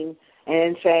reading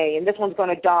and say, and this one's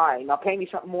going to die. Now pay me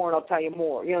something more and I'll tell you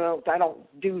more. I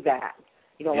don't do that.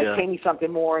 Pay me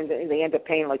something more and they end up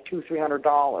paying like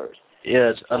 $200-$300.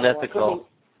 Yeah, it's unethical.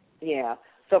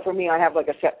 So for me, I have like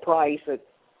a set price that,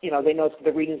 they know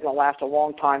the reading's going to last a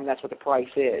long time, and that's what the price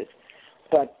is.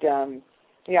 But,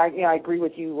 I agree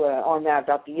with you on that.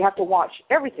 You have to watch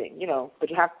everything, but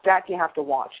you have to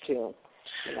watch, too,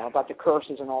 about the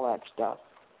curses and all that stuff.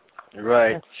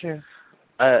 Right. That's true.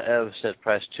 I have a set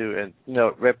price, too, and,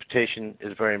 reputation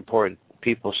is very important.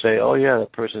 People say, oh, yeah,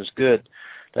 that person's good.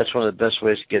 That's one of the best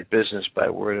ways to get business, by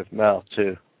word of mouth,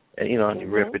 too. And, your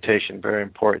reputation, very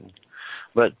important.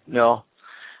 But,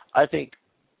 I think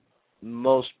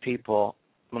most people,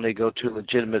 when they go to a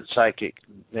legitimate psychic,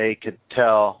 they could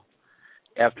tell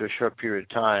after a short period of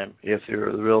time if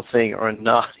they're the real thing or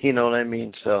not. You know what I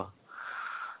mean? So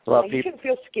a lot of people. You shouldn't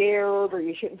feel scared, or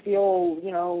you shouldn't feel,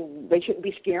 they shouldn't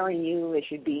be scaring you. There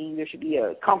should be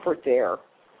a comfort there.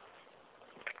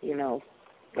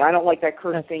 I don't like that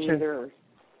curse thing either.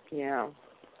 Yeah.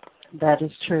 That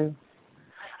is true.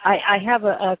 I have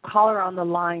a caller on the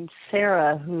line,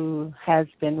 Sarah, who has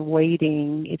been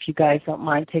waiting. If you guys don't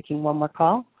mind taking one more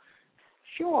call.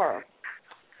 Sure.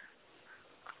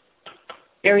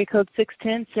 Area code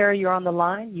 610. Sarah, you're on the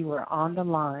line. You are on the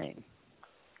line.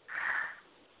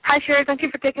 Hi, Sherry. Thank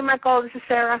you for taking my call. This is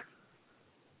Sarah.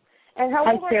 And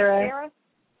how old are you, Sarah?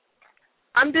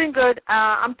 I'm doing good.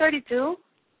 I'm 32.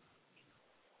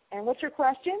 And what's your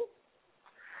question?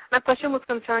 My question was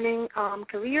concerning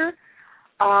career.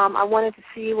 I wanted to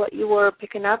see what you were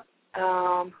picking up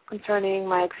concerning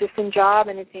my existing job,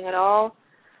 anything at all.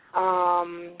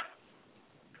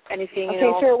 Anything,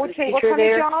 okay, Sarah, what kind of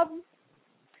job?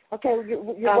 Okay,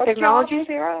 what technology, job,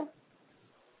 Sarah?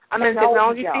 I'm in the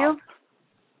technology field.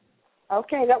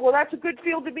 Okay, that's a good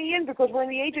field to be in because we're in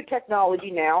the age of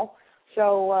technology now.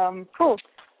 So cool.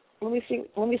 Let me see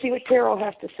what Cheryl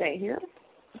has to say here.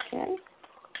 Okay.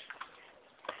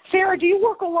 Sarah, do you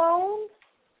work alone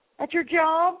at your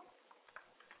job?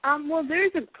 Well,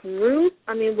 there's a group.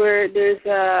 There's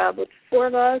about 4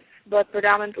 of us, but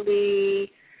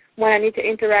predominantly when I need to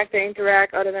interact, I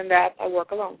interact. Other than that, I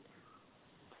work alone.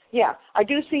 Yeah, I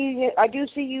do see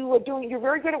you doing. You're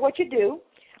very good at what you do.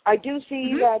 I do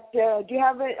see that. Do you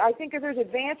have? I think if there's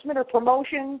advancement or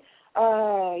promotion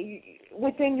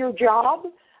within your job,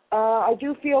 I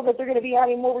do feel that they're going to be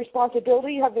adding more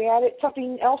responsibility. Have they added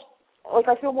something else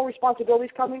I feel more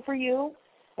responsibilities coming for you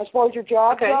as far as your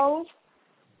job goes.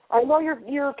 I know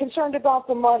you're concerned about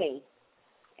the money,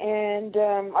 and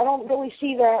I don't really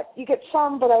see that. You get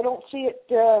some, but I don't see it.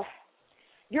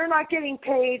 You're not getting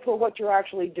paid for what you're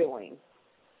actually doing.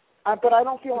 But I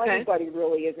don't feel anybody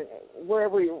really isn't,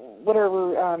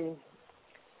 whatever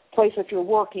place that you're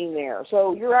working there.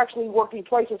 So you're actually working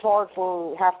twice as hard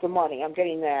for half the money. I'm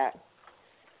getting that.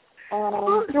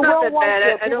 You're well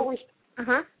liked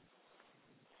there.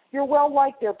 You're well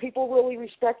liked there. People really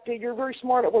respect you. You're very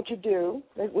smart at what you do,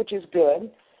 which is good.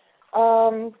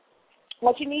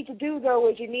 What you need to do, though,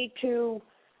 is you need to,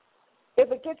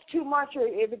 if it gets too much or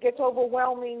if it gets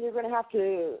overwhelming, you're going to have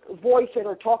to voice it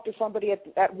or talk to somebody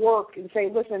at work and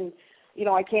say, listen,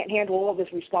 I can't handle all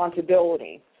this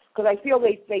responsibility. Because I feel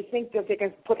they think that they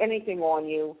can put anything on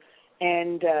you,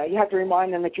 and you have to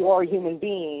remind them that you are a human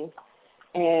being.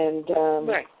 And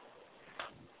right.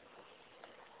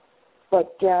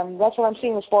 But that's what I'm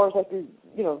seeing as far as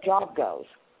your job goes.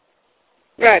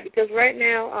 Right, because right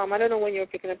now, I don't know when you're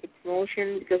picking up the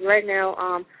promotion, because right now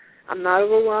I'm not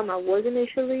overwhelmed. I was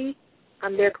initially.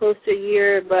 I'm there close to a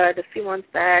year, but a few months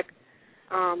back,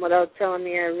 without telling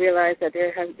me, I realized that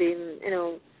there has been,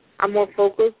 I'm more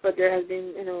focused, but there has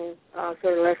been,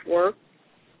 sort of less work.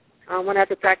 When I have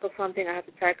to tackle something, I have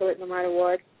to tackle it no matter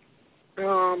what.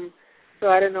 So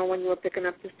I don't know when you were picking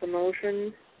up this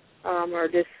promotion or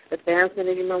this advancement,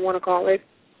 as you might want to call it.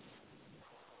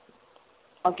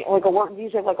 Okay, you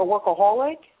said like a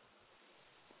workaholic?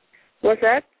 What's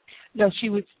that? No, she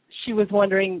was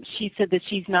wondering. She said that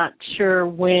she's not sure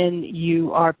when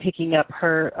you are picking up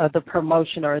her the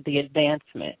promotion or the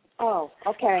advancement. Oh,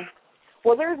 okay.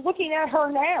 Well, they're looking at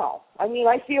her now. I mean,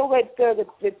 I feel that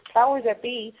the powers that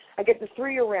be, I get the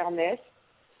 3 around this,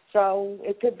 so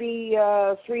it could be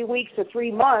 3 weeks to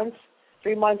 3 months,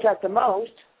 3 months at the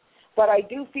most. But I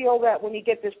do feel that when you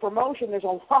get this promotion, there's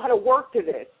a lot of work to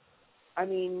this. I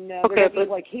mean, they're going to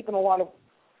be heaping a lot of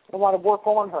work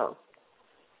on her.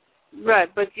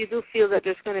 Right, but you do feel that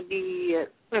there's going to be,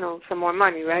 some more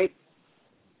money, right?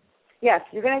 Yes,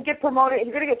 you're going to get promoted.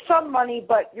 You're going to get some money,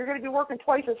 but you're going to be working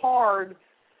twice as hard.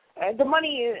 The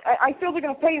money, I feel they're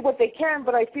going to pay you what they can,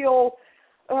 but I feel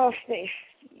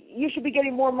you should be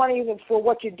getting more money for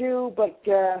what you do. But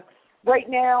right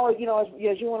now, as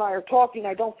you and I are talking,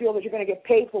 I don't feel that you're going to get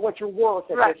paid for what you're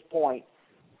worth at this point.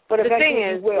 But the eventually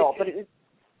thing is, you will.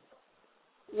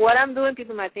 What I'm doing,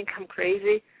 people might think I'm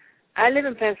crazy. I live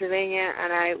in Pennsylvania,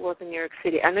 and I work in New York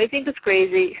City. I know you think it's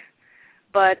crazy,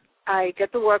 but I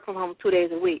get to work from home 2 days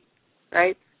a week,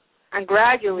 right? And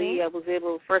gradually, I was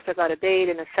able, first I got a date,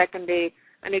 and a second date,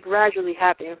 and it gradually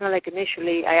happened. It's not like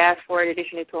initially I asked for it,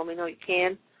 initially told me, no, you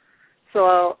can't.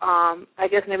 So I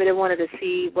guess maybe they wanted to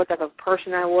see what type of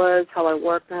person I was, how I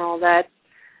worked and all that.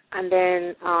 And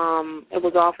then it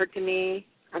was offered to me,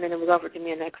 and then it was offered to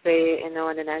me the next day, and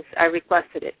then I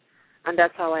requested it. And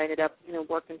that's how I ended up,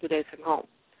 working 2 days from home.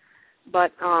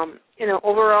 But,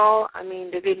 overall, I mean,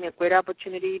 they gave me a great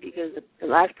opportunity because the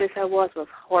last place I was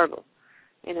horrible.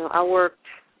 I worked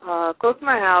close to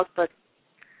my house, but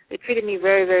they treated me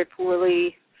very, very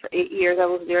poorly for 8 years I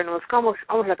was there, and it was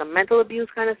almost like a mental abuse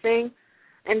kind of thing.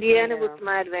 In the end, it was to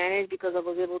my advantage because I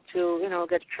was able to,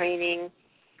 get training,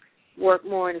 work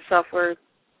more in software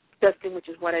testing, which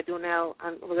is what I do now,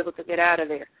 and I was able to get out of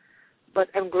there. But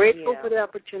I'm grateful for the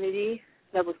opportunity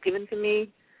that was given to me,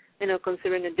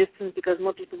 considering the distance, because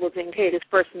most people will think, hey, this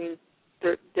person,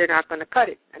 they're not going to cut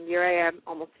it. And here I am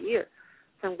almost a year.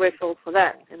 So I'm grateful for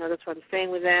that. That's why I'm staying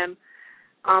with them.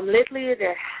 Lately,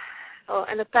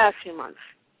 in the past few months,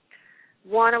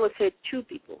 one, I would say 2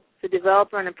 people, the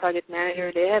developer and the project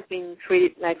manager, they have been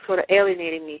treated like sort of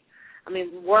alienating me. I mean,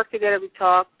 we work together, we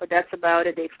talk, but that's about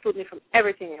it. They exclude me from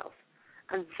everything else.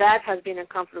 And that has been a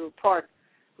uncomfortable part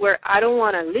where I don't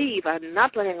want to leave. I'm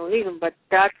not planning on leaving, but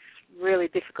that's really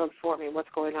difficult for me, what's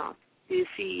going on. Do you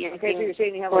see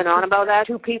anything going on about that?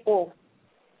 2 people.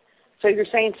 So you're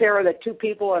saying, Sarah, that 2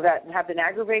 people have been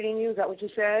aggravating you? Is that what you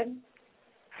said?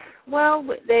 Well,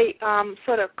 they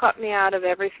sort of cut me out of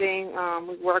everything.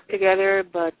 We work together,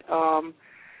 but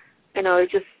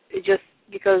it's just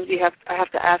because I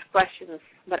have to ask questions.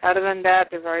 But other than that,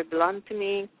 they're very blunt to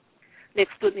me. They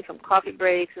exclude me from coffee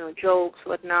breaks, jokes,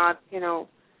 whatnot,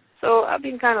 So I've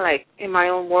been kind of like in my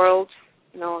own world,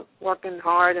 working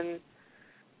hard and,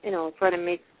 trying to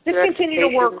make. Just continue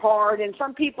to work hard. And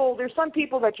there's some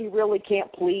people that you really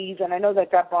can't please, and I know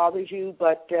that bothers you,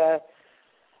 but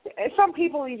some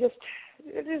people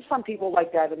there's some people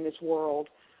like that in this world.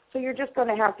 So you're just going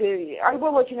to have to, I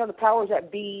will let you know the powers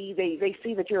that be, they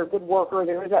see that you're a good worker.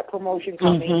 There is that promotion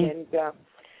coming, and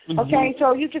Mm-hmm. Okay,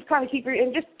 so you just kind of keep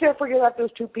and just forget about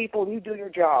those two people and you do your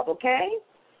job, okay?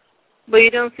 But you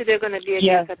don't see they're going to be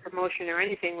against a promotion or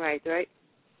anything, right?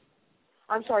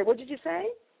 I'm sorry, what did you say?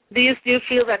 Do you still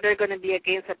feel that they're going to be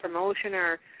against a promotion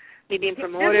or me being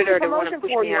promoted, or they want to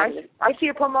push me out of it? I see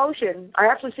a promotion. I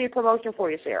actually see a promotion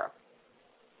for you, Sarah.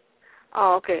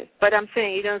 Oh, okay. But I'm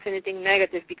saying you don't see anything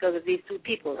negative because of these two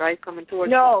people, right, coming towards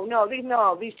you?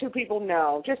 No, these two people,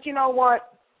 no. Just, you know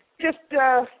what? Just,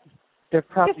 they're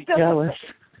probably jealous.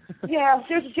 Yeah,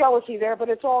 there's jealousy there, but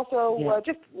it's also,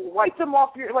 just wipe them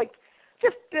off your,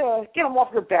 just get them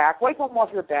off your back. Wipe them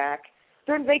off your back.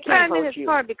 They can't hurt you. It's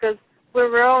hard because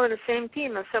we're all in the same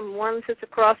team. And one sits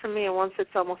across from me and one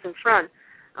sits almost in front.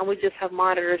 And we just have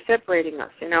monitors separating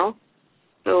us, you know?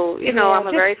 So, I'm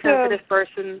a very sensitive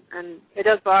person, and it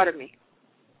does bother me.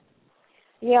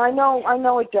 Yeah, I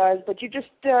know it does, but you just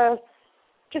try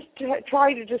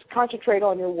to just concentrate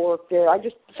on your work there.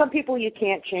 Some people you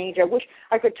can't change. I wish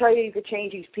I could tell you could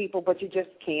change these people, but you just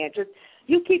can't.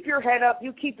 You keep your head up.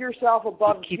 You keep yourself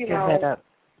above. You keep your head up.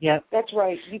 Yep. That's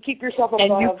right. You keep yourself above.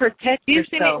 And you protect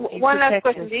yourself. One last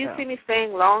question. Do you see me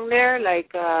staying long there?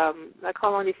 Like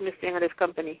how long do you see me staying at this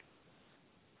company?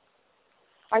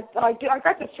 I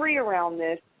got the 3 around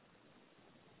this.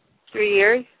 3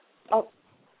 years? Oh.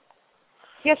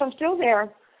 Yes, I'm still there.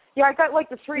 Yeah, I got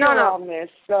the 3 around this,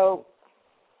 so.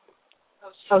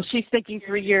 Oh, she's thinking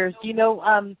 3 years.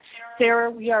 Sarah,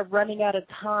 we are running out of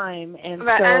time, and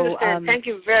I understand. Thank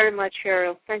you very much,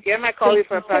 Cheryl. Thank you. I might call you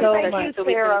for a private session so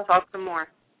we can talk some more.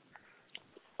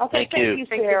 Okay, thank you,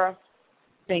 Sarah.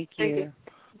 Thank you.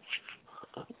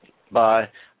 Bye.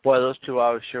 Boy, those 2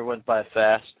 hours sure went by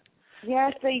fast.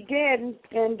 Yes, they did.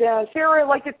 And Sarah, I'd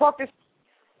like to talk to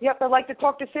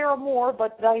Sarah more,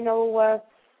 but I know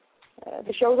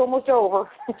the show's almost over.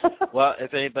 Well,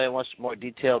 if anybody wants more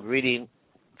detailed reading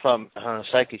from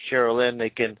Psychic Cheryl Lynn, they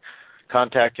can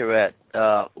contact her at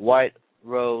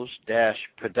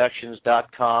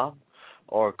whiterose-productions.com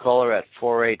or call her at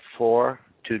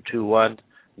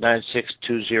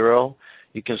 484-221-9620.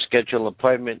 You can schedule an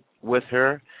appointment with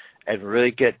her and really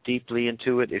get deeply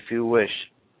into it if you wish.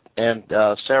 And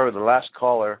Sarah, the last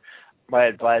caller, my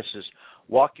advice is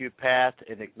walk your path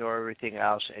and ignore everything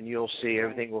else, and you'll see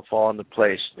everything will fall into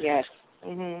place. Yes.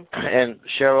 Mm-hmm. And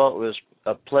Cheryl, it was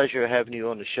a pleasure having you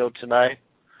on the show tonight.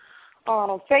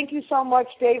 Oh, thank you so much,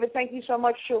 David. Thank you so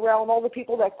much, Cheryl, and all the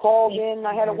people that called in.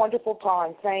 I had a wonderful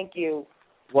time. Thank you.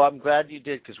 Well, I'm glad you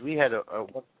did, because we had a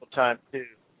wonderful time, too.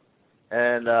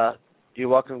 And you're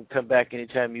welcome to come back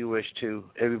anytime you wish to.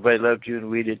 Everybody loved you, and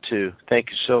we did, too. Thank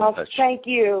you so much. Thank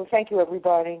you. Thank you,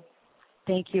 everybody.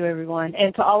 Thank you, everyone.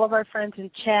 And to all of our friends in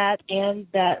chat and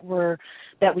that we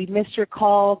missed your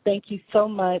call, thank you so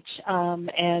much.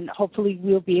 And hopefully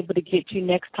we'll be able to get you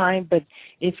next time. But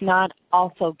if not,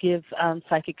 also give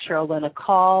Psychic Cheryl Lynn a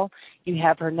call. You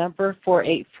have her number,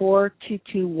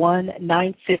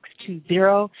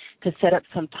 484-221-9620, to set up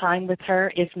some time with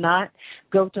her. If not,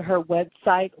 go to her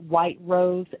website,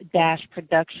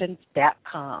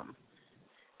 whiterose-productions.com.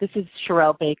 This is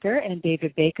Cheryl Baker and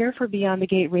David Baker for Beyond the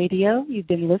Gate Radio. You've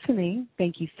been listening.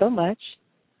 Thank you so much.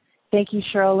 Thank you,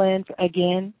 Cheryl Lynn,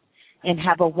 again, and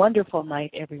have a wonderful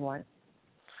night, everyone.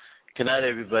 Good night,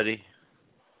 everybody,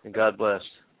 and God bless.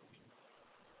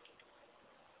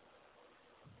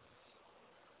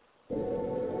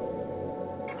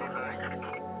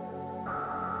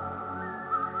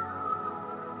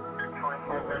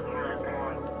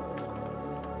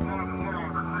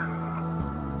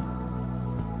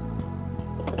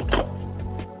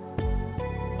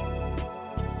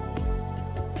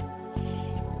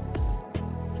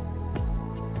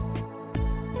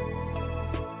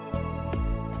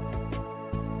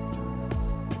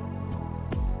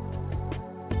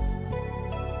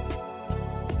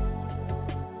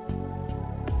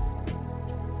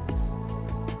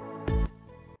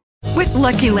 With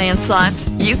Lucky Land Slots,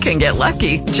 you can get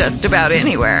lucky just about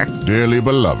anywhere. Dearly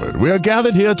beloved, we are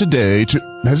gathered here today to...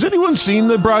 Has anyone seen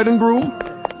the bride and groom?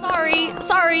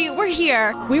 Sorry, we're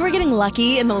here. We were getting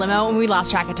lucky in the limo and we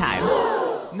lost track of time.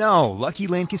 No, Lucky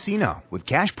Land Casino, with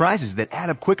cash prizes that add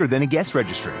up quicker than a guest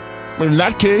registry. In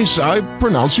that case, I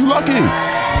pronounce you lucky.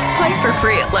 Play for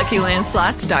free at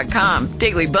LuckyLandSlots.com.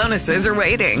 Daily bonuses are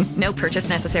waiting. No purchase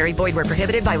necessary. Void where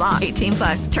prohibited by law.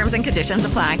 18+. Terms and conditions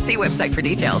apply. See website for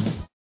details.